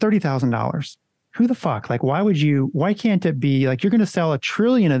 it's $30,000. Who the fuck? Like, why can't it be like, you're going to sell 1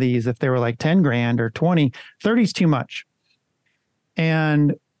 trillion of these if they were like 10 grand or 20, 30 is too much.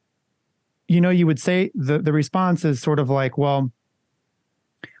 And, you know, you would say the response is sort of like, well,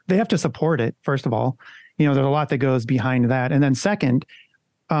 they have to support it. First of all, you know, there's a lot that goes behind that. And then second,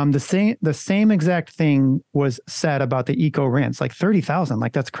 the same exact thing was said about the Eco Rinse, like 30,000.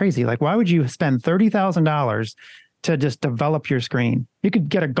 Like, that's crazy. Like, why would you spend $30,000 to just develop your screen? You could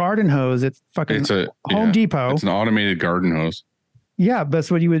get a garden hose at fucking Home Depot. It's an automated garden hose. Yeah,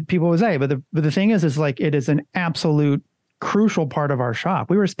 that's what people would say. But the thing is like, it is an absolute crucial part of our shop.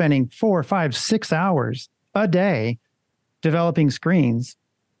 We were spending 4, 5, 6 hours a day developing screens,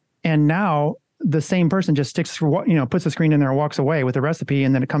 and now the same person just puts the screen in there and walks away with the recipe,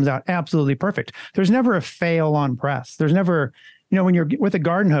 and then it comes out absolutely perfect. There's never a fail on press. There's never, you know, when you're with a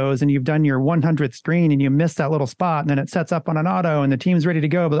garden hose and you've done your 100th screen and you miss that little spot, and then it sets up on an auto and the team's ready to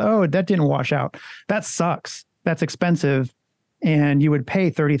go, but oh, that didn't wash out. That sucks. That's expensive. And you would pay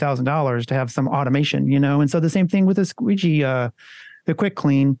 $30,000 to have some automation, you know? And so the same thing with the squeegee, the quick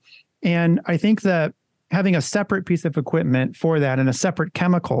clean. And I think that having a separate piece of equipment for that, and a separate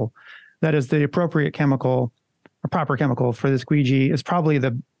chemical that is the appropriate chemical, a proper chemical for the squeegee, is probably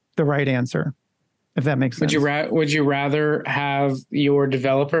the right answer, if that makes sense. Would you rather have your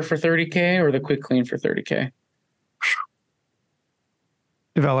developer for $30K or the quick clean for $30K?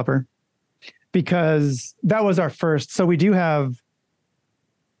 Developer. Because that was our first. So we do have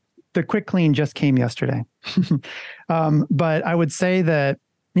the quick clean just came yesterday. But I would say that,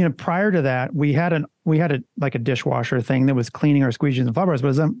 you know, prior to that, we had a dishwasher thing that was cleaning our squeegees and flood bars,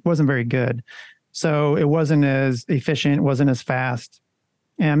 but it wasn't very good. So it wasn't as efficient, wasn't as fast.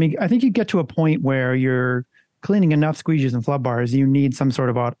 And I mean, I think you get to a point where you're cleaning enough squeegees and flub bars, you need some sort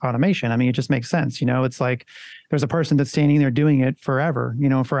of automation. I mean, it just makes sense. It's like there's a person that's standing there doing it forever,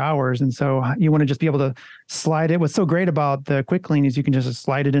 for hours. And so you want to just be able to slide it. What's so great about the quick clean is you can just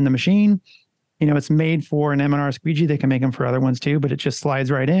slide it in the machine. It's made for an M&R squeegee. They can make them for other ones too, but it just slides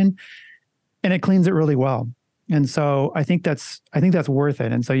right in and it cleans it really well. And so I think that's worth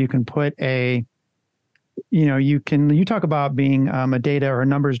it. And so you can put you talk about being a data or a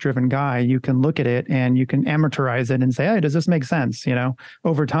numbers driven guy. You can look at it and you can amortize it and say, hey, does this make sense,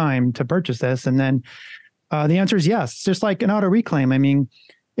 over time to purchase this? And then the answer is yes. It's just like an auto reclaim. I mean,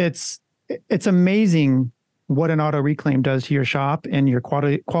 it's amazing what an auto reclaim does to your shop and your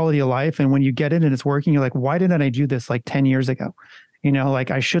quality of life. And when you get it and it's working, you're like, why didn't I do this like 10 years ago? Like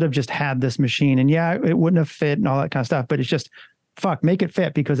I should have just had this machine, and yeah, it wouldn't have fit and all that kind of stuff, but it's just make it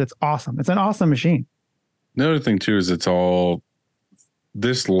fit because it's awesome. It's an awesome machine. The other thing too, is it's all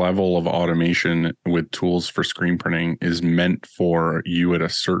this level of automation with tools for screen printing is meant for you at a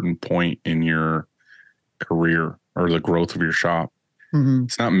certain point in your career or the growth of your shop. Mm-hmm.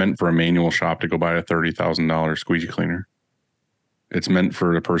 It's not meant for a manual shop to go buy a $30,000 squeegee cleaner. It's meant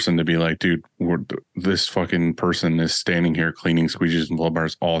for the person to be like, dude, this fucking person is standing here cleaning squeegees and blow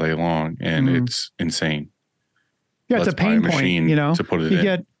bars all day long, and it's insane. Yeah, it's a pain point, to put it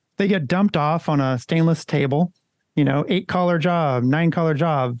in. They get dumped off on a stainless table, 8-color job, 9-color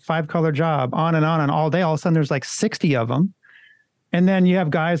job, 5-color job, on and all day. All of a sudden there's like 60 of them. And then you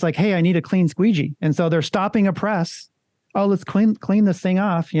have guys like, hey, I need a clean squeegee. And so they're stopping a press. Oh, let's clean this thing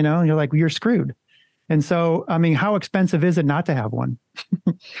off, and you're like, you're screwed. And so, I mean, how expensive is it not to have one?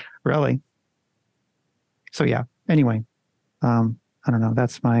 Really? So yeah, anyway, I don't know.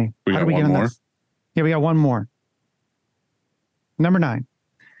 That's my, we got one more. Yeah, we got one more. Number 9.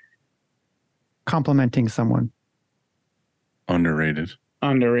 Complimenting someone. Underrated.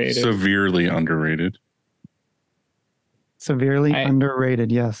 Severely underrated.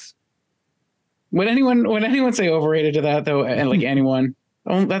 Underrated. Yes. Would anyone say overrated to that though? And like anyone?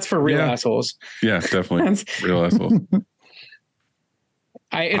 Oh, that's for real assholes. Yeah, definitely. Real assholes.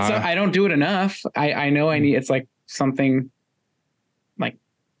 I don't do it enough. I know I need. It's like something. Like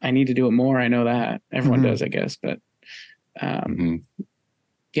I need to do it more. I know that everyone does, I guess. But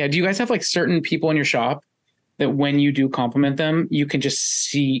yeah. Do you guys have like certain people in your shop that when you do compliment them, you can just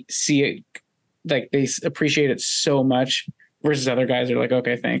see it, like they appreciate it so much, versus other guys are like,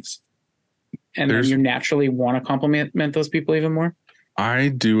 okay, thanks. And then you naturally want to compliment those people even more. I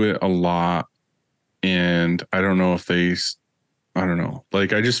do it a lot, and I don't know if I don't know.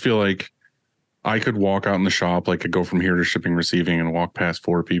 Like, I just feel like I could walk out in the shop, like I go from here to shipping, receiving, and walk past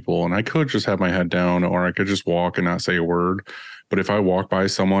 4 people, and I could just have my head down, or I could just walk and not say a word. But if I walk by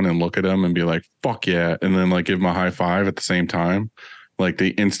someone and look at them and be like, fuck yeah, and then like give them a high five at the same time, like they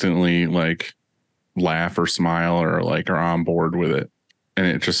instantly like laugh or smile or like are on board with it. And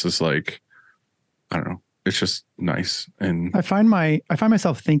it just is like, I don't know. It's just nice. And I find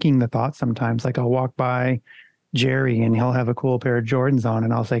myself thinking the thought sometimes. Like I'll walk by Jerry and he'll have a cool pair of Jordans on,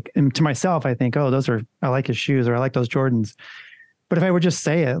 and I'll say, and to myself, I think, oh, I like his shoes, or I like those Jordans. But if I would just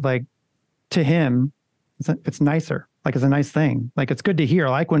say it, like to him, it's nicer. Like it's a nice thing. Like it's good to hear.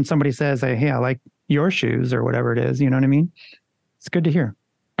 Like when somebody says, hey, I like your shoes or whatever it is, you know what I mean? It's good to hear.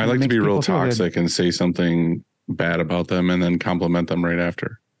 I like to be real toxic and say something bad about them and then compliment them right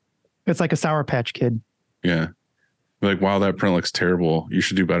after. It's like a Sour Patch Kid. Yeah. Like, wow, that print looks terrible. You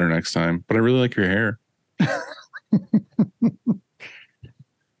should do better next time. But I really like your hair.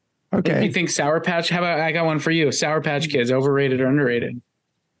 Okay. You think Sour Patch? How about I got one for you? Sour Patch Kids, overrated or underrated?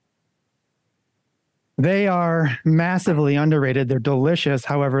 They are massively underrated. They're delicious.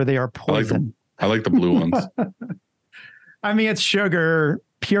 However, they are poison. I like the blue ones. I mean, it's sugar,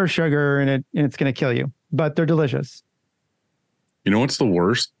 pure sugar, and it's going to kill you. But they're delicious. You know what's the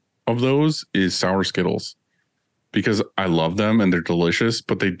worst of those is sour Skittles, because I love them and they're delicious,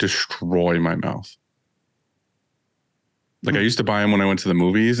 but they destroy my mouth. Like I used to buy them when I went to the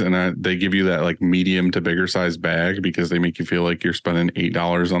movies, and they give you that like medium to bigger size bag because they make you feel like you're spending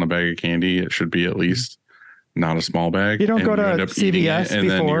 $8 on a bag of candy. It should be at least not a small bag. You don't go to CVS and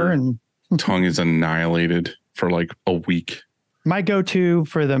before and tongue is annihilated for like a week. My go-to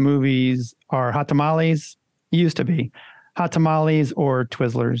for the movies are hot tamales. Used to be hot tamales or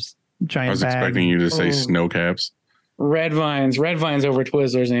Twizzlers. Giant I was bag. expecting you to say Snow Caps. Red Vines over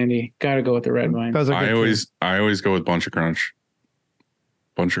Twizzlers, Andy. Got to go with the Red Vines. I always go with Bunch of Crunch.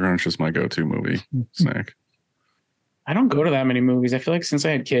 Bunch of Crunch is my go-to movie snack. I don't go to that many movies. I feel like since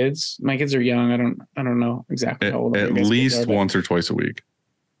I had kids, my kids are young. I don't know exactly how old. At least once or twice a week.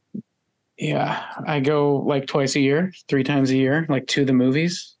 Yeah, I go like twice a year, 3 times a year, like to the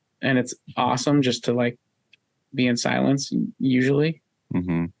movies, and it's awesome just to like be in silence usually.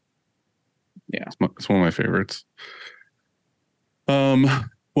 Mm-hmm. Yeah. It's one of my favorites.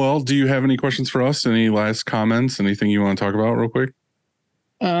 Well, do you have any questions for us? Any last comments? Anything you want to talk about real quick?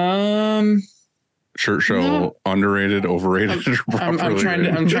 Shirt show, no. underrated, overrated, I'm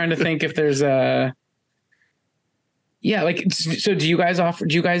trying to think if there's like, so do you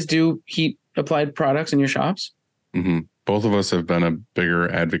guys do heat applied products in your shops? Mm-hmm. Both of us have been a bigger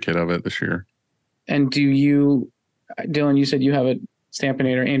advocate of it this year. And do you, Dylan, you said you have a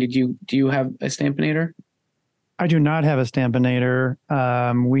Stampinator. Andy, do you have a Stampinator? I do not have a Stampinator.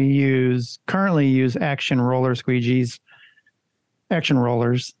 We currently use action rollers. But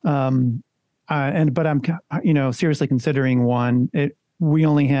I'm seriously considering one.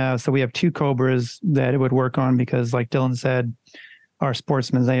 We have 2 Cobras that it would work on because, like Dylan said, our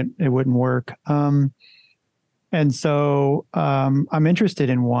Sportsmen, it wouldn't work. I'm interested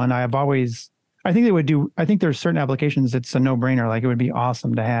in one. I think there's certain applications it's a no-brainer. Like, it would be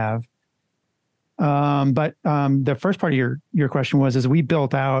awesome to have. But the first part of your question is we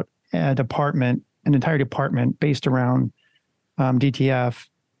built out an entire department based around DTF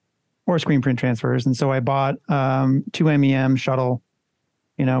or screen print transfers. And so I bought 2 MEM shuttle,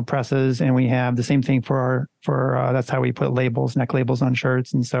 presses, and we have the same thing for that's how we put neck labels on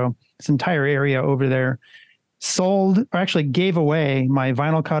shirts. And so this entire area over there gave away my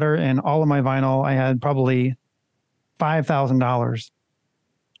vinyl cutter and all of my vinyl. I had probably $5,000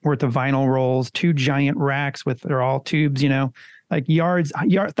 worth of vinyl rolls, 2 giant racks they're all tubes, like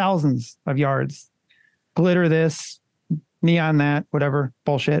thousands of yards, glitter this, neon that, whatever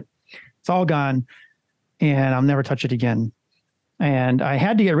bullshit. It's all gone, and I'll never touch it again. And I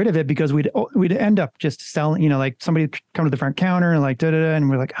had to get rid of it because we'd end up just selling, like somebody come to the front counter and like da-da-da, and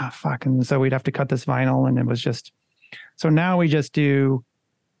we're like, fuck. And so we'd have to cut this vinyl, and it was just, so now we can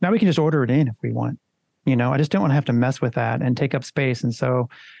just order it in if we want. I just don't want to have to mess with that and take up space. And so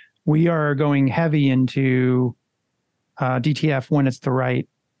we are going heavy into DTF when it's the right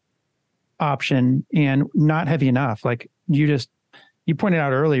option and not heavy enough. Like you pointed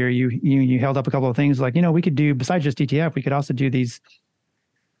out earlier, you held up a couple of things like, we could do, besides just DTF, we could also do these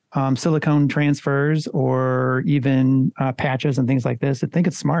silicone transfers or even patches and things like this. I think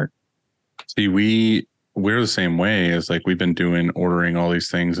it's smart. See, we're the same way as like we've been ordering all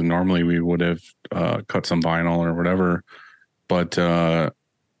these things, and normally we would have cut some vinyl or whatever, but I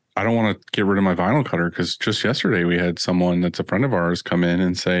don't want to get rid of my vinyl cutter because just yesterday we had someone that's a friend of ours come in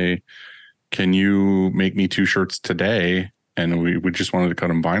and say, can you make me 2 shirts today? And we just wanted to cut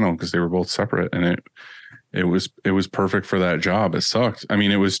them vinyl because they were both separate, and it was perfect for that job. It sucked. I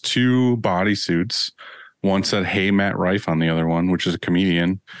mean, it was 2 bodysuits. One said, "Hey, Matt Rife" on the other one, which is a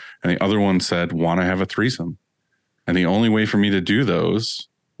comedian, and the other one said, "Want to have a threesome?" And the only way for me to do those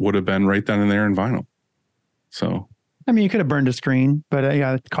would have been right then and there in vinyl. So, I mean, you could have burned a screen, but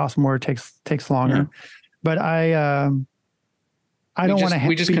it costs more. It takes longer. Yeah. But I don't want to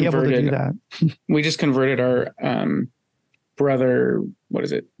be able to do that. We just converted our brother,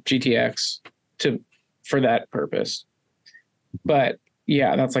 GTX for that purpose. But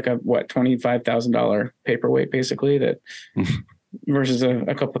yeah, that's like a $25,000 paperweight basically, that versus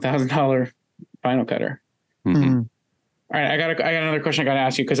a couple $1,000 vinyl cutter. Mm-hmm. All right, I got another question I got to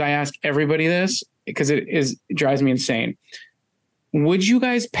ask you, because I ask everybody this because it drives me insane. Would you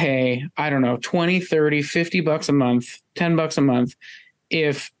guys pay, I don't know, 20, 30, 50 bucks a month, $10 a month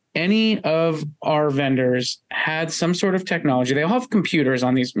if any of our vendors had some sort of technology? They all have computers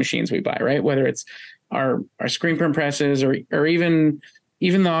on these machines we buy, right? Whether it's our screen print presses or even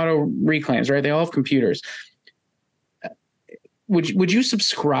the auto reclaims, right? They all have computers. Would you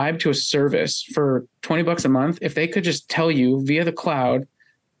subscribe to a service for $20 a month if they could just tell you via the cloud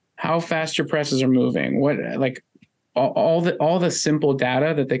how fast your presses are moving, what, like all the simple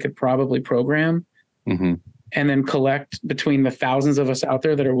data that they could probably program? Mm-hmm. And then collect between the thousands of us out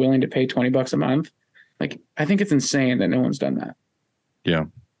there that are willing to pay $20 a month? Like, I think it's insane that no one's done that. Yeah.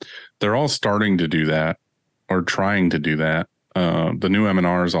 They're all starting to do that or trying to do that. The new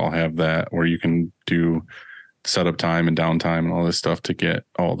M&Rs all have that, where you can do setup time and downtime and all this stuff to get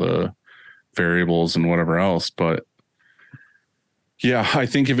all the variables and whatever else. But yeah, I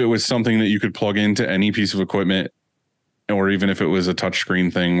think if it was something that you could plug into any piece of equipment, or even if it was a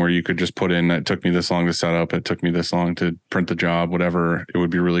touchscreen thing where you could just put in, it took me this long to set up, it took me this long to print the job, whatever, it would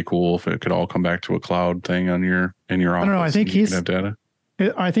be really cool if it could all come back to a cloud thing in your office. I don't know. I think have data.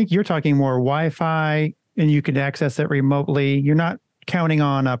 I think you're talking more Wi-Fi, and you could access it remotely. You're not counting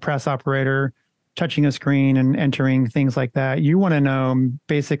on a press operator touching a screen and entering things like that. You want to know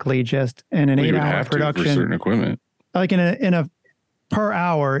basically just in an Well, you would 8-hour have to for production, certain equipment. like in a per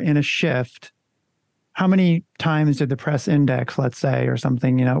hour in a shift, how many times did the press index, let's say, or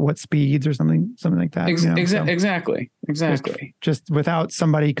something, what speeds or something like that. Exactly. Just without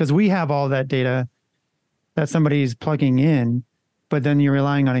somebody, because we have all that data that somebody's plugging in, but then you're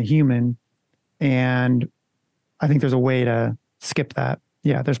relying on a human. And I think there's a way to skip that.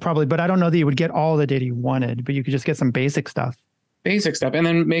 Yeah, there's probably, but I don't know that you would get all the data you wanted, but you could just get some basic stuff. And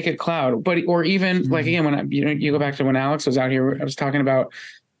then make it cloud. But, or even like, again, when you go back to when Alex was out here, I was talking about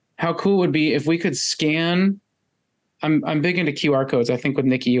how cool it would be if we could scan. I'm big into QR codes. I think with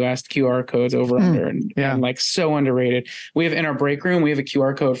Nikki, you asked QR codes over under and like so underrated. We have in our break room, we have a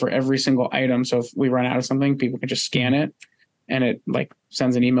QR code for every single item. So if we run out of something, people can just scan it and it like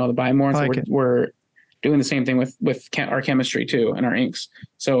sends an email to buy more. So we're doing the same thing with our chemistry too and our inks.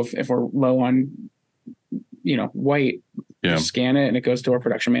 So if we're low on, white, just scan it and it goes to our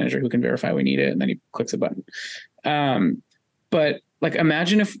production manager who can verify we need it. And then he clicks a button. But like,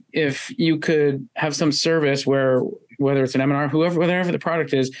 imagine if you could have some service where, whether it's an M&R, whatever the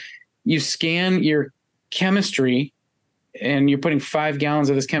product is, you scan your chemistry and you're putting 5 gallons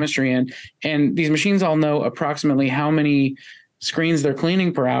of this chemistry in, and these machines all know approximately how many screens they're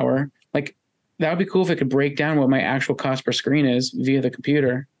cleaning per hour. Like, that would be cool if it could break down what my actual cost per screen is via the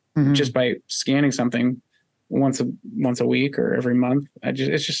computer, just by scanning something once a week or every month.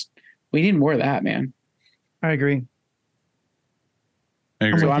 We need more of that, man. I agree.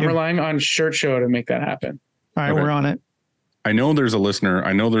 So I'm relying on Shirt Show to make that happen. All right, we're on it. I know there's a listener.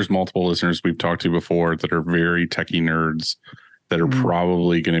 I know there's multiple listeners we've talked to before that are very techie nerds that are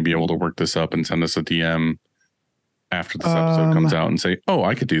probably going to be able to work this up and send us a DM after this episode comes out and say, "Oh,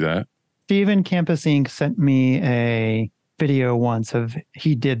 I could do that." Steven Campus Inc. sent me a video once of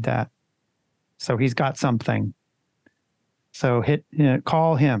he did that, so he's got something. So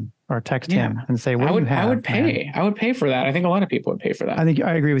call him or text him and say, "What do you have?" I would pay. Man? I would pay for that. I think a lot of people would pay for that. I think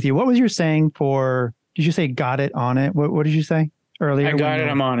I agree with you. What was your saying for? Did you say got it on it? What did you say earlier? I got it.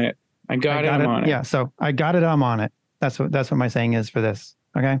 I'm on it. I got it. I'm on it. Yeah. So I got it. I'm on it. That's what my saying is for this.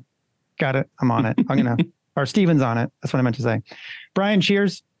 Okay. Got it. I'm on it. Or Steven's on it. That's what I meant to say. Brian,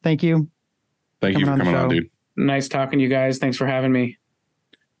 cheers. Thank you. Thank you for coming on, dude. Nice talking to you guys. Thanks for having me.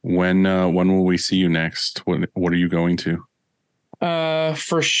 When will we see you next? What are you going to? Well,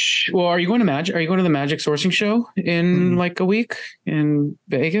 are you going to Magic? Are you going to the Magic Sourcing Show in like a week in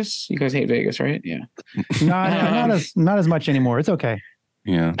Vegas? You guys hate Vegas, right? Yeah. Not as much anymore. It's okay.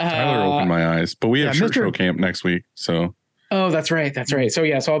 Yeah. Tyler opened my eyes, but we have Shirt Show camp next week. So. Oh, that's right.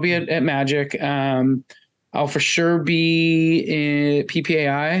 So I'll be at Magic. I'll for sure be in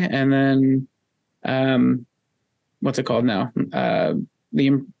PPAI, and then, what's it called now?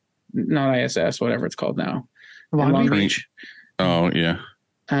 Not ISS, whatever it's called now. Long Beach. Oh yeah.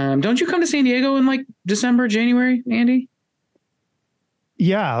 Don't you come to San Diego in like December, January, Andy?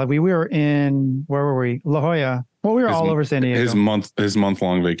 Yeah, we were in, where were we? La Jolla. Well, we were all over San Diego. His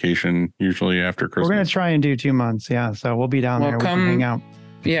month-long vacation, usually after Christmas. We're going to try and do 2 months. Yeah. So we'll be down there. We can hang out.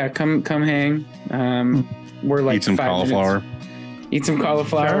 Yeah. Come hang. We're like eat some cauliflower. Eat some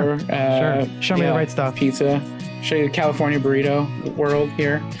cauliflower. Sure. Show me the right stuff. Pizza. Show you the California burrito world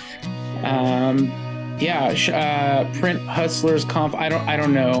here. Print Hustlers comp. I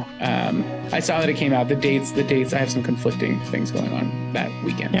don't know. I saw that it came out. The dates. I have some conflicting things going on that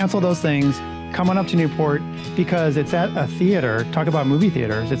weekend. Cancel those things. Come on up to Newport because it's at a theater. Talk about movie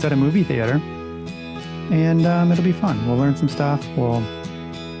theaters. It's at a movie theater, and it'll be fun. We'll learn some stuff. We'll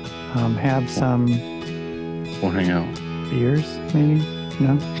have some. We'll hang out. Beers, maybe.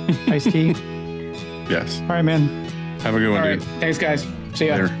 No, iced tea. Yes. All right, man. Have a good one, All right. dude. Thanks, guys. See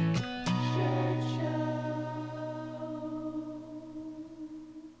ya. Later.